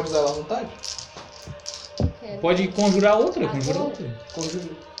 você pode usar ela à vontade? Quero. Pode conjurar outra, conjurar outra. Conjuro.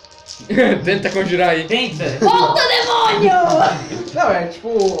 Tenta conjurar aí. Tenta. Volta, demônio! Não, é tipo,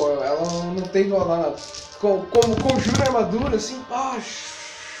 ela não tem nada. Como conjura a armadura, assim, pá,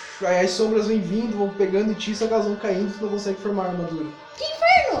 aí as sombras vêm vindo, vão pegando em ti, só que elas vão caindo, tu não consegue formar a armadura.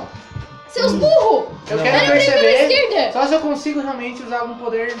 Inferno! Seus burros! Eu Não. quero Pera pela perceber esquerda! só se eu consigo realmente usar algum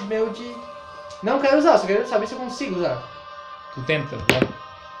poder meu de... Não quero usar, só quero saber se eu consigo usar. Tu tenta, vai.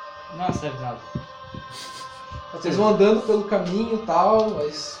 Não serve nada. Vocês vão andando pelo caminho e tal,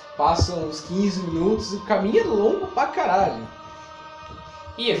 mas passam uns 15 minutos, e o caminho é longo pra caralho.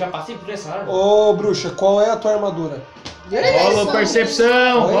 Ih, eu já passei por essa árvore. Ô, bruxa, qual é a tua armadura? Rola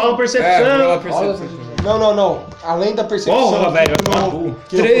percepção, Oi? rola rola percepção. percepção. Não. Além da percepção. Porra, velho, que vai tomar não- burro.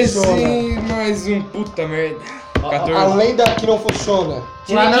 que não 13 funciona. mais um, puta merda. Ó, 14. Além da que não funciona.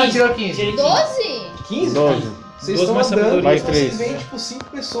 Ah, não, tirou 15. Tirei 12? 15? 12. Vocês 12 estão mais andando sabedoria. e Mais vocês 3. veem tipo 5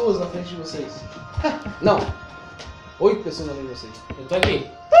 pessoas na frente de vocês. Não. 8 pessoas na frente de vocês. Eu tô aqui.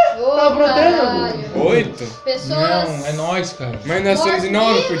 Ô, Tá aprontando? caralho. 8? Pessoas. Não, é nóis, cara. Mas nós somos em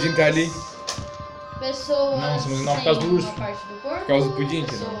 9, podia entrar ali. Pessoas. Não, somos em 9 por sem causa do urso. uma parte do corpo. Por causa do pudim,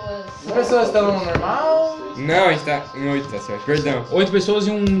 entendeu? Pessoas. As pessoas estão no normal. Não, a gente tá em 8, tá certo. Perdão. 8 pessoas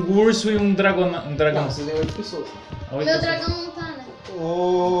e um urso e um dragão. Um dragão. Não, vocês veem 8 pessoas. Oito Meu pessoas. dragão não tá, né?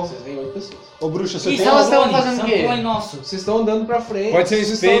 Ô, Vocês veem 8 pessoas. bruxa, você Ih, tem são elas estão clones, fazendo são o quê? clone nosso. Vocês estão andando pra frente. Pode ser um vocês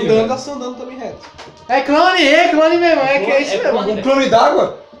espelho, estão andando, velho. elas estão andando também reto. É clone mesmo, é que é isso É mesmo. clone. um clone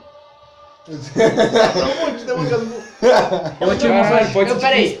d'água? Um monte de demônio. Eu tive uma Caralho, pode ser tipo um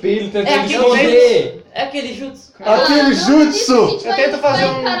peraí. espelho, tentando É aquele esconder. É aquele jutsu. Aquele não, jutsu! A gente Eu tento fazer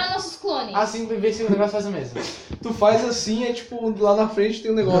vai um- encarar nossos clones. Assim, pra ver se o negócio faz o mesmo. Tu faz assim, é tipo, lá na frente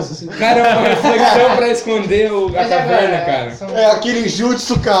tem um negócio assim. Cara, é uma reflexão pra esconder a Mas caverna, agora, cara. são- É aquele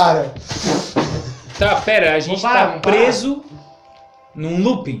jutsu, cara. Tá, pera, a gente Vamos parar, tá vamos parar. preso num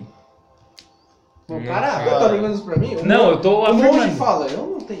looping. Vamos Não, parar? cara. Tá perguntando isso pra mim? Não, eu tô O monge afirmando. fala, eu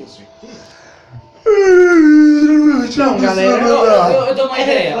não tenho certeza. Não, galera. Eu dou uma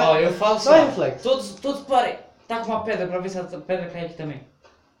ideia, ó, eu falo assim, Só ó, reflexo. todos parem. Tá com uma pedra pra ver se a pedra cai aqui também.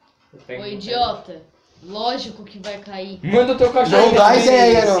 Eu pego Ô, uma idiota. Lógico que vai cair. Manda o teu cachorro. Não dá pedra.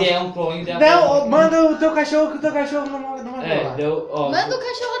 ideia, não. Se é um clone da Não, manda o teu cachorro, que o teu cachorro não vai É, rolar. deu, ó. Manda o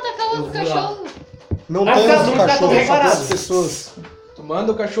cachorro atacar o outro Eu vou lá. cachorro. Não Vai tem ficar- outro não ficar cachorro, tão só reparado. duas pessoas. Tu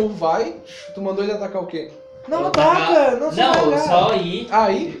manda, o cachorro vai, tu mandou ele atacar o quê? Não eu ataca, não se vai Não, olhar. só ir.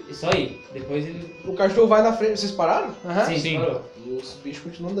 Aí, Só ir. Depois ele. o cachorro vai na frente, vocês pararam? Aham. Sim. parou. E os bichos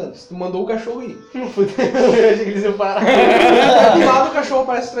continuam andando. Tu mandou o cachorro ir. Eu achei que eles iam parar. Do lado o cachorro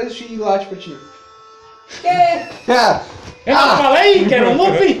aparece atrás de ti e late pra ti. Eu não falei que era um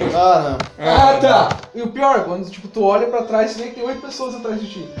looping? Ah, não. Ah, tá. E o pior, quando tipo, tu olha pra trás, você vê que tem 8 pessoas atrás de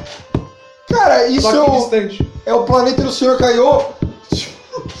ti. Cara, isso Só é que o, distante. é o planeta do Senhor Kaiô.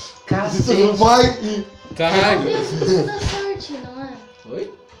 Cacete. Vai e... É a Caralho. deusa da sorte, não é?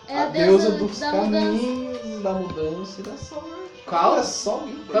 Oi? É a deusa deusa dos da mudança. caminhos, da mudança e da sorte. Qual? Olha só,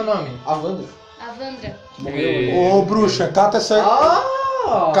 Qual é o nome? a Wanda. A Vandra. Ô, bruxa, cata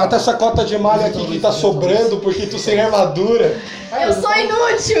essa cota de malha aqui que tá sobrando porque tu sem armadura. Eu sou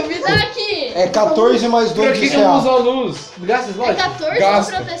inútil, me dá aqui. É 14 mais 2 Por de que não usa CA. a luz? Graças, É lógico. 14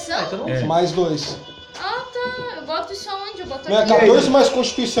 Gasta. de proteção? Então não É. Mais 2. Ah, tá. Eu boto isso aonde? Eu boto Não é aqui. 14 mais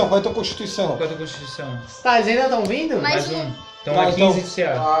Constituição, vai tua Constituição. Qual é a Constituição? Tá, eles ainda estão vindo? Mais Mais um. um. Então Tá, é então, 15 de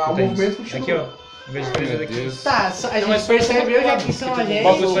CA. o Potência. movimento continua. Aqui, ó. Em vez de 3 é Meu daqui. Deus. Tá, a Não, gente mas percebeu já que são a gente.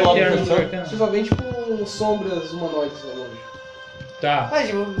 Bota isso aqui, lado arma do do arcano. Vocês só veem tipo sombras humanoides lá longe. Tá. Mas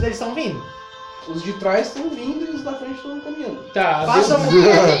eles estão vindo. Os de trás estão vindo e os da frente estão caminhando. Tá. Faça E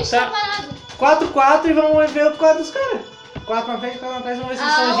a gente Tá. tá parado. 4-4 e vamos ver o quadro dos caras. 4 na frente, 4 na trás, vamos ver se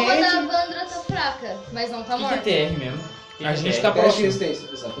A são alma da gente. Vandra tá fraca, mas não tá O que é morta. TR mesmo? Que A que é gente TR? tá Teste de próximo. resistência.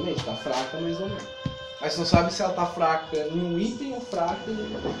 Exatamente, tá fraca, mas não é. Mas você não sabe se ela tá fraca em um item ou fraca em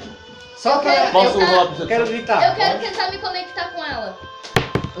outro. Só pra. Eu Posso quero- rolar pra Quero você? gritar. Eu quero tentar me conectar com ela.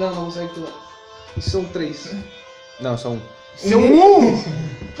 Não, não consegue não. Isso são 3. Não, só um.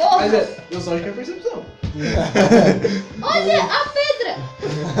 Porra! Mas é, eu só acho que é percepção. Olha a pedra!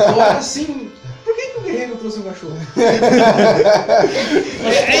 Olha assim, por que o guerreiro trouxe um cachorro?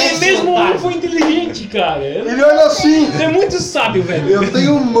 Ele mesmo foi inteligente, cara. Ele olha assim, Ele é muito sábio, velho. eu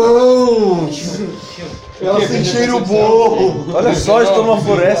tenho mãos. Ela tem cheiro bom. Olha só, estou numa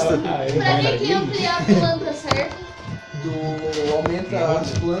floresta. Ah, ele Pra vai que que ampliar a planta, certo? Tu aumenta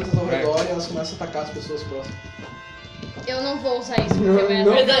as plantas ao redor e elas começam a atacar as pessoas próximas. Eu não vou usar isso porque vai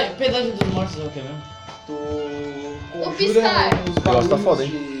Não. Pedágio dos mortos é o que mesmo? Tu piscar. conjura os Negócio tá foda,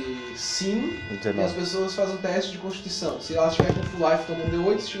 barulhos de sim e as 19. pessoas fazem um teste de constituição. Se elas estiverem com full life, tomam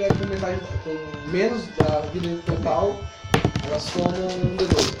D8. Se estiverem com metade, com menos da vida total, elas tomam um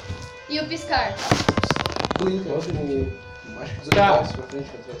D2. E o piscar? Blinca, tipo, acho que 18 Tá. passos pra frente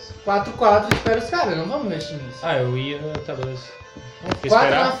pra trás. 4-4 espera os caras, não vamos mexer nisso. Ah, eu ia. Tá, beleza. 4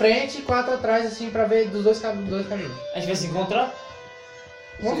 esperar? na frente e 4 atrás, assim, pra ver dos dois caminhos. A gente vai se encontrar?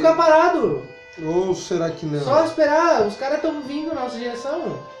 Vamos Sim. ficar parados. Ou será que não? Só esperar, os caras estão vindo na nossa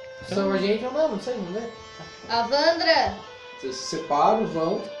direção. São a gente ou não sei, vamos ver. A Vandra? Vocês se separam,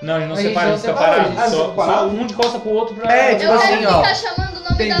 vão. Não, a gente não A gente separa, a não gente fica separa, parado. a gente Só, separa. só um de costa pro outro pra. É, tipo Eu assim, quero ó. ficar chamando o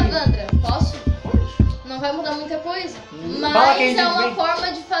nome da Entendi. Vandra. Posso? Não vai mudar muita coisa. Fala Mas quem é uma tem.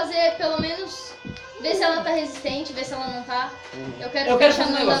 forma de fazer, pelo menos, ver se ela tá resistente, ver se ela não tá. Eu quero Eu ficar quero fazer um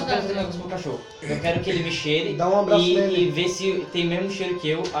chamando negócio, a eu quero fazer um Vandra. negócio pro cachorro. Eu quero que ele me cheire Dá um abraço nele. e ver se tem o mesmo cheiro que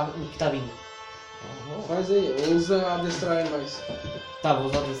eu, o que tá vindo. Faz aí, usa adestrar animais. Tá, vou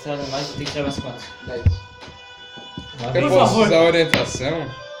usar o destrado mais, tem que tirar mais quantos? 10. Eu posso usar orientação?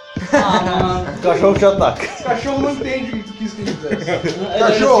 Ah, mano. O cachorro te ataca. O cachorro não entende o que tu quis que ele fizesse.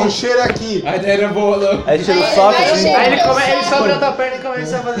 Cachorro, cheira aqui. A ideia era boa, não. Aí tira o Aí saco vai assim. cheiro. Aí ele, ele Eu sobe sei. na tua perna e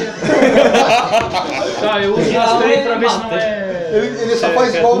começa a fazer. Tá, eu uso Não, rastreio pra ele ver se não mata. é. Ele só se é-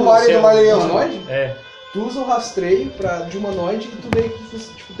 faz se é igual o tudo- Mario se é- do Maranhão. Humanoide? É. Tu usa o rastreio de humanoide e tu vê que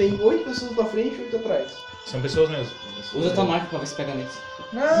tipo, tem 8 pessoas na frente e 8 atrás. São pessoas mesmo. Usa tua marca pra ver se pega neles.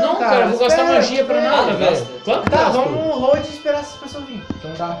 Não, cara, eu vou gastar espera, magia pra espera. nada, velho. gasta. Claro que Tá, gasto. vamos no road e esperar essas pessoas virem.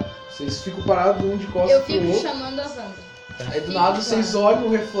 Então tá. Vocês ficam parados um de costas Eu pro fico outro. chamando a Vandra. Aí do nada vocês olham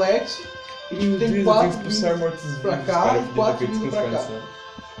o reflexo e tipo, tem 4 vindo pra cá e 4 vindo pra cá.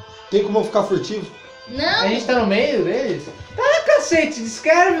 Tem como eu ficar furtivo? Não! A gente tá no meio deles? Tá, cacete,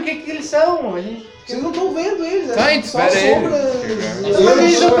 descreve o que eles são. A gente... Vocês não estão vendo eles, Tá, é só espera sombras. Mas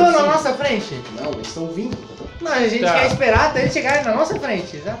eles já estão na nossa frente. Não, eles estão vindo. Não, a gente Tá. quer esperar até eles chegarem na nossa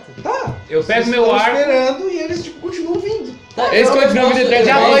frente, exato. Tá. Eu pego Vocês meu estão arco. esperando e eles tipo, continuam vindo. Eles continuam vindo atrás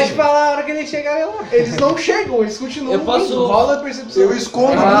Já da pode gente. falar a hora que eles chegarem lá. Eles não chegam, eles continuam Eu posso- vindo. Rola a percepção. Eu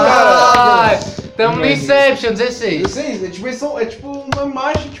escondo no Ah, cara. tamo no Inception, 16. Vocês, é tipo uma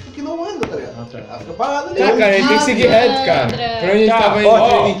imagem tipo, que não anda, tá ligado? Ela fica parada ali. Tá, cara, a gente tem que seguir reto, cara. Pra onde a gente Tá, tava indo.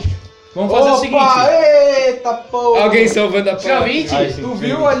 ó, vamos fazer o seguinte. Eita porra! Alguém salvando a Tinha parte. 20? Tu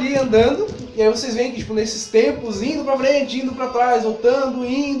viu ali andando, e aí vocês veem que, tipo, nesses tempos, indo pra frente, indo pra trás, voltando,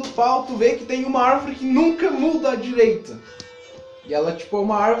 indo, pau, tu vê que tem uma árvore que nunca muda à direita. E ela, tipo, é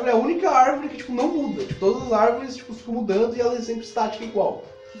uma árvore, é a única árvore que, tipo, não muda. Tipo, todas as árvores, tipo, ficam mudando e ela é sempre estática igual.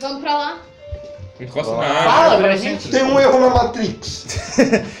 Vamos pra lá. Encosta na Fala árvore. pra gente. Tem um erro na Matrix.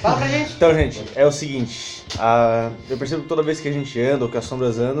 Fala pra gente. Então, gente, é o seguinte. Eu percebo que toda vez que a gente anda ou que as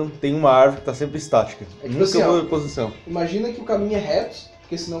sombras andam, tem uma árvore que tá sempre estática. É tipo Nunca assim, ó. muda de posição. Imagina que o caminho é reto,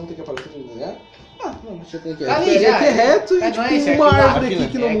 porque senão não tem que aparecer no lugar. Ah, não, já tem aqui. Tá ali, É já. que é reto Tá, e, tipo, não é tem esse, é uma aquele lá. árvore aqui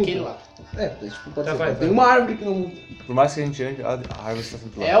que não É muda. aquele lá. Tipo, pode Tá, ser. vai, Tem vai. uma árvore que não muda. Por mais que a gente ande, a árvore está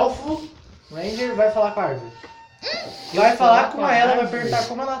sempre lá. Elfo, Ranger vai falar com a árvore. Vai falar com ela, vai perguntar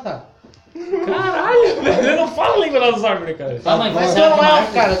como ela tá. Caralho, velho. Eu não falo a língua das árvores, cara. Tá, mas Mas será tu que não é uma é elfo,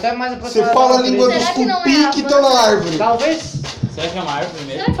 árvore? cara, tu é mais Você aproximado. fala a da língua natureza. dos Será que não é cupim a que estão na banda? árvore. Talvez. Será que é uma árvore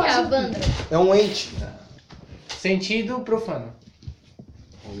mesmo? Será que é a Vandra? É um ente. Sentido profano.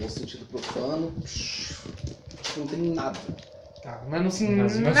 No sentido profano, não tem nada. Tá, mas não se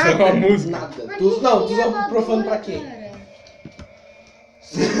Mas nada. foi uma música. Nada. Mas Tu, que não, tu tem usa a profano voadora, pra quê? cara?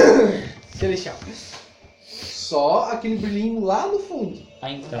 Celestial. Só aquele brilhinho lá no fundo.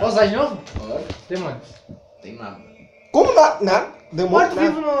 Ainda. Posso usar de novo? Olha, Demônio. tem nada. Como nada? Demora Morto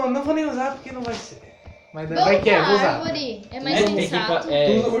vivo não vou nem usar porque não vai ser. Mas Vamos vai que é, pra vou usar. árvore. É mais Tem que sensato.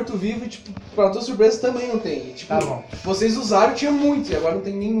 Tu usa morto-vivo e, tipo, pra tua surpresa também não tem. Tipo, Tá bom. vocês usaram, tinha muito, e agora não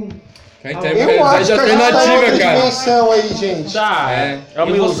tem nenhum. Cara, então é Eu verdade acho que a gente tá em outra alternativa, cara. dimensão aí, gente. Tá. É. É uma Eu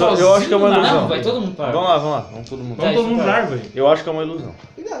vou ilusão. Eu acho que é uma sozinho, ilusão. Não, vai todo mundo para. Vamos lá. Vamos todo mundo. Vamos todo mundo pra árvore. Eu acho que é uma ilusão.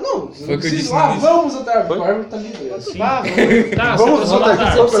 Não, você Foi não o que eu precisa. disse no Ah, início. vamos até a árvore. Foi? A árvore tá livre. Sim. Tá, Tá, Vamos você voltar tá.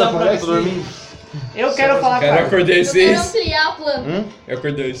 aqui só pra aparecer. Tô dormindo. eu quero falar com a Cara, eu árvore. acordei às Eu quero 6. ampliar a planta. Eu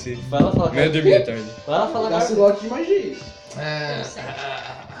acordei às 6. Vai lá falar com Mas eu dormi à tarde. Vai lá falar com Dá a árvore. slot de magia. Eu sei.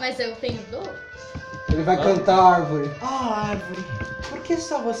 Mas eu tenho dor? Ele vai cantar a árvore. Ah, árvore. Por que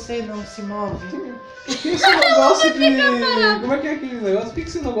só você não se move? Por que você não gosta de. Como é que é aquele negócio? Por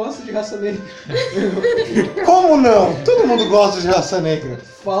que você não gosta de raça negra? Como não? Todo mundo gosta de raça negra.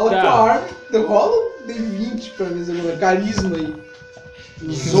 Fala Tá. com a árvore. Rola um D20 pra ver se eu carisma aí.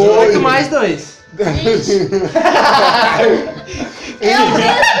 8 mais 2. Gente. Eu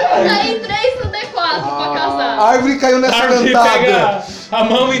mesmo caí 3 no D4 pra A casar. árvore caiu nessa Árvore cantada. pega a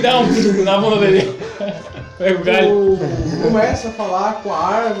mão e dá um na bunda dele. Pega o galho. Tu começa a falar com a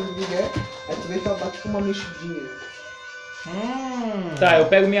árvore, né? Aí tu vê que ela dá tipo uma mexidinha. Tá, eu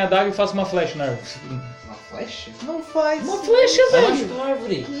pego minha adaga e faço uma flecha na árvore. Uma flecha? Não faz. Uma flecha, Vai velho. machucar a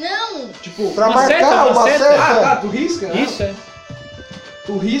árvore. Não! Tipo, Pra Uma marcar seta, uma uma seta. seta. ah, tá, tu risca, né? Isso, é.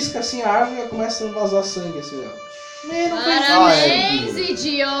 Tu risca assim a árvore e ela começa a vazar sangue assim, ó. Parabéns,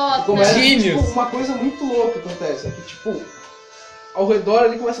 idiota! Começa, Gênios. tipo, uma coisa muito louca acontece, é que tipo, ao redor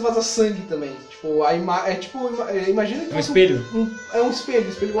ali começa a vazar sangue também. Tipo, imagina que Um fosse espelho. é um espelho, o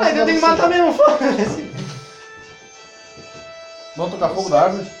espelho Ah, então eu tenho que vazar matar sangue. mesmo, foda-se. Vamos tocar fogo da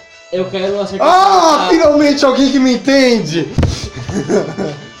árvore? Eu quero acertar. Ah, finalmente alguém que me entende.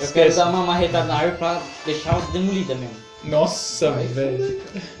 Eu quero dar uma marretada na árvore pra deixar ela demolida mesmo. Nossa, velho.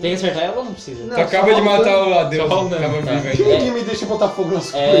 Tem que acertar ela ou não precisa? Não, Tu acaba de matar o Adeus. Só rolando. Tava Tá. vivo ainda. Quem é que me deixa botar fogo nas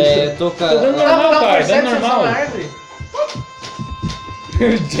coisas? É, toca. Tô dando Ah, normal, não, cara. Dando perception normal. só na árvore.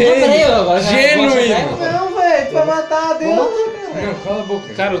 Peraí, eu agora já Genuíno. vou acertar ela. Não, velho, tu vai matar Deus. Não, cala a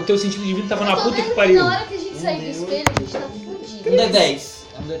boca. Cara, o teu sentido de vida tava na Eu tô puta vendo que que pariu. na hora que a gente sair do espelho, a gente tá fudido. Um D10.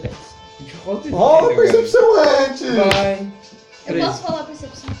 Um D10. Rola a percepção antes. Vai. Eu posso falar a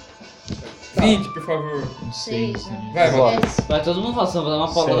percepção? 20, por favor. 6, né? Vai, vai. Vai todo mundo falar, senão eu vou dar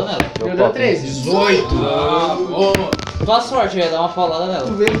uma paulada nela. Eu dou 13. 18. Tua sorte, eu ia dar uma paulada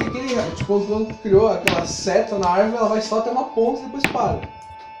Tu nela. vê que aquele, tipo, quando criou aquela seta na árvore, ela vai só até uma ponta e depois para.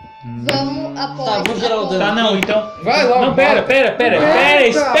 Vamos após. Tá, vou gerar o dano. Tá, não, então. Vai logo. Não, pera,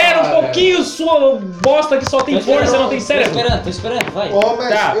 espera um pouquinho, sua bosta que só tem força, não tem Tô cérebro. esperando, vai. Ó, mas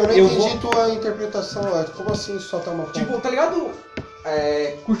Tá, eu não eu entendi tua interpretação. Como assim só tá uma ponta? Tipo, tá ligado?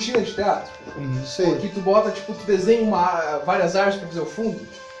 Cortina de teatro? Sei. Que tu bota, tipo, tu desenha várias árvores pra fazer o fundo.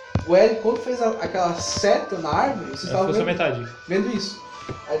 O L, quando fez aquela seta na árvore, vocês Essa estavam foi só vendo, metade. vendo isso.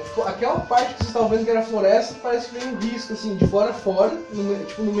 Aí, tipo, aquela parte que vocês estavam vendo que era floresta, parece que vem um risco, assim, de fora a fora,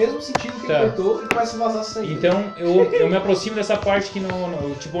 tipo, no mesmo sentido que Tá. ele cortou, e começa a vazar sangue. Então eu me aproximo dessa parte que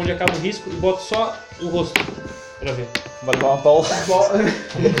tipo onde acaba o risco e boto só o rosto pra ver. Vai dar uma paula.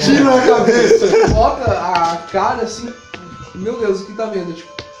 Tira a cabeça. Bota a cara assim, meu Deus, o que tá vendo?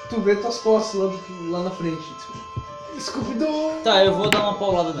 Tipo, tu vê tuas costas lá na frente. Scooby-Doo! Tá, eu vou dar uma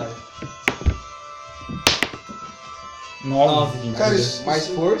paulada nela. 9. Cara, isso, Mais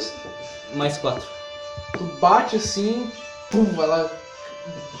força, Mais 4. tu bate assim, pum, vai lá,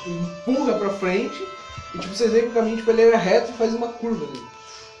 empurra pra frente, e tipo, vocês veem que o caminho tipo, ele é reto e faz uma curva ali.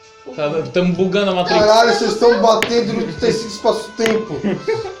 Estamos bugando a Matrix. caralho, vocês estão batendo no tecido espaço-tempo.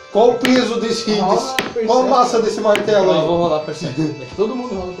 Qual o peso desse... Rola Perception. Qual a massa desse martelo Eu aí? vou rolar Perception. Todo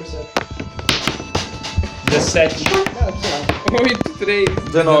mundo rola Perception. 17. Cara, sei lá. 8, 3.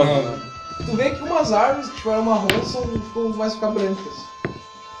 19. Tu vê que umas árvores que tiveram marrom começam a ficar brancas.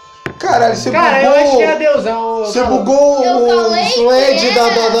 Caralho, você Cara, eu acho que é a bugou... deusa. Você bugou Eu o falei sled que da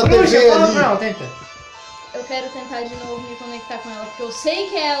era. TV Bruxa, fala ali. não, tenta. Eu quero tentar de novo me conectar com ela, porque eu sei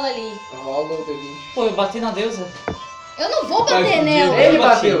que é ela ali. Rola o D20. Pô, eu bati na deusa. Eu não vou bater Tá nela. Ele Eu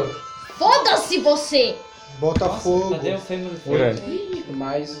bati. bateu. Foda-se você! Botafogo. Cadê o fêmur? Grande.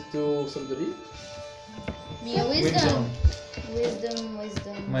 Mais o teu sabedoria? Minha wisdom. Wisdom.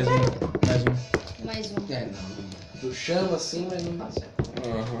 Mais um. Mais um. É, não. Tu chama assim, mas não dá certo.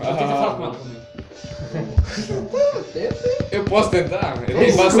 Eu tento falar com ela também. Eu posso tentar? Eu tenho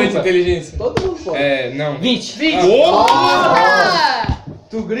Desculpa. bastante inteligência. Todo mundo pode. É, não. 20. Ah!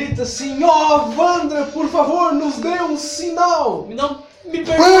 Tu grita assim, ó, Vandra, por favor, nos dê um sinal! Não me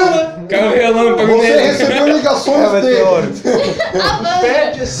pergunta. Caiu o relâmpago Você nele. recebeu É ligações dele. meteoro.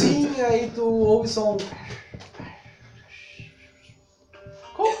 Pede assim, aí tu ouve só um...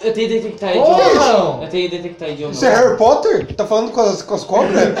 Eu tenho que detectar Porra! idioma. Eu tenho que detectar idioma. Isso é Harry Potter? Tá falando com as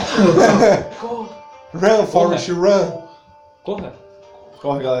cobras? Run, Forrest, run. Corra.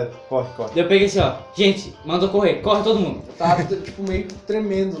 Corre, galera. Corre, corre. Daí eu peguei assim, ó. Gente, mandou correr. Corre todo mundo. Tá, tipo, meio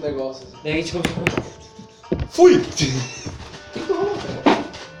tremendo o negócio. Assim. Daí a gente começou a correr. Fui! O que tu rolou, cara?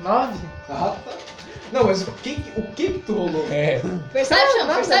 9. Ah, tá. Não, mas o que tu rolou? É. Perception,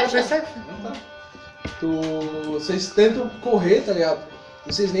 perception. Não tá. Vocês tentam correr, tá ligado?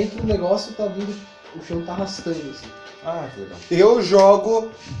 Vocês veem que o negócio tá vindo, o chão tá arrastando, assim. Ah, que legal. Eu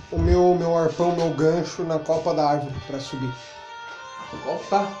jogo o meu arpão, meu gancho na copa da árvore pra subir. Ó,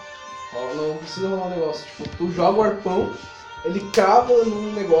 tá. Ó, não precisa rolar um negócio. Tipo, tu joga o arpão, ele crava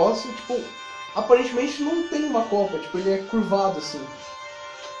num negócio, tipo, aparentemente não tem uma copa, tipo, ele é curvado, assim.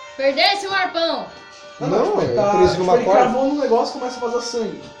 Perdesse o arpão. Não, tipo, é preso numa ele corda. cravou num negócio e começa a vazar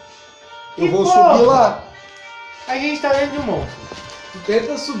sangue. Eu Que vou porra! subir lá. A gente tá dentro de um monstro. Tu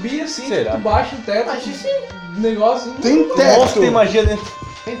tenta subir assim, Será? tu baixa o teto, Acho que sim. negócio assim. Tem O monstro tem teto. magia dentro.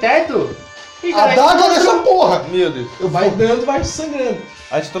 Tem teto? Ih, A cara, daga nessa porra. Meu Deus. Eu Vai vou... dando, vai sangrando.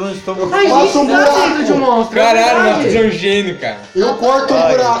 A gente entrou no estômago. A gente Faça um tá buraco. dentro de um monstro. é Caralho, verdade. mano, você é um gênio, cara. Eu corto um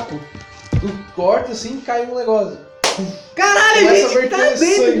Ai. buraco. Tu corta assim e cai um negócio. Caralho, Começa a a gente tá verter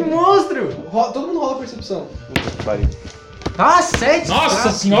dentro sangue. de um monstro. Todo mundo rola percepção. Puta que pariu. Ah, 7.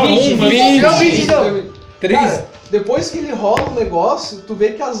 Nossa senhora, 20, uma. 20. Não, 20 não. 3. Cara, depois que ele rola o negócio, tu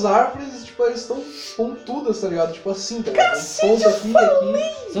vê que as árvores, tipo, elas estão pontudas, tá ligado? Tipo assim, tá ligado? Um ponto aqui e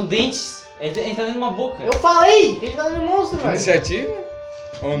aqui. São dentes. Ele tá dentro de uma boca. Eu falei, ele tá dentro de um monstro, velho. Iniciativa?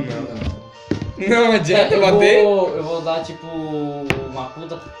 Ou não? Não adianta eu bater. eu vou dar tipo uma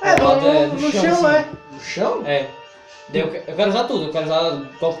puta É, paulada no chão, assim. é. No chão? É. Daí eu quero usar tudo. Eu quero usar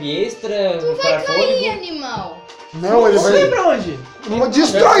golpe extra, Tu vai parar cair, fôlego. animal. Não, ele Não sei vai... pra onde.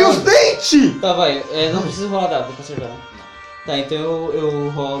 Destrói os dentes! Tá, vai. Não preciso rolar dado pra acertar. Tá, então eu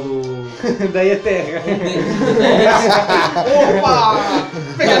rolo. Daí é terra. Opa!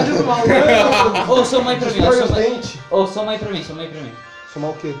 Pegadinha do mal. Ou soma aí pra mim, Destrói os dentes. ou soma aí pra mim, soma aí pra mim.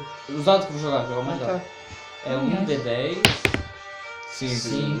 Somar o quê? Os dados que eu vou jogar mais dado. É 1d10, 5.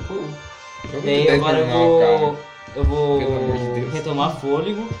 5. Jogo de Daí 10 agora normal, cara. eu vou Pelo amor de Deus. retomar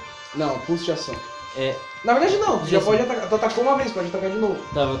fôlego. Não, pulso de ação. É. Na verdade não, tu já Isso. pode atacar. Tu atacou uma vez, pode atacar de novo.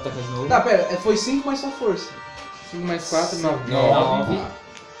 Tá, vou tacar de novo. Tá, pera, foi 5 mais sua força. 5 mais 4, 9. 9.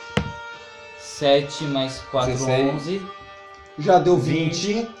 7 mais 4, 16. 11. Já deu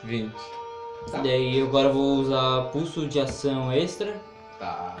 20. 20. Daí agora eu vou usar pulso de ação extra,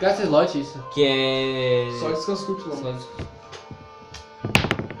 Tá. Gasta slot isso. que é. Só descanso curto longo.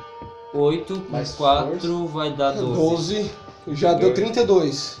 8 Mais mais 4 força. vai dar 12. 12. Já deu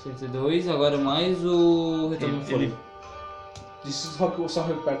 32. 32, agora mais o retorno do fôlego. Isso só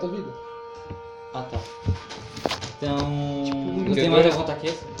recupera tua vida. Ah, tá. Então. Tipo, não tem mais algum ataque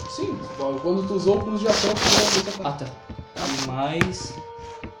extra? Sim, quando tu usou o pulso de ação, tu não vai atacar. Ah, tá. Mais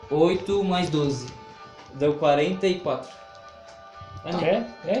 8 mais 12. Deu 44.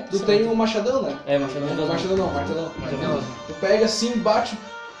 Tu tem um machadão, né? É, machadão Não, das mãos. machadão não, martelão. Martelão. Tu pega assim, bate,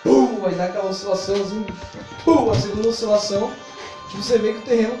 pum, vai dar aquela oscilaçãozinha, pum, a segunda oscilação. Tipo, você vê que o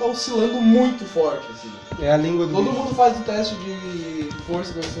terreno tá oscilando muito forte, assim. É a língua do Todo bicho. mundo faz o teste de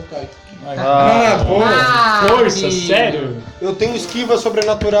força pra ver se não cai. Força, sério? Eu tenho esquiva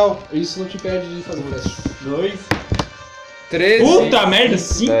sobrenatural. Isso não te impede de fazer o teste. 2. 13. Puta merda,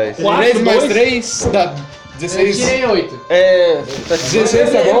 5, 10. 4, 13 mais 2. 3 dá Eu 16. tirei 8. É. 16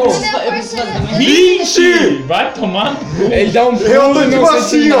 tá bom? Eu preciso fazer mais 20! Vai tomar no cu. Ele dá um pulo Eu tô e tipo não sente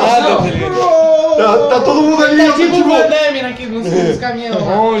assim, ó. nada, tá ligado? Tá todo mundo ali, Tá eu tô tipo o tipo... Van Damme aqui nos caminhões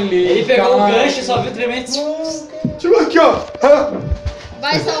lá. Holy Ele pegou o cara. gancho e só viu tremer. Tipo aqui, ó.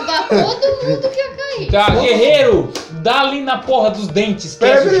 Vai salvar todo mundo que ia cair. Tá, guerreiro, dá ali na porra dos dentes.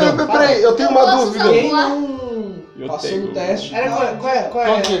 Peraí, esquece o chão. peraí, eu tenho uma posso dúvida. salvar? Quem não passou no teste... Era qual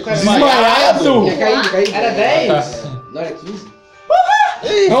é? Desmaiado! Ia cair. Era 10? Não, era 15?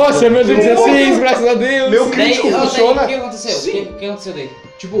 Nossa, meu Deus, 16, graças a Deus. Meu crítico funciona. O que aconteceu? Sim. O que aconteceu daí?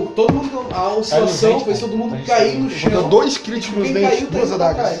 Tipo, todo mundo, a oscilação fez todo mundo cair no Vou dar chão. 2 críticos nos Quem dentes, caiu tá 2 indo pra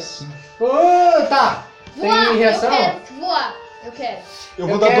adagas. trás. Tá. Voar, Tem reação? eu quero. Voar, eu quero. Eu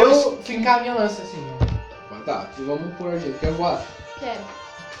vou dar 2. quero fincar a minha lança assim. Tá, vamos por aqui. Quer voar? Quero.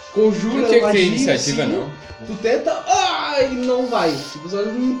 Conjura, Não tinha que ter magia, iniciativa, assim, não. Tu tenta, e não vai. Tipo, você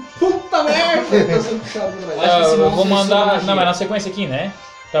olha, puta merda, tá sendo puxado pra trás. Acho que esse Eu monstro vou tem mandar. magia. Não, mas na sequência aqui, né?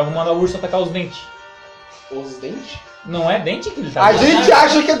 Tá, eu vou mandar o urso atacar os dentes. Os dentes? Não é dente que ele tá? A gente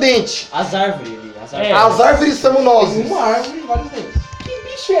acha que é dente. As árvores ali. As árvores. É. As árvores somos nós. Tem uma árvore e vários dentes.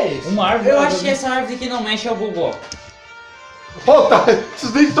 Que bicho é esse? Uma árvore. Eu acho que essa árvore que não mexe é o Gogó. Pô, tá. Esses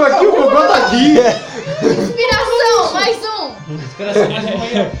dentes estão aqui, o Gogó tá aqui. Inspiração, mais um. Inspiração mais uma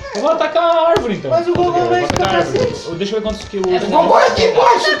aí, Eu vou atacar a árvore então. Mas o Gogó Eu vou mexe atacar pra a árvore. cacete. Deixa eu ver quantos que o É, urso. O Gogó é aqui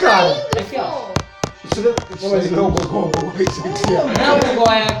embaixo, cara. ó. Aqui, ó. Isso não é o Gogó, o Gogó é isso aqui, ó. Não, o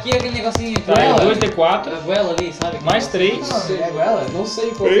Gogó é aqui aquele negocinho. Tá, é 2d4, A goela ali, sabe? mais 3. Não sei, é ela? Não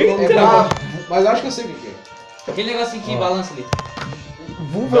sei qual é o nome dela. Mas acho que eu sei o que é. Aquele negocinho que balança ali.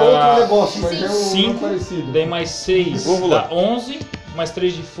 Vulva é outro negócio, mas é um 5, parecido. daí mais 6, dá 11, mais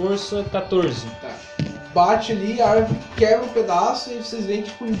 3 de força, 14. Tá. Bate ali, a árvore quebra um pedaço e vocês veem,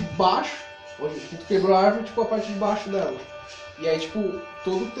 tipo, embaixo. Onde tu quebrou a árvore, tipo, a parte de baixo dela. E aí, tipo,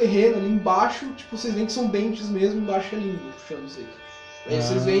 todo o terreno ali embaixo, tipo, vocês veem que são dentes mesmo, embaixo é língua, puxando isso aí. Aí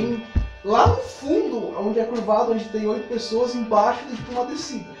vocês veem lá no fundo, onde é curvado, onde tem 8 pessoas, embaixo tem, tipo, uma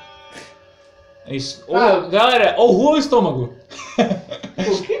descida. É isso. Galera, ou rua ou estômago?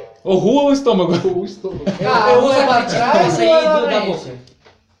 O quê? Ou rua ou estômago? O estômago. Eu uso pra a crítica trás pra sair ou da pra boca. frente?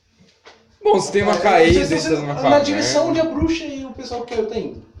 Bom, se tem uma Vocês caída, estão isso é uma na caverna. direção onde a bruxa e o pessoal que caiu tá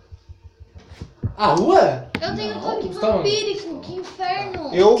indo. A rua? Eu tenho toque estômago. vampírico, que inferno.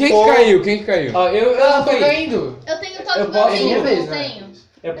 Eu Quem tô... que caiu? Quem que caiu? Ó, eu Eu não tô caí. caindo. Eu tenho toque Eu posso- vampírico, é minha vez, não né? tenho.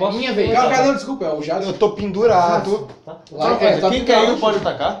 Eu posso. minha vez. Cara, não, desculpa, é o Jadson. Eu tô pendurado. Lá, tá Quem pendurado. caiu pode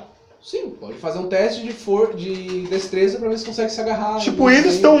atacar? Sim, pode fazer um teste de destreza pra ver se consegue se agarrar. Tipo,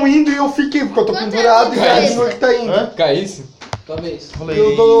 eles estão indo e eu fiquei, porque eu tô Quanto é pendurado e a a cabeça? língua que tá indo. Hã? Caísse? Talvez.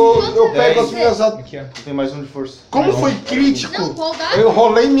 Eu pego as minhas... Aqui, ó. Tem mais um de força. Como foi crítico, Não, qual dá? eu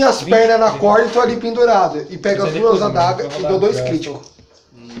rolei minhas pernas na corda e tô ali pendurado. E pego as duas adagas e dou 2 críticos.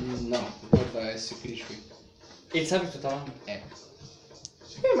 Não, vou botar esse crítico aí. Ele sabe que tu tá lá.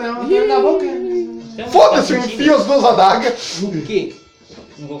 Mas é uma perna da boca. Tem um Foda-se, eu pacotinho enfio as duas adagas. No quê?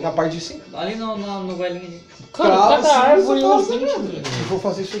 no Gogó. Na parte de cima. Ali no goelinho ali. Cara, Tá, cada sim, árvore e você os tá dentes. Eu vou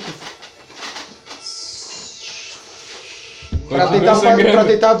fazer isso aqui. Continua sangrando. Pra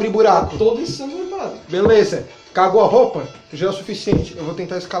tentar abrir buraco. Todo ensanguentado. Beleza. Cagou a roupa? Já é o suficiente. Eu vou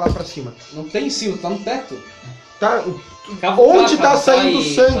tentar escalar pra cima. Não tem sim, tá no teto. Tá? Cava- Onde cava- tá saindo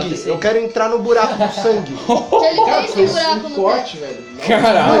vai- sangue? pode ser. Eu quero entrar no buraco do sangue. Se ele Cara, fez fez um buraco um no corte, velho. Não.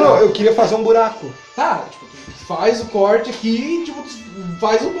 Caralho. Não, eu queria fazer um buraco. Tá, tipo, tu faz o corte aqui, tipo, tu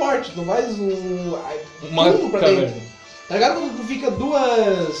faz um corte, não faz um... Uma fundo pra caverna. dentro. Tá ligado quando tu fica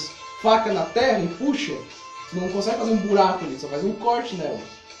duas facas na terra e puxa? Tu não consegue fazer um buraco ali, só faz um corte nela.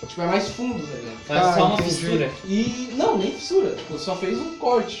 Tipo, é mais fundo, tá ligado? Faz Tá, só uma entendi. fissura. E não, nem fissura, tipo, só fez um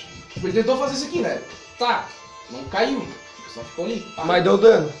corte. Tipo, ele tentou fazer isso aqui, né? Tá, não caiu, só ficou ali. Pá. Mas deu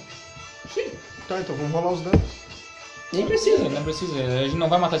dano. Sim, Tá, então vamos rolar os danos. nem precisa. Não precisa, a gente não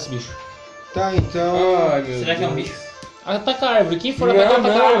vai matar esse bicho. Tá, então... Ai, meu Será que é um Deus. bicho? Ataca a árvore, quem for Não, atacar, não,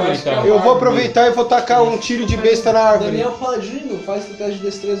 ataca a árvore, acho que é cara. uma Eu vou árvore. aproveitar e vou tacar um tiro de besta na árvore. Daniel Paladino, faz o teste de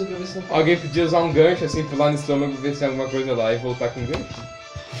destreza pra ver se não cai. Alguém podia usar um gancho assim, pular no estômago, ver se tem alguma coisa lá e voltar com o gancho?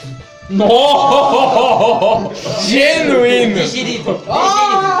 Nossa! Genuíno! Digerido.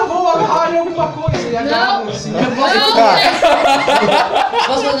 Ah, vou agarrar em alguma coisa. E agarram assim.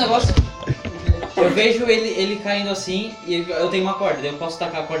 Posso fazer um negócio? Eu vejo ele caindo assim e eu tenho uma corda, daí eu posso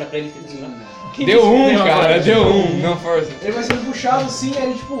tacar a corda pra ele tentar segurar. Deu um, cara, deu um. Não força. Ele vai sendo puxado assim, aí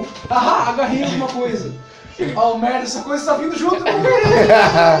ele tipo, agarrei alguma coisa. Oh merda, essa coisa tá vindo junto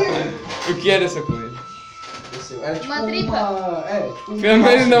com O que era essa coisa? Era tipo Uma tripa. tipo Pelo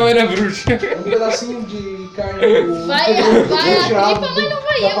menos não era bruxa. um pedacinho de carne. Vai a tripa, mas não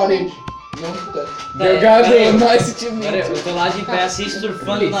vai da eu, parede. né? Não, tá. Jogado nós sentimos. Pera aí, eu tô lá de pé assim,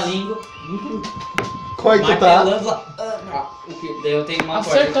 surfando na língua, Qual é que tu tá? martelando lá. O quê? Daí eu tenho uma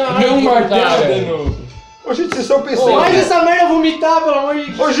Acerta corda. a Meu árvore, martelo cara. de novo. Ô, gente, vocês estão pensando. Faz essa merda vomitar, pelo amor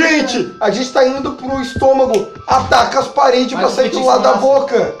de Deus. Ô, gente, a gente tá indo pro estômago. Ataca as paredes pra Mas sair o do lado da massa.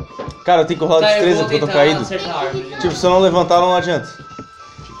 boca. Cara, eu tenho que rolar Tá, eu destreza vou porque eu tô tentar caído. acertar a árvore. Tipo, se eu não levantar, não adianta.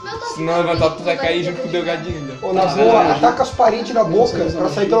 Se não levantar, tu vai cair junto com o delgadinho ainda. Ô, na boa, ataca as paredes da boca pra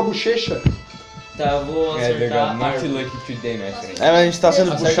sair pela bochecha. Tá, eu vou É, legal. acertar a Not árvore. lucky today, my friend. É, mas a gente tá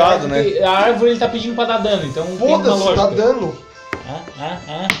sendo puxado, né? Porque a árvore ele tá pedindo pra dar dano, então tem uma Foda-se, lógica. tá dando.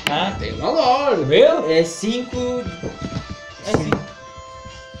 Tem uma lore. Viu? É 5. É 5.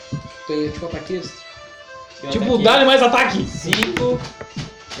 Tem tipo ataque extra. Tipo, dá-lhe mais ataque. 5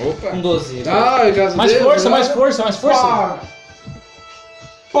 Opa. com 12. Graças Mais a Deus, força, né? mais força, mais força. Pá!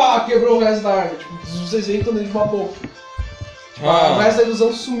 Pá, quebrou o resto da árvore. Tipo, vocês veem que estão dentro de uma boca. O Ah, resto da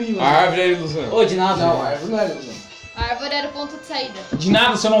ilusão sumiu. a árvore é ilusão. Ô, de nada. Não, a árvore não era ilusão. A árvore era o ponto de saída. De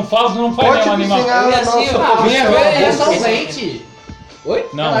nada, se eu não falo, tu não faz Pode nenhum animal. desenhar Eu ia a nossa assim, ó. posição. Minha É só um Esse- dente. Oi?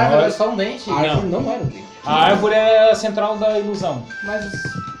 Não, A árvore não. é só um dente. A árvore não era um dente. A árvore é a central da ilusão. Mas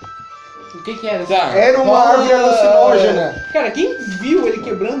o que era? Tá. Era uma Rola- árvore alucinógena. Cara, quem viu ele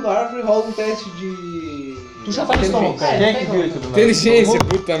quebrando a árvore rola um teste de. Tu já tá no estômago, cara. Quem é que viu aquilo? Inteligência,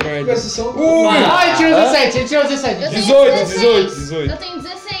 puta merda. Com exceção Ah, ele tirou 17, ele tirou 17. Eu tenho 18, 16. 18. Eu tenho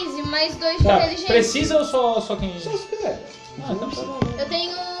 16 e mais 2 de Tá, inteligência. precisa ou só quem... Só se quiser. Ah, então precisa. Eu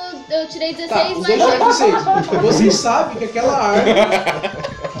tenho. Eu tirei 16 Tá, os mais dois tiveram 2. 16. Vocês sabem que aquela árvore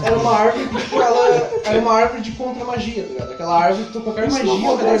era uma árvore que tipo, ela era uma árvore de contra-magia, tá ligado? Aquela árvore que qualquer magia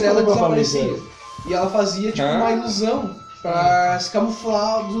ao redor dela desaparecia. E ela fazia tipo uma ilusão pra se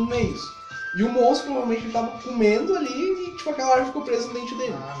camuflar dos meios. E o monstro provavelmente ele tava comendo ali e tipo aquela árvore ficou presa no dente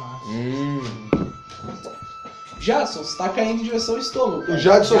dele. Jadson, você tá caindo em direção ao estômago. O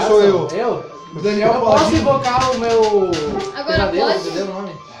Jadson sou eu. Eu? O Daniel Eu posso pode. invocar o meu... Agora pesadelo, pode? entendeu o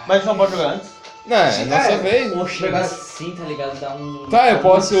nome? Mas a gente não pode jogar antes? Não, é nossa vez. Ou chega assim, tá ligado? Dá um. Tá, eu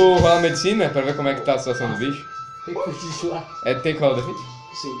posso rolar medicina pra ver como é que tá a situação do bicho? Tem que fugir lá. É, tem que rolar o defeito?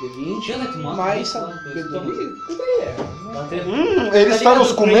 Sim, D20. Deixa eu tomar. Mais Estômago. sabedoria. Tudo aí é. Ele Tá está ligado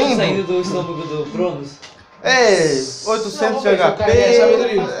nos o Kratos comendo? saindo do estômago do Cronos? É, 800 de É HP.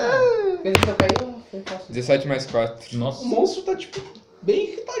 sabedoria. Ele só caiu, eu faço. 17 mais 4. Nossa. O monstro tá tipo bem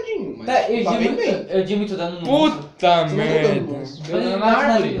irritadinho, mas Tá, eu tá bem dei bem. eu dei muito dano no monstro. Puta Tu não tá dando merda. monstro. Eu Mas na na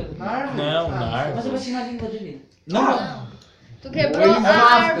árvore. língua. Na árvore? Não, na Mas eu árvore. bati na língua dele. Não. Tu quebrou Ele a mata.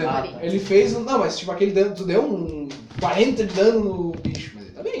 árvore. Ele fez um. Não, mas tipo aquele dano. Tu deu um 40 de dano no bicho, mas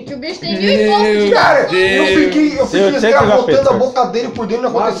ele tá bem. Que o bicho tem 1000 e pouco de Cara, Deus. eu fiquei Eu sei que escravotando vai a boca dele por dentro e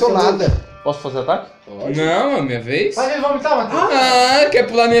não aconteceu Nossa, nada. Posso fazer ataque? Não, é minha vez? Mas ele vomitar, Matheus. Ah, quer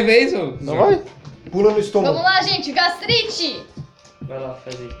pular minha vez, ô? Não vai? Pula no estômago. Vamos lá, gente. Gastrite. Vai lá,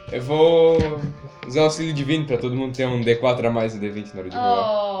 faz aí. Eu vou usar o auxílio divino pra todo mundo ter um D4 a mais e D20 na hora de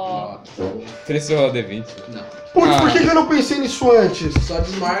rolar. Oh. Precisa rolar D20. Putz, por que eu não pensei nisso antes? Só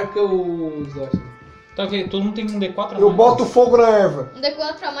desmarca os dois. Tá ok, todo mundo tem um D4 a Eu mais. boto fogo na erva. Um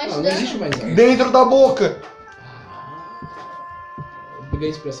D4 a mais Não, de não existe dano. mais arma. Dentro da boca. Ganha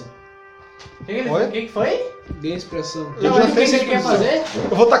expressão. Oi? O que foi? Ganha expressão. Eu Não, já mas o que fiz você quer expressão. fazer?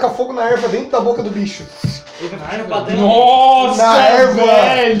 Eu vou tacar fogo na erva dentro da boca do bicho. Nossa, Na erva.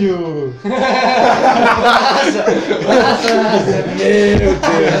 velho!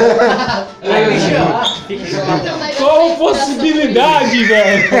 Então vai Qual gastar possibilidade,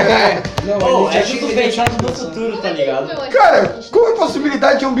 velho? Não, Ô, é tudo pensado no futuro, tá ligado? Cara, qual é a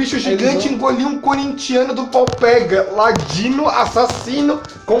possibilidade de um bicho gigante engolir um corintiano do pau pega, ladino, assassino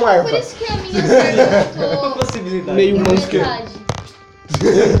com Por erva? isso que a minha acertou Possibilidade. Meio pela mosca. metade.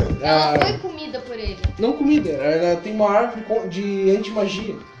 Ela foi comida por ele. Não comida, ela tem uma árvore de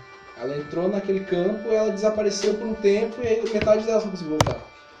anti-magia. Ela entrou naquele campo, ela desapareceu por um tempo e aí metade dela só conseguiu voltar.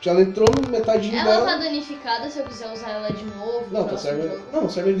 Ela entrou no metadinho Ela dela. tá danificada se eu quiser usar ela de novo. Não, no tá próximo serve. jogo. Não,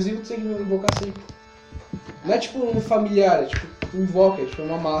 serve invisível tu tem que invocar sempre. Não é tipo um familiar, é tipo invoca, é tipo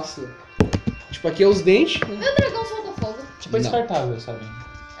uma massa. Tipo, aqui é os dentes. Meu dragão solta fogo. Tipo, é descartável, sabe?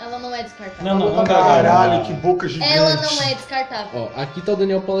 Ela não é descartável. Não, não, não. Caralho, que boca gigante. Ela não é descartável. Ó, aqui tá o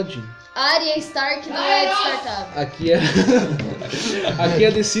Daniel Paladino. Arya Stark não é descartável. Aqui é... aqui é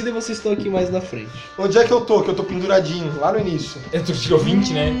a descida e vocês estão aqui mais na frente. Onde é que eu tô? Que eu tô penduradinho, lá no início. Tu tirou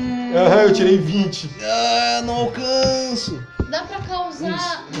 20, né? Aham, eu tirei 20. Ah, não alcanço. Dá pra causar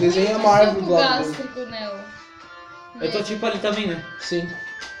Isso. Desenha muito uma árvore suco do lado gástrico nela. Eu tô tipo ali também, né? Sim.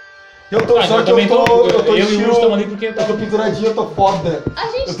 Eu tô, Ah, só eu que também eu tô tô- eu e o estilo- Lúcio estamos ali porque eu tô penduradinho, eu tô foda. A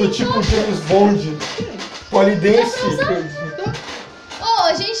gente Eu tô tem tipo tocha. James Bond. Polidense. Oh,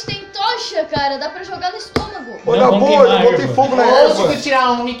 a gente tem tocha, cara. Dá pra jogar no estômago. Ô, Não, na vamos boa, queimar eu a botei erva. fogo na Ou se erva. tu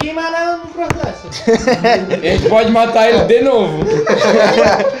tirar um, me queimará no processo. A gente pode matar ele de novo.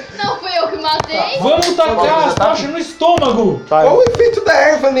 Não fui eu que matei. Vamos tacar as tochas no estômago! Tá, Qual o efeito da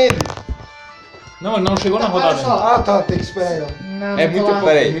erva nele? Não, ele não chegou na rodada Olha só. ainda. Ah, tá, tem que esperar aí, ó. Não, É não muito tô lá. pouco,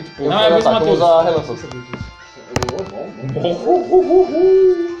 Peraí. é muito pouco. Não, é mesmo, Vamos Matheus. usar relâmpago.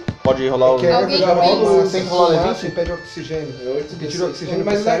 Pode rolar o... Que a erva Alguém já rola, pensa. tem que rolar fumaça e pede oxigênio. Porque tira o oxigênio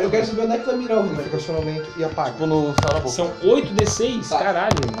Mas pro eu quero cérebro, saber onde é que vai mirar o fica número. sonolento e apaga. Tipo no céu na boca. São 8d6, Tá.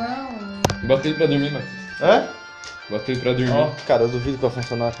 caralho. Não. Bota ele pra dormir, mano. É? Bota ele pra dormir. Ó, Cara, eu duvido que vai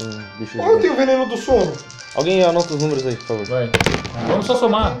funcionar com bicho Ou eu tenho veneno do sono Alguém anota os números aí, por favor. vai. Vamos só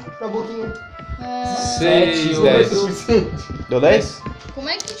somar. na boquinha. Ah, 6, Não vai ser 10. suficiente. Deu 10? como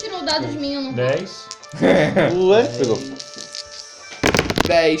é que tirou o dado de mim? Eu não 10, O Eric pegou.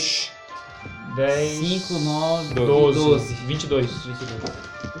 10. 10, 5, 9, 12, 22.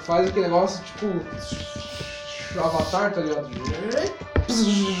 Faz aquele negócio tipo. Avatar, tá ligado?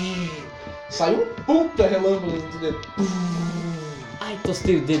 Sai um puta relâmpago do dedo. Ai,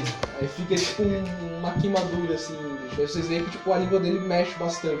 tostei o dedo. Aí fica tipo uma queimadura assim. Aí vocês veem que tipo, a língua dele mexe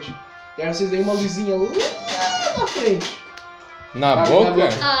bastante. E aí vocês veem uma luzinha lá na frente. Na Ah, boca? na boca.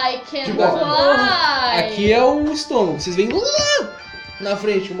 I can Tipo, fly. Aqui é o estômago. Vocês veem lá na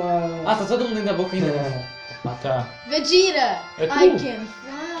frente uma. Ah, tá todo mundo dentro da boca ainda. Ah, tá. Vegeta, É I tu. can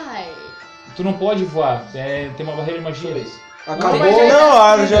fly. Tu não pode voar, tem uma barreira de magia. Acabou. mas já- Não, a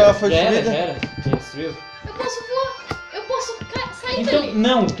árvore já foi Já era, destruída. já era. Já destruiu. Eu posso voar. Eu posso sair Então, dali.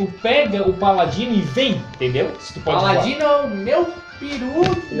 não, tu pega o paladino e vem, entendeu? Se tu pode voar. Paladino é o meu peru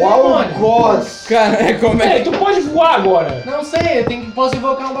Uau, demônio. Gos! Cara, como É, é tu pode voar agora. Não sei, posso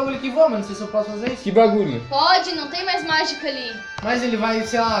invocar um bagulho que voa, mas não sei se eu posso fazer isso. que bagulho? Pode, não tem mais mágica ali. Mas ele vai,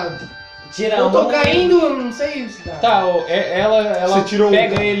 sei lá. Tira Eu tô um. caindo, não sei se dá. Tá, ó, ela Você tirou um.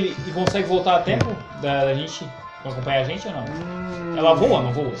 pega ele e consegue voltar a tempo da gente? Acompanhar a gente ou não? Ela voa,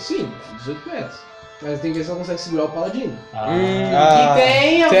 não voa? Sim, 18 metros. Mas tem que ver se ela consegue segurar o paladino. Que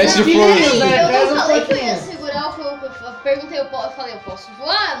tem Teste de filhinhos, força. né? Eu Traz não um falei que eu ia pouquinho. segurar o fogo. Eu perguntei, eu falei, eu posso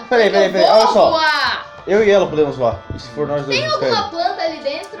voar? Não Peraí, falei que peraí, eu olha vou só. voar. Eu e ela podemos voar. E se for nós dois, Tem a gente pega. alguma planta ali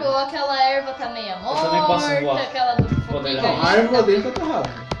dentro ou aquela erva tá meia morta? também posso voar. Aquela do Poder foguinho não. Não, a ali árvore lá tá- dentro tá aterrada.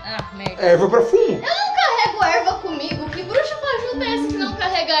 Ah, merda. Erva pra fumo. Carrego erva comigo. Que bruxa fajuta é essa que não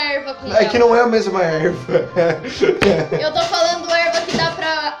carrega erva com É que ela? não é a mesma erva. Eu tô falando erva que dá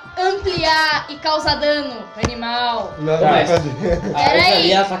pra ampliar e causar dano pro animal. Não, Tá, mas- cadê? A árvore Peraí.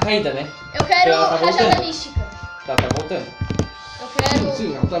 ali, ela tá caída, né? Eu quero Ela tá rajada voltando. mística. Tá voltando. Eu quero.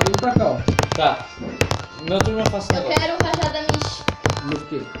 Sim, ela tá vindo pra cá, ó. Tá. Meu turno eu faço Eu negócio. quero rajada mística. No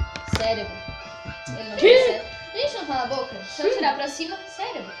quê? Cérebro. Ele não tem cérebro. A gente não tá na boca? Se eu tirar pra cima,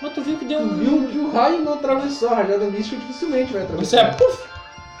 cérebro. Mas tu viu que deu Tu um... viu que o raio não atravessou, a rajada mística dificilmente vai Você é... atravessar. Puf!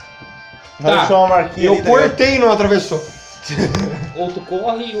 Vai Tá. deixar uma marquinha Eu ali, tá ligado? cortei e não atravessou. Ou tu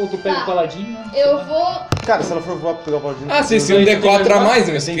corre, ou tu pega Tá. o paladino. Eu vou. Cara, se ela for voar pra pegar o paladino... Ah, vocês têm um D4 a mais,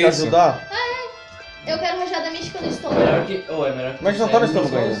 não Tem que esqueça. ajudar. Eu quero rajada mística no Melhor estômago. que. Oh, é melhor que. Mas não tá no sério.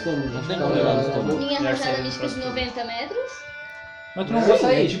 estômago ainda. Não tem como levar no estômago. Minha Melhor rajada sair mística de no 90 metros. Mas tu não Não vai sei,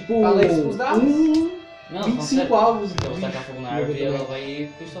 sair. é tipo Fala isso pros dados. Não, 25 alvos. Eu vou tacar fogo na árvore e ela vai ir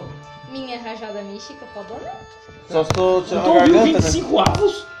pro estômago. Minha rajada mística, pode dar? Só se tô tirando Tu a ouviu garganta, né? 25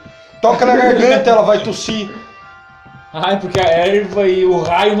 avos? Toca na garganta, ela vai tossir. Ah, é porque a erva e o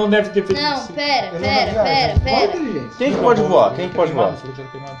raio não devem ter feito Não, isso. pera, Eu não pera, vou pera, Qual a pera. inteligência? Quem que pode voar? Quem que pode voar?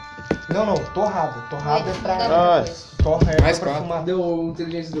 Não, não, torrada. Torrada é pra. Ah, Torra é Mais pra quatro. fumar. Deu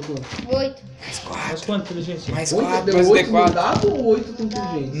inteligência do quanto? 8. Mas quanto inteligência? Mais 8? 4, Deu mais 8 no D4. dado ou 8 com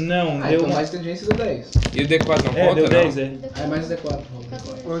inteligência? Não, Ah, deu... então mais inteligência deu 10. E o D4 não É, conta, deu não? 10, é. É mais D4.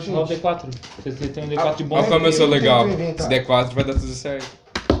 Ô, Ó, o gente. D4. Você tem um D4 de bom. Olha como eu sou Eu tenho legal. que inventar. Esse D4 vai dar tudo certo.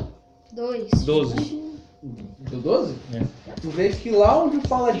 2. 12. Deu 12? É. Tu vê que lá onde o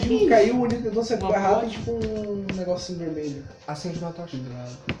paladino caiu, onde ele tentou se agarrar, tem tipo um negocinho vermelho. Acende uma tocha.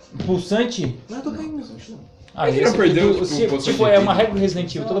 Pulsante? Não, eu tô caindo, não acho não. Ah, É que não esse perdeu, aqui, tipo, pulsante tipo, é de uma vida. regra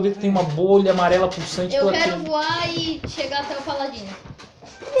Resident Evil. Toda vez que tem uma bolha amarela pulsante, Eu tu quero atira. voar e chegar até o paladino.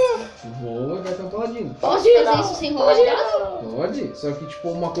 Voa e vai até o paladino. Posso fazer isso sem rolar de dado? Pode, só que tipo,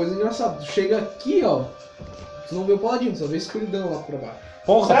 uma coisa engraçada. Tu chega aqui, ó. Tu não vê o paladino, só vê escuridão lá pra baixo.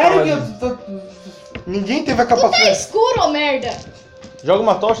 Porra, Sério que Paladino. eu tô... Ninguém teve a Tá capacidade. escuro, ô merda! Joga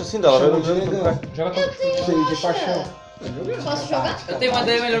uma tocha assim dela, vai Chamou de iluminando negão. pra cá. Joga todo. De paixão. Posso jogar? Eu tenho uma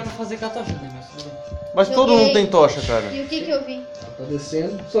ideia melhor pra fazer com a tocha, né? Mas tudo bem. Mas todo Joguei. mundo tem tocha, cara. E o que eu vi? Ela tá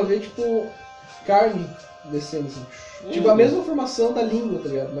descendo, tu só vê tipo carne descendo assim. Tipo a mesma formação da língua, tá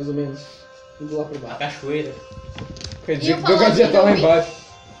ligado? Mais ou menos. Indo lá pra A baixo. cachoeira. Quer E dizer o que o Douglas já tá lá Paladino, embaixo.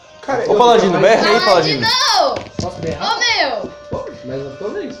 Cara, Ô Paladino, berra aí, Paladino. Paladino! Posso Ô berrar? meu! Pô, mas na tua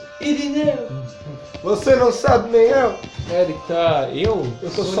vez. Você não sabe nem eu. Eric, Tá, eu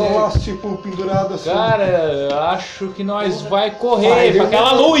tô só lá, tipo, pendurado assim. Cara, acho que nós vai correr Vai, pra eu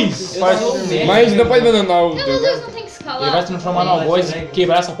aquela vou- luz. Mas Mas a gente não pode abandonar o Aquelas Douglas. luzes não tem que Ele escalar. vai se transformar no algoz e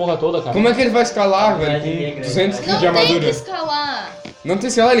quebrar essa porra toda, cara. Como é que ele vai escalar, velho? Com 200 Não quilos de tem que armadura. escalar. Não tem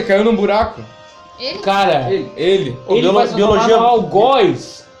escalar, ele caiu num buraco. Ele Cara, ele. Ele. ele vai se transformar biologia- no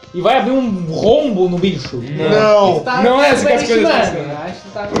algoz e vai abrir um rombo no bicho. Não. Tá Não é assim que as coisas superestimando. funcionam. Acho que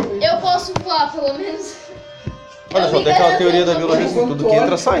tá... Eu posso voar, pelo menos. Olha Eu só, me tem aquela garanto, teoria da eu tô biologia bem. assim, tudo que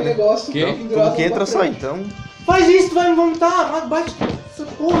entra sai, né? Negócio, Que? tá pendurado Tudo que lá entra pra sai, frente. então... Faz isso, tu vai me vomitar. Bate essa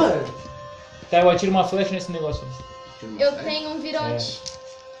porra. Tá, eu atiro uma flecha nesse negócio. Eu tenho um virote.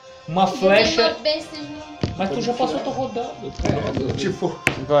 Uma E tem flecha. uma besta de... Mas tu já passou tua rodada. Tipo,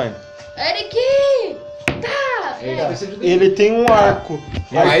 Vai. Eric! Tá! ele tem um arco.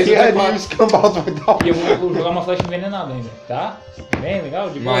 Mais Aí o ali D4. o escambaldo vai dar. E eu vou jogar uma flecha envenenada ainda, tá? Bem legal,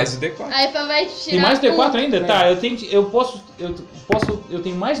 de boa. Mais o D4. Aí vai tirar. Tem mais D4 um. ainda? Tá, eu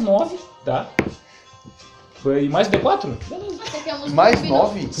tenho mais 9, tá? Foi mais D4? Beleza. Você quer música Mais do Vinão?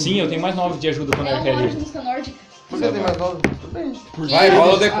 9? Sim, eu tenho mais 9 de ajuda quando É eu uma quero hora ir. de música nórdica. Por que tem mais 9? Tudo bem. Vai,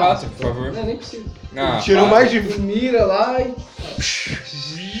 rola o D4, por favor. Não, nem precisa. Ah, Tirou para. mais de. Tu mira lá e.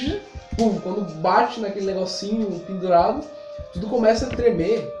 Pum, quando bate naquele negocinho pendurado, tudo começa a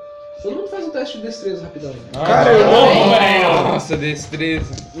tremer. Todo mundo faz um teste de destreza rapidão. Cara, eu Bom, velho. Nossa,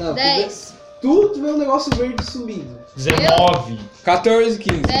 destreza. Não, 10. tu vê um negócio verde subindo. 19. 14,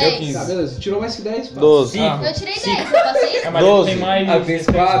 15. Deu 10. 15. Tá, beleza. Tirou mais que 10? passa. 12. Ah, Eu tirei 10, eu passei? É, mas 12. ele tem mais. Ah, tem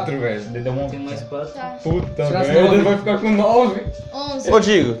 4, velho. Deu um Tem mais 4. Tá. Puta Tirasse merda, 9. ele vai ficar com 9. 11. Ô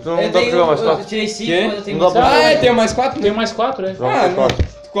Digo, tu não dá pra jogar mais Eu 4? tirei 5, Quê? mas eu tenho Não dá mais pra- Ah, 4. é, tem mais 4? Tem mais 4, é? Joga Ah, mais não. 4.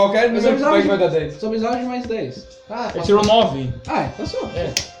 Qualquer Mas número que eu vai dar 10. Sua amizade mais 10. Ah, Ele tirou 9. Ah, passou.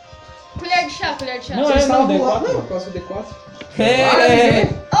 É. Colher de chá, colher de chá. Não, Vocês é, estavam D4. lá. Não, passa o D4. É.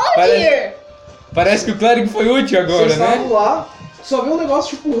 Oh, Parece- dear! Parece que o clérigo foi útil agora, Vocês né? estavam lá, só vê um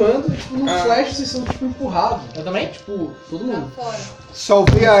negócio te empurrando, tipo, num Ah. flash vocês são tipo empurrados. Eu também? Tipo, todo Tá mundo. fora.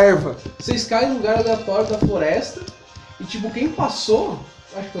 Salvei a erva. Vocês caem num lugar aleatório da floresta e tipo, quem passou,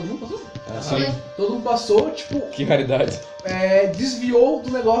 acho que todo mundo passou? Sim. Todo mundo passou, tipo, Que raridade. desviou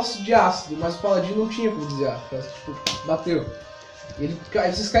do negócio de ácido, mas o paladino não tinha como desviar, porque, tipo, bateu.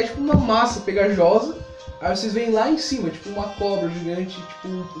 Vocês caem tipo numa massa pegajosa, aí vocês veem lá em cima, tipo uma cobra gigante, tipo,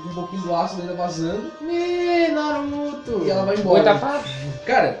 um pouquinho do ácido ainda vazando, Naruto. e ela vai embora. Boitatá.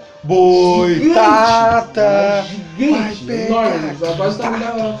 Cara, Boitata. gigante, Vai enorme, quase o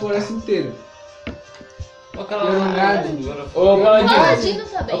tamanho da floresta inteira. Olha aquela Ô, Paladino. Paladino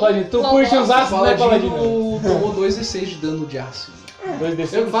também. Ô, Paladino, tu Qual curte posso? os O ácidos, né, Paladino? paladino tomou 2d6 de dano de ácido.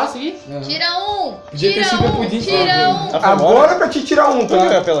 2d6. Eu que faço aqui? Tira um! Podia ter Tira sido um! pudim, Tira né? um! Agora é pra te tirar um, Quanto que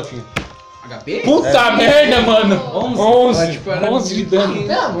tá? HP ela tinha? HP? Puta merda, mano. 11. Tipo, era 11 de dano.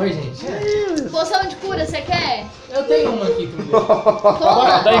 Pelo amor, gente. É. Poção de cura, você quer? Eu tenho uma aqui comigo. Agora,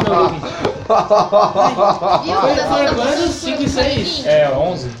 Toma! daí meu D20. Viu? Foi Você falta quantos? poção de 5 cura e pra 6? mim? É,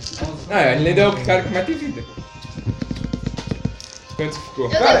 11. Ah, ele ainda é o cara que mais tem vida. Quanto ficou? Eu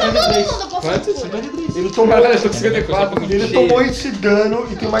dei pra todo mundo poção de Quantos? cura. Ele tomou, Caralho, eu tô com 54. ele cheio. tomou esse dano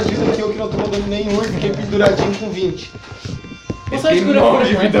e tem mais vida que eu que não tomou dano nenhum e fiquei penduradinho com 20. Ele tem 9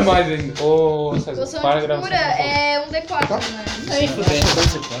 de vida mais ainda. Ô, César, Poção para a de gravação. cura é um D4, né? Nem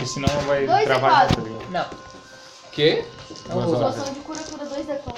fudendo. Porque senão vai 2 travar. D4. Tá ligado? Não. Quê? Duas horas. Poção de cura cura 2 D4.